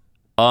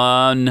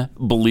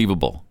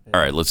 Unbelievable. All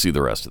right, let's see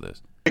the rest of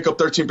this. Make up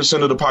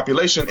 13% of the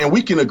population, and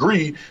we can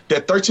agree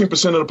that 13%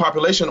 of the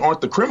population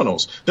aren't the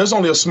criminals. There's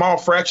only a small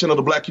fraction of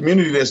the black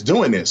community that's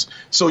doing this.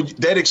 So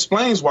that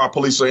explains why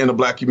police are in the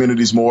black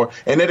communities more,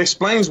 and that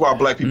explains why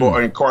black people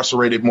are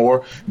incarcerated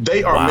more.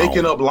 They are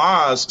making up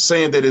lies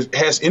saying that it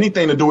has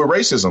anything to do with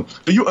racism.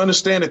 Do you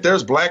understand that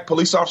there's black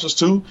police officers,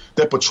 too,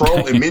 that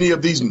patrol in many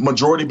of these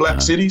majority black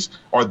cities?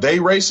 Are they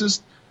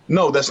racist?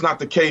 No, that's not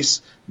the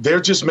case. They're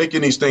just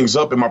making these things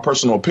up, in my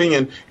personal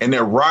opinion, and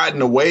they're riding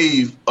a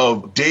wave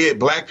of dead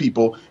black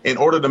people in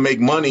order to make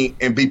money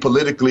and be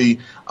politically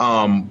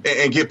and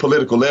get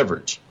political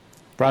leverage.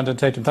 Brandon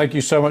Tatum, thank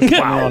you so much for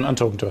coming on and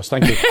talking to us.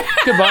 Thank you.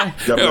 Goodbye.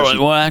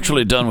 We're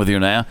actually done with you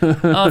now.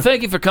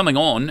 Thank you for coming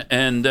on,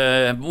 and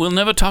we'll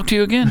never talk to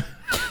you again.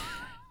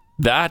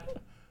 That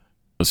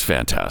was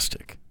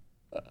fantastic.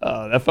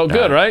 That felt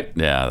good, right?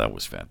 Yeah, that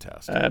was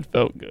fantastic. That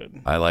felt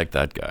good. I like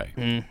that guy.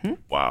 Mm-hmm.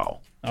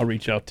 Wow. I'll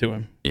reach out to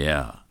him.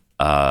 Yeah.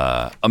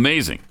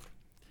 Amazing.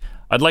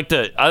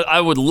 I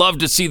would love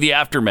to see the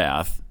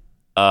aftermath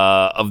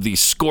of the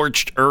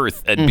scorched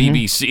earth at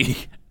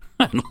BBC.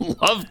 I'd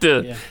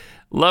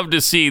love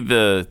to see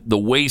the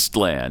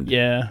wasteland.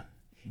 Yeah.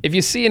 If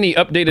you see any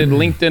updated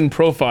LinkedIn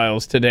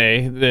profiles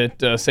today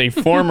that say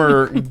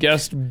former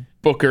guest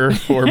booker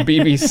for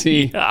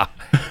BBC.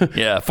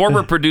 Yeah,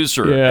 former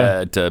producer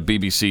at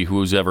BBC,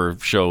 whose ever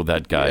show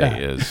that guy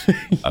is,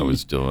 I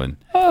was doing.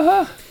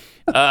 All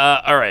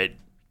right.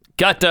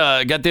 Got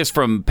this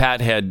from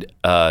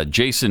Pathead.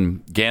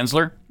 Jason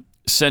Gansler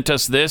sent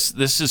us this.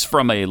 This is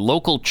from a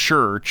local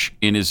church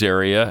in his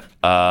area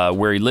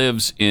where he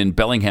lives in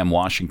Bellingham,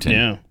 Washington.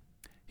 Yeah.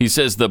 He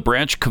says the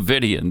Branch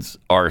Covidians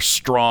are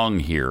strong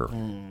here.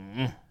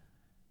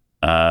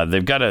 They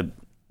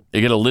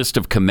get a list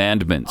of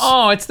commandments.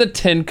 Oh, it's the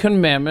 10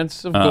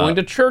 Commandments of going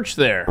to church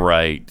there.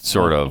 Right,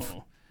 sort of.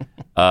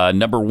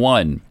 Number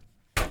 1,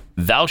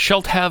 thou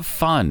shalt have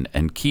fun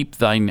and keep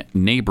thine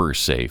neighbor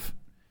safe.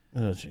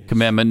 Oh,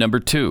 Commandment number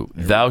 2,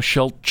 thou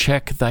shalt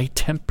check thy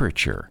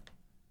temperature.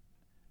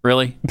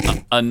 Really?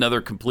 Another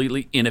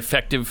completely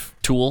ineffective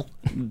tool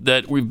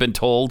that we've been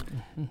told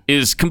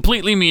is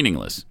completely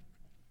meaningless.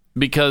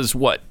 Because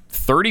what,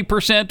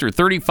 30% or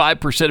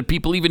 35% of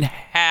people even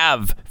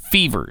have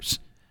fevers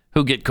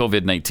who get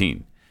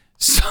COVID-19.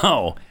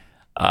 So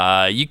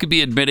you could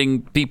be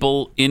admitting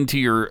people into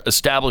your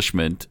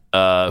establishment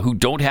who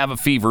don't have a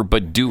fever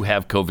but do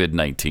have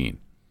COVID-19.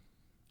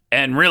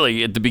 And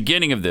really, at the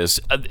beginning of this,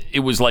 it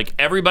was like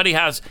everybody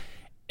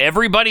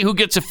who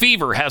gets a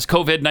fever has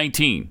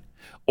COVID-19.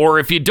 Or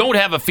if you don't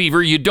have a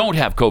fever, you don't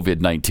have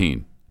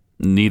COVID-19.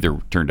 Neither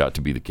turned out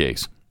to be the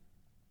case.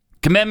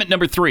 Commandment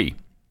number 3.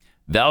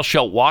 Thou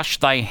shalt wash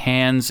thy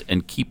hands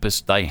and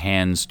keepest thy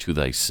hands to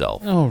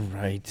thyself. All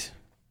right.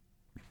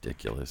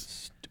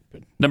 Ridiculous.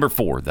 Stupid. Number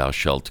 4, thou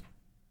shalt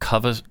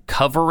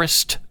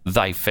coverest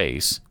thy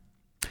face.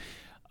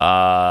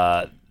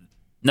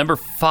 Number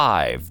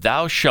 5,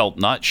 thou shalt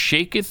not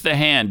shaketh the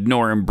hand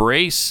nor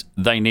embrace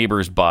thy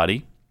neighbor's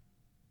body.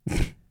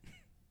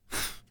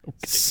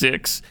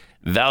 6,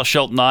 thou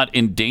shalt not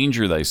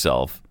endanger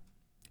thyself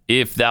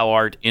if thou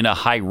art in a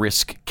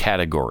high-risk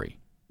category.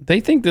 They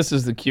think this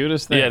is the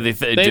cutest thing. Yeah, they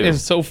do.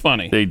 It's so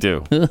funny. They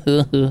do.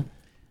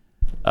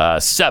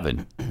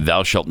 7,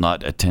 thou shalt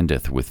not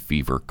attendeth with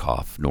fever,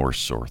 cough, nor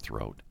sore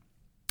throat.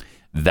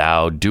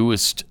 Thou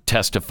doest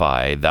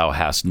testify thou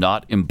hast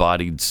not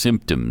embodied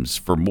symptoms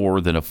for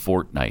more than a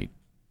fortnight,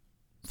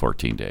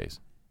 14 days.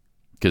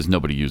 Because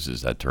nobody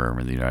uses that term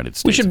in the United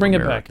States. We should bring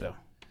it back, though.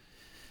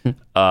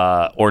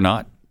 Or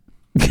not.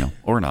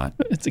 Or not.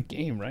 It's a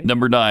game, right?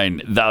 Number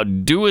 9, thou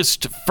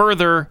doest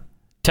further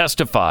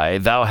testify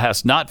thou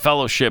hast not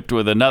fellowshipped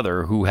with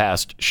another who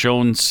hast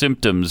shown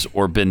symptoms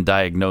or been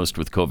diagnosed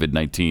with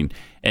COVID-19.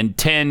 And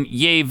 10,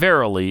 yea,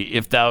 verily,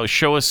 if thou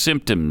showest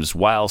symptoms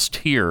whilst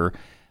here,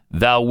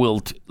 thou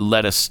wilt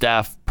let a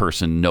staff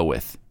person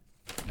knoweth.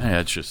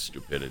 That's just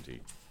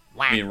stupidity.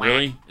 I mean,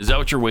 really? Is that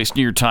what you're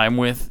wasting your time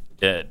with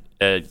at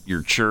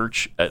your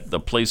church, at the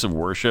place of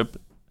worship?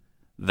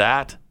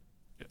 That?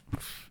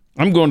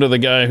 I'm going to the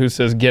guy who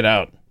says, get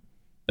out.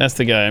 That's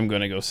the guy I'm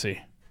going to go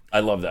see. I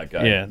love that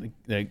guy. Yeah.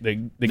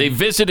 They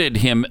visited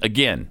him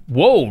again.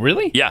 Whoa,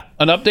 really? Yeah.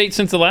 An update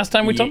since the last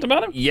time we talked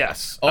about him?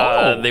 Yes.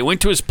 Oh. They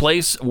went to his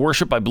place,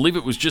 worship, I believe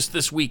it was just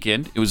this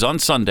weekend. It was on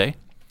Sunday.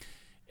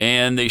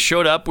 And they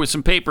showed up with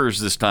some papers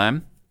this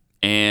time.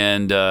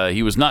 And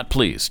he was not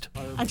pleased.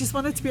 I just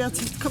wanted to be able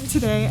to come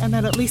today and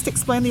then at least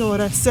explain the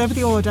order, serve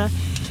the order,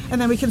 and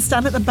then we can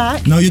stand at the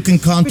back. No, you can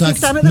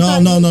contact. No.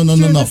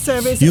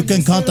 You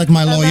can contact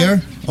my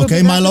lawyer.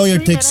 Okay, my lawyer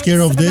takes care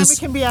of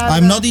this.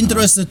 I'm not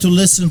interested to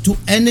listen to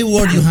any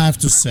word you have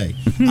to say.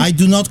 I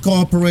do not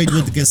cooperate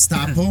with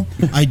Gestapo.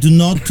 I do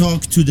not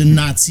talk to the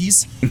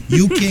Nazis.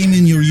 You came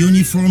in your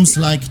uniforms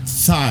like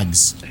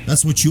thugs.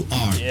 That's what you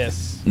are.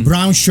 Yes.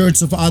 Brown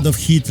shirts of Adolf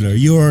Hitler.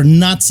 You are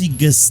Nazi,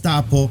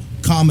 Gestapo,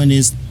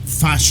 communist,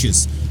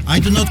 fascist. I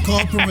do not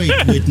cooperate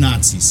with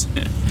Nazis.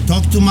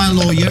 Talk to my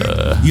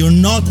lawyer. You're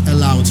not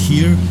allowed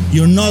here.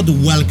 You're not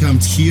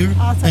welcomed here.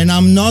 And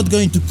I'm not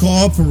going to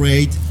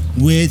cooperate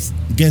with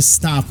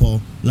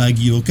Gestapo like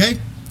you, okay?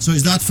 So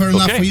is that fair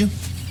enough for you?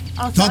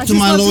 Talk to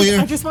my lawyer.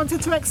 I just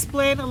wanted to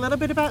explain a little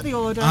bit about the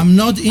order. I'm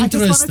not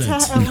interested. I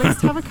just wanted to at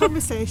least have a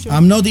conversation.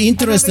 I'm not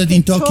interested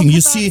in talking.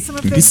 You see,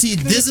 this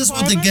is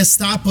what the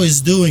Gestapo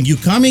is doing. You're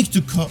coming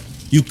to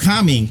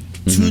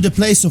the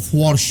place of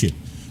worship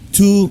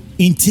to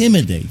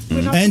intimidate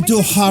and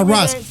to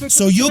harass.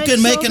 So you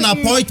can make an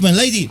appointment.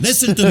 Lady,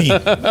 listen to me.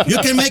 You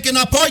can make an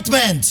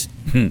appointment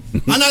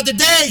another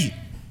day.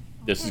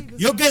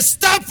 You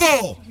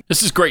Gestapo.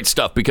 This is great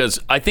stuff because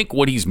I think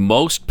what he's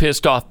most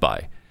pissed off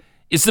by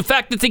is the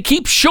fact that they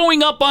keep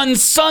showing up on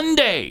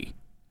Sunday.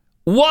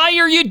 Why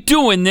are you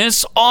doing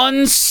this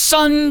on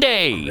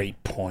Sunday?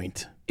 Great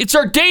point. It's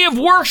our day of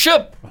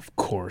worship. Of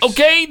course.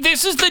 Okay?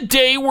 This is the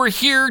day we're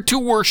here to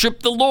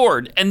worship the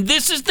Lord. And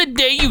this is the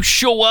day you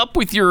show up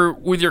with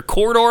your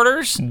court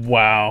orders?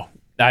 Wow.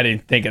 I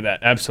didn't think of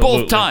that.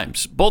 Absolutely.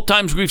 Both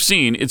times we've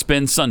seen it's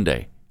been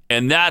Sunday.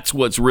 And that's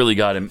what's really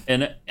got him.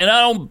 And I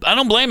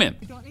don't blame him.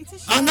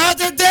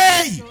 Another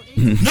day.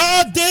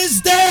 Not this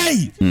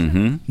day.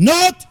 Mm-hmm.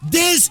 Not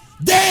this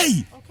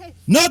day.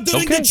 Not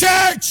during the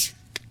church.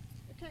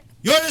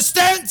 You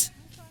understand?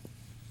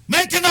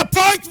 Make an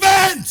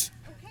appointment.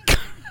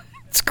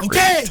 It's great.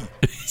 Okay,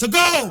 so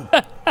go.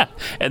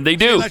 And they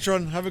do.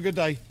 Electron, have a good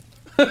day.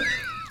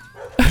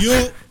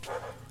 You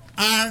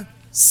are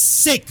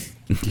sick.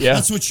 Yeah.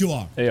 That's what you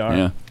are. They are.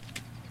 Yeah.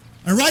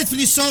 And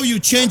rightfully so, you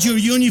change your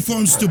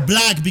uniforms to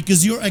black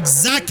because you're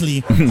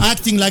exactly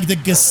acting like the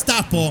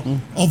Gestapo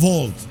of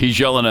old. He's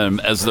yelling at them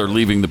as they're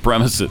leaving the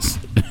premises.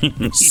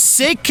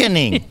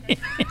 Sickening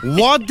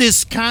what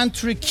this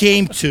country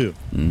came to.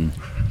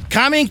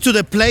 Coming to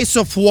the place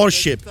of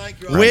worship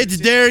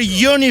with their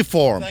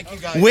uniform,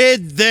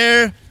 with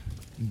their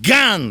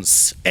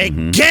guns,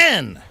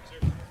 again,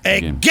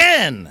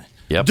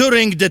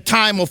 during the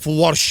time of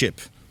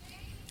worship.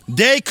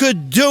 They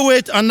could do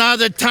it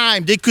another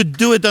time. They could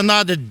do it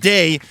another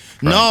day.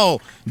 Right.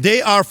 No,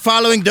 they are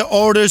following the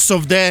orders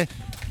of the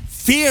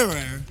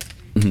Führer,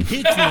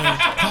 Hitler,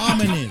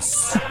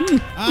 communists.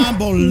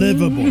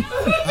 Unbelievable.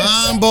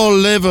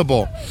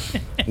 Unbelievable.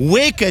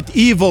 Wicked,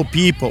 evil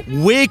people.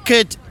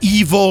 Wicked,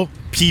 evil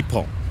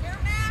people.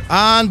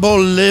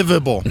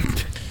 Unbelievable.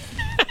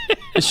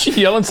 Is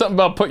she yelling something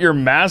about put your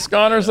mask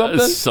on or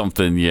something?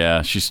 Something,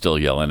 yeah. She's still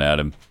yelling at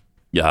him.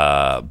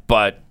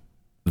 But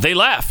they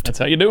left. That's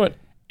how you do it.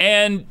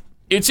 And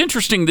it's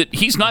interesting that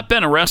he's not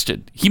been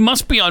arrested. He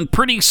must be on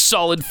pretty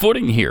solid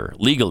footing here,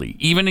 legally,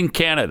 even in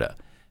Canada,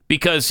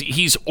 because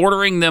he's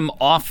ordering them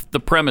off the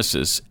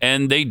premises,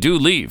 and they do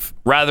leave,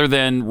 rather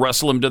than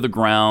wrestle him to the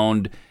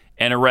ground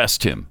and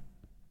arrest him,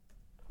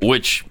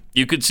 which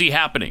you could see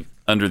happening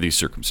under these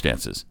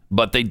circumstances,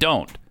 but they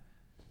don't.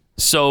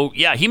 So,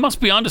 yeah, he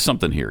must be onto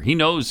something here. He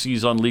knows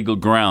he's on legal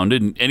ground,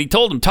 and he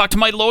told him, talk to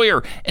my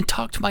lawyer, and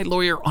talk to my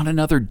lawyer on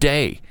another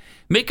day.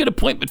 Make an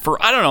appointment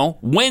for, I don't know,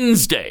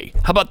 Wednesday.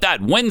 How about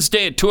that?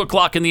 Wednesday at 2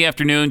 o'clock in the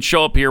afternoon.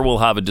 Show up here. We'll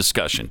have a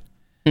discussion.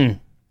 And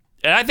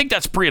I think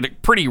that's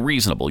pretty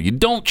reasonable. You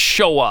don't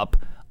show up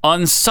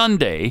on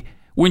Sunday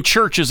when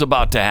church is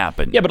about to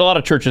happen. Yeah, but a lot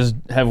of churches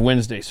have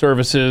Wednesday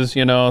services,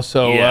 you know.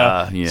 So,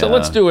 so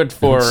let's do it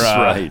for,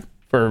 right.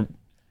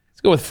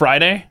 Let's go with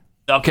Friday.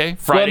 Okay,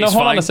 Friday's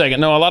hold on a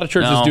second. No, a lot of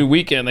churches do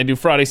weekend. They do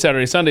Friday,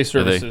 Saturday, Sunday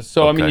services.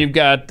 So, I mean, you've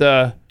got...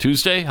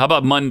 Tuesday? How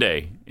about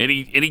Monday?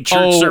 Any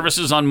church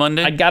services on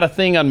Monday? I got a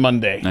thing on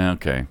Monday.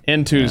 Okay.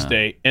 And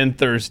Tuesday and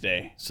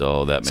Thursday.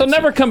 So that makes So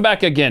never come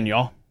back again,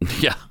 y'all.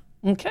 Yeah.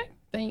 Okay.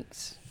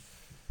 Thanks.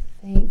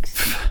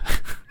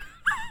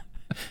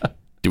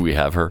 Do we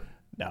have her?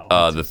 No.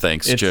 The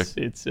thanks chick?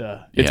 It's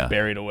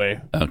buried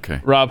away.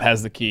 Okay. Rob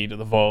has the key to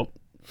the vault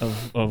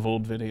of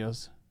old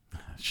videos.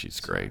 She's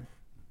great.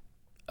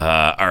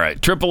 All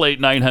right.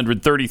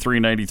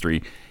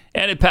 888-900-3393.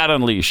 And at Pat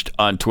Unleashed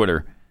on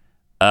Twitter.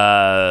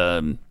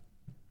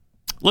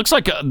 Looks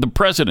like the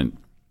President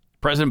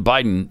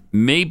Biden,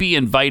 may be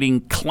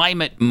inviting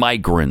climate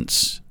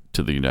migrants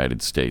to the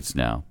United States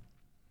now.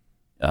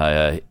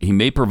 He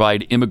may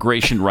provide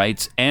immigration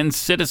rights and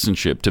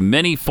citizenship to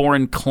many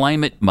foreign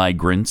climate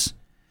migrants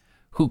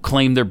who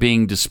claim they're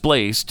being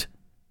displaced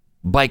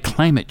by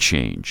climate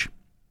change.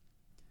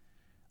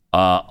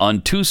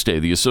 On Tuesday,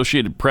 the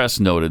Associated Press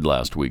noted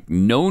last week,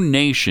 no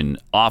nation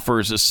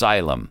offers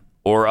asylum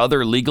or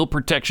other legal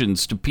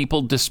protections to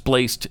people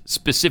displaced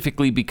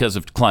specifically because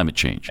of climate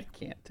change. I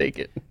can't take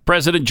it.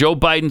 President Joe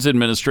Biden's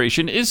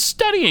administration is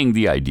studying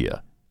the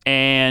idea,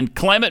 and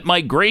climate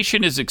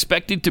migration is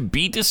expected to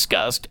be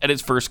discussed at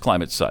its first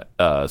climate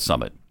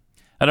summit.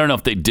 I don't know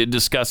if they did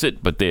discuss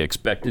it, but they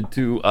expected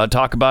to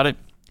talk about it.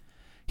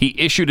 He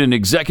issued an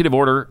executive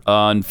order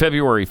on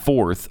February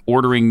 4th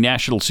ordering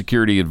National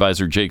Security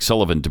Advisor Jake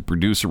Sullivan to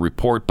produce a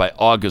report by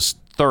August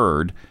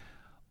 3rd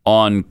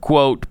on,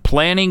 quote,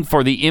 planning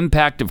for the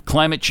impact of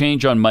climate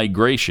change on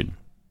migration,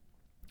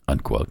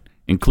 unquote,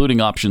 including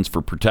options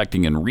for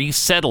protecting and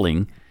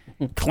resettling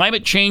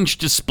climate change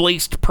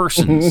displaced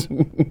persons.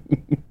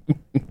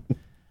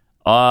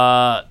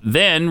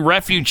 Then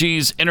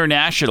Refugees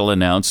International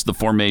announced the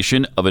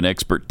formation of an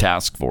expert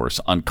task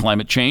force on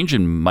climate change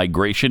and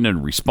migration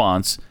in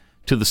response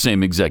to the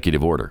same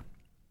executive order.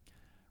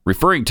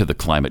 Referring to the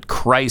climate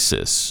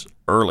crisis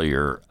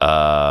earlier,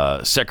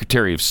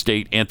 Secretary of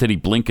State Anthony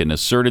Blinken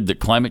asserted that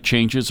climate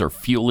changes are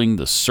fueling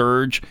the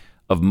surge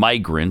of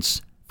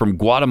migrants from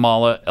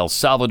Guatemala, El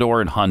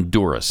Salvador, and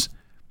Honduras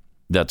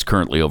that's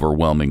currently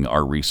overwhelming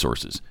our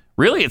resources.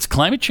 Really? It's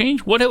climate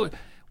change? What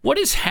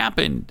has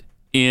happened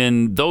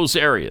in those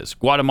areas,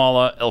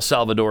 Guatemala, El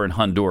Salvador, and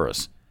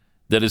Honduras,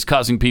 that is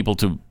causing people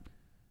to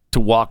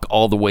walk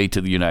all the way to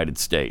the United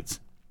States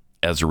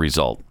as a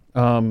result?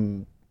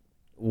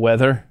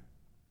 Weather?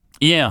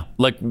 Yeah,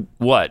 like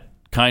what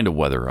kind of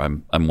weather?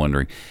 I'm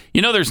wondering.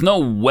 You know, there's no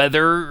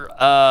weather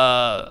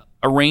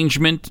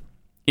arrangement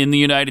in the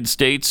United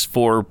States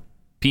for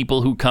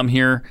people who come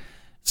here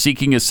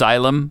seeking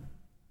asylum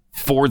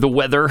for the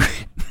weather.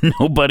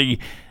 Nobody,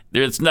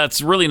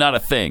 that's really not a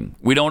thing.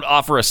 We don't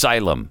offer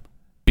asylum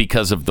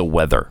because of the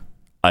weather.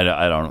 I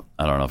don't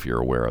know if you're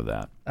aware of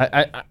that.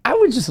 I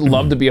would just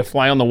love to be a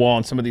fly on the wall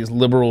in some of these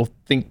liberal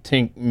think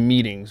tank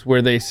meetings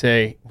where they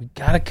say, we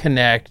got to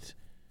connect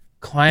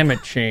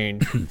climate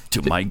change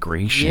to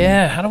migration.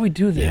 Yeah, how do we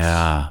do this?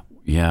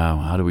 Yeah,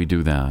 how do we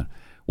do that?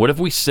 What if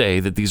we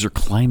say that these are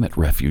climate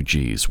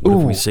refugees? What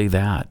if we say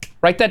that?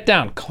 Write that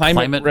down.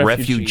 Climate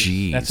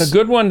refugees. That's a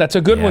good one.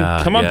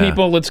 Come on,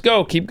 people. Let's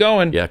go. Keep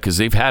going. Yeah, because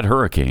they've had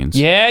hurricanes.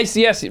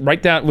 Yes.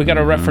 Write down. We got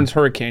to reference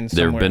hurricanes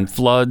somewhere. There have been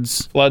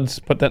floods.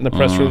 Put that in the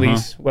press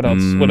release. What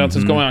else? What else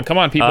is going on? Come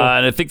on, people.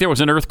 And I think there was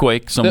an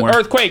earthquake somewhere. The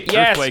earthquake,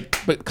 yes.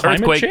 But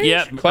climate change?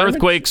 Yeah.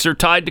 Earthquakes are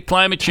tied to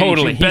climate change.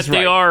 Totally. Bet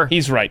they are.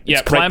 He's right.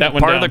 Yeah, it's write that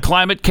one part down. of the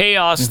climate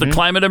chaos, the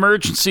climate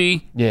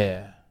emergency.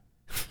 Yeah.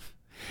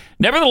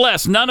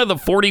 Nevertheless, none of the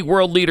 40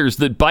 world leaders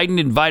that Biden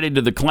invited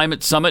to the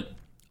climate summit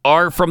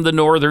are from the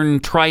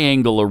Northern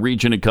Triangle, a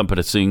region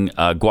encompassing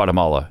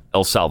Guatemala,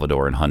 El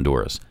Salvador, and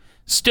Honduras.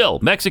 Still,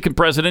 Mexican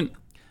President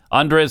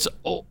Andrés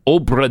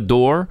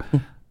Obrador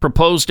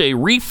proposed a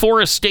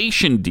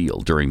reforestation deal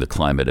during the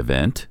climate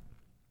event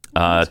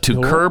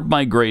to curb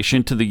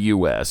migration to the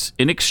U.S.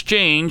 in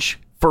exchange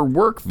for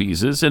work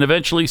visas and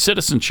eventually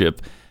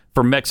citizenship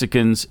for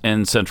Mexicans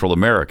and Central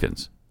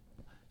Americans.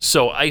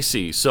 So I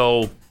see.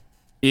 So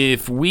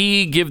if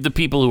we give the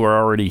people who are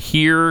already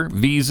here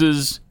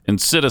visas and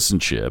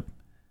citizenship,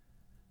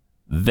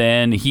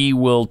 then he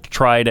will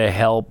try to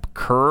help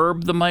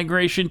curb the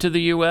migration to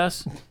the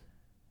U.S.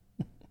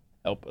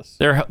 Help us.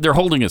 They're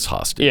holding us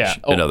hostage. Yeah.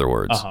 In other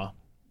words.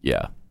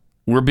 Yeah.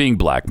 We're being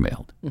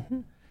blackmailed.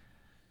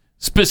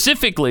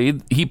 Specifically,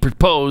 he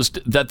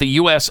proposed that the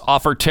U.S.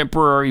 offer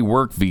temporary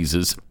work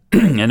visas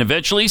and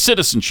eventually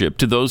citizenship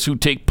to those who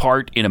take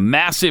part in a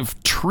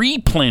massive tree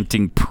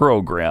planting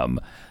program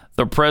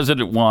the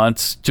president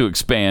wants to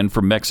expand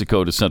from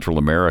Mexico to Central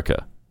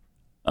America.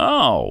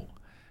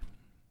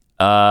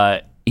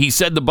 He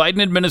said the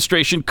Biden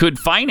administration could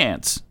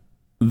finance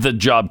the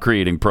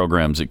job-creating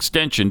program's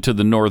extension to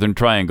the Northern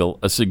Triangle,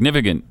 a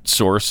significant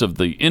source of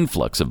the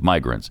influx of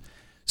migrants.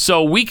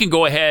 So we can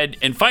go ahead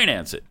and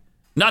finance it.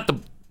 Not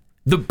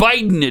the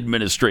Biden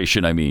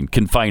administration,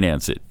 can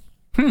finance it.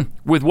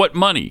 With what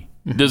money?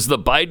 Does the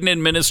Biden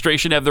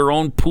administration have their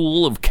own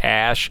pool of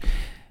cash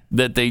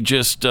that they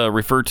just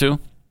refer to?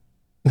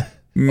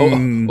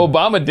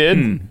 Obama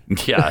did.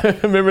 Yeah.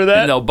 Remember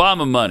that? And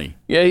Obama money.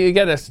 Yeah, you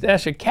got a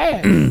stash of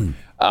cash.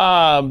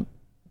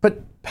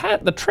 But,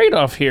 Pat, the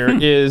trade-off here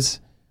is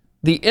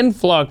the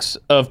influx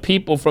of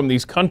people from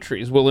these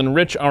countries will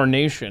enrich our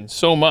nation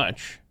so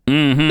much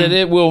that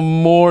it will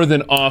more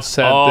than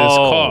offset this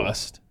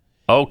cost.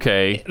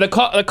 Okay.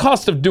 The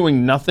cost of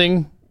doing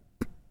nothing,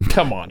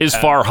 come on, is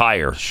Pat. far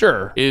higher.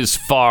 Sure. Is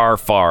far,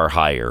 far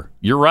higher.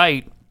 You're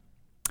right.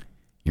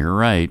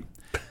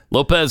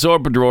 Lopez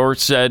Obrador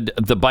said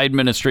the Biden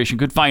administration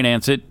could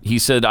finance it. He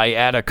said, I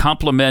add a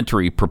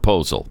complimentary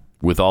proposal.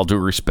 With all due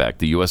respect,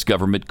 the U.S.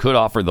 government could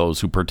offer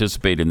those who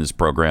participate in this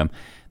program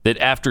that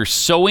after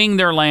sowing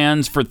their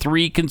lands for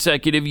 3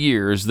 consecutive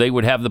years, they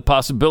would have the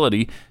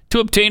possibility to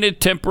obtain a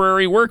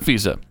temporary work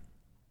visa.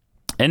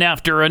 And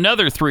after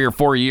another 3 or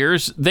 4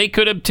 years, they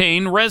could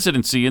obtain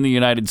residency in the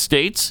United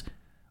States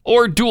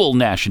or dual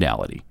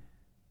nationality.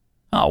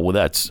 Oh,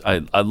 well,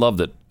 I love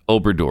that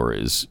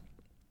Obrador is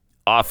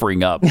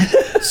offering up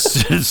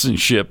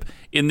citizenship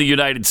in the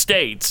United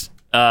States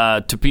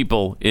to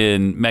people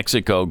in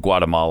Mexico,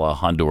 Guatemala,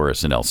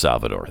 Honduras, and El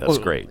Salvador. That's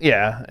great.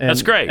 Yeah.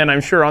 That's great. And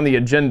I'm sure on the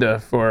agenda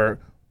for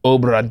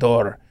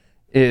Obrador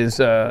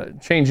is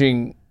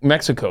changing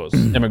Mexico's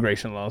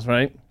immigration laws,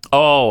 right?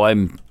 Oh,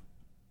 I'm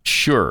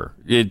sure.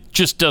 It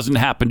just doesn't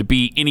happen to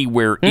be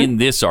anywhere in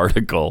this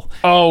article.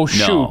 Oh,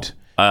 shoot.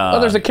 No.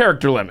 There's a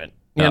character limit.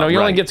 You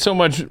only get so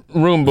much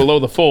room below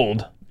the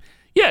fold.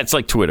 Yeah, it's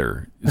like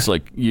Twitter. It's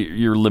like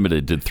you're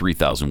limited to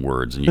 3,000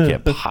 words, and you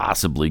can't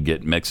possibly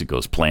get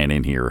Mexico's plan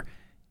in here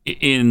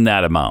in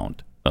that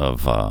amount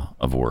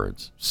of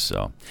words.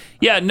 So,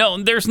 yeah,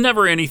 no, there's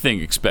never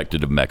anything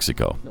expected of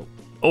Mexico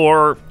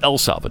or El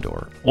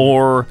Salvador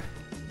or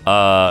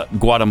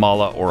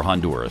Guatemala or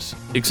Honduras,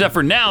 except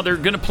for now they're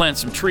going to plant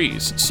some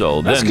trees.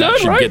 So then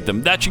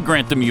that should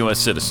grant them U.S.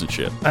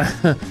 citizenship.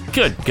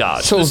 Good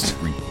God, so this is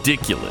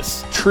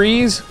ridiculous.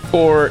 Trees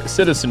for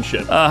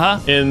citizenship.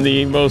 In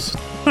the most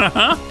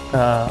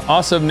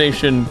awesome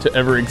nation to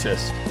ever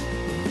exist.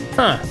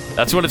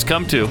 That's what it's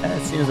come to.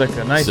 That seems like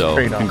a nice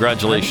trade-off.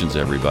 Congratulations,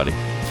 everybody.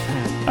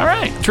 All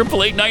right,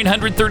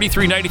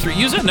 888-900-3393.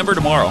 Use that number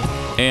tomorrow,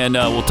 and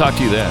we'll talk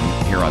to you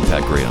then here on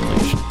Pat Gray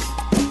Unleashed.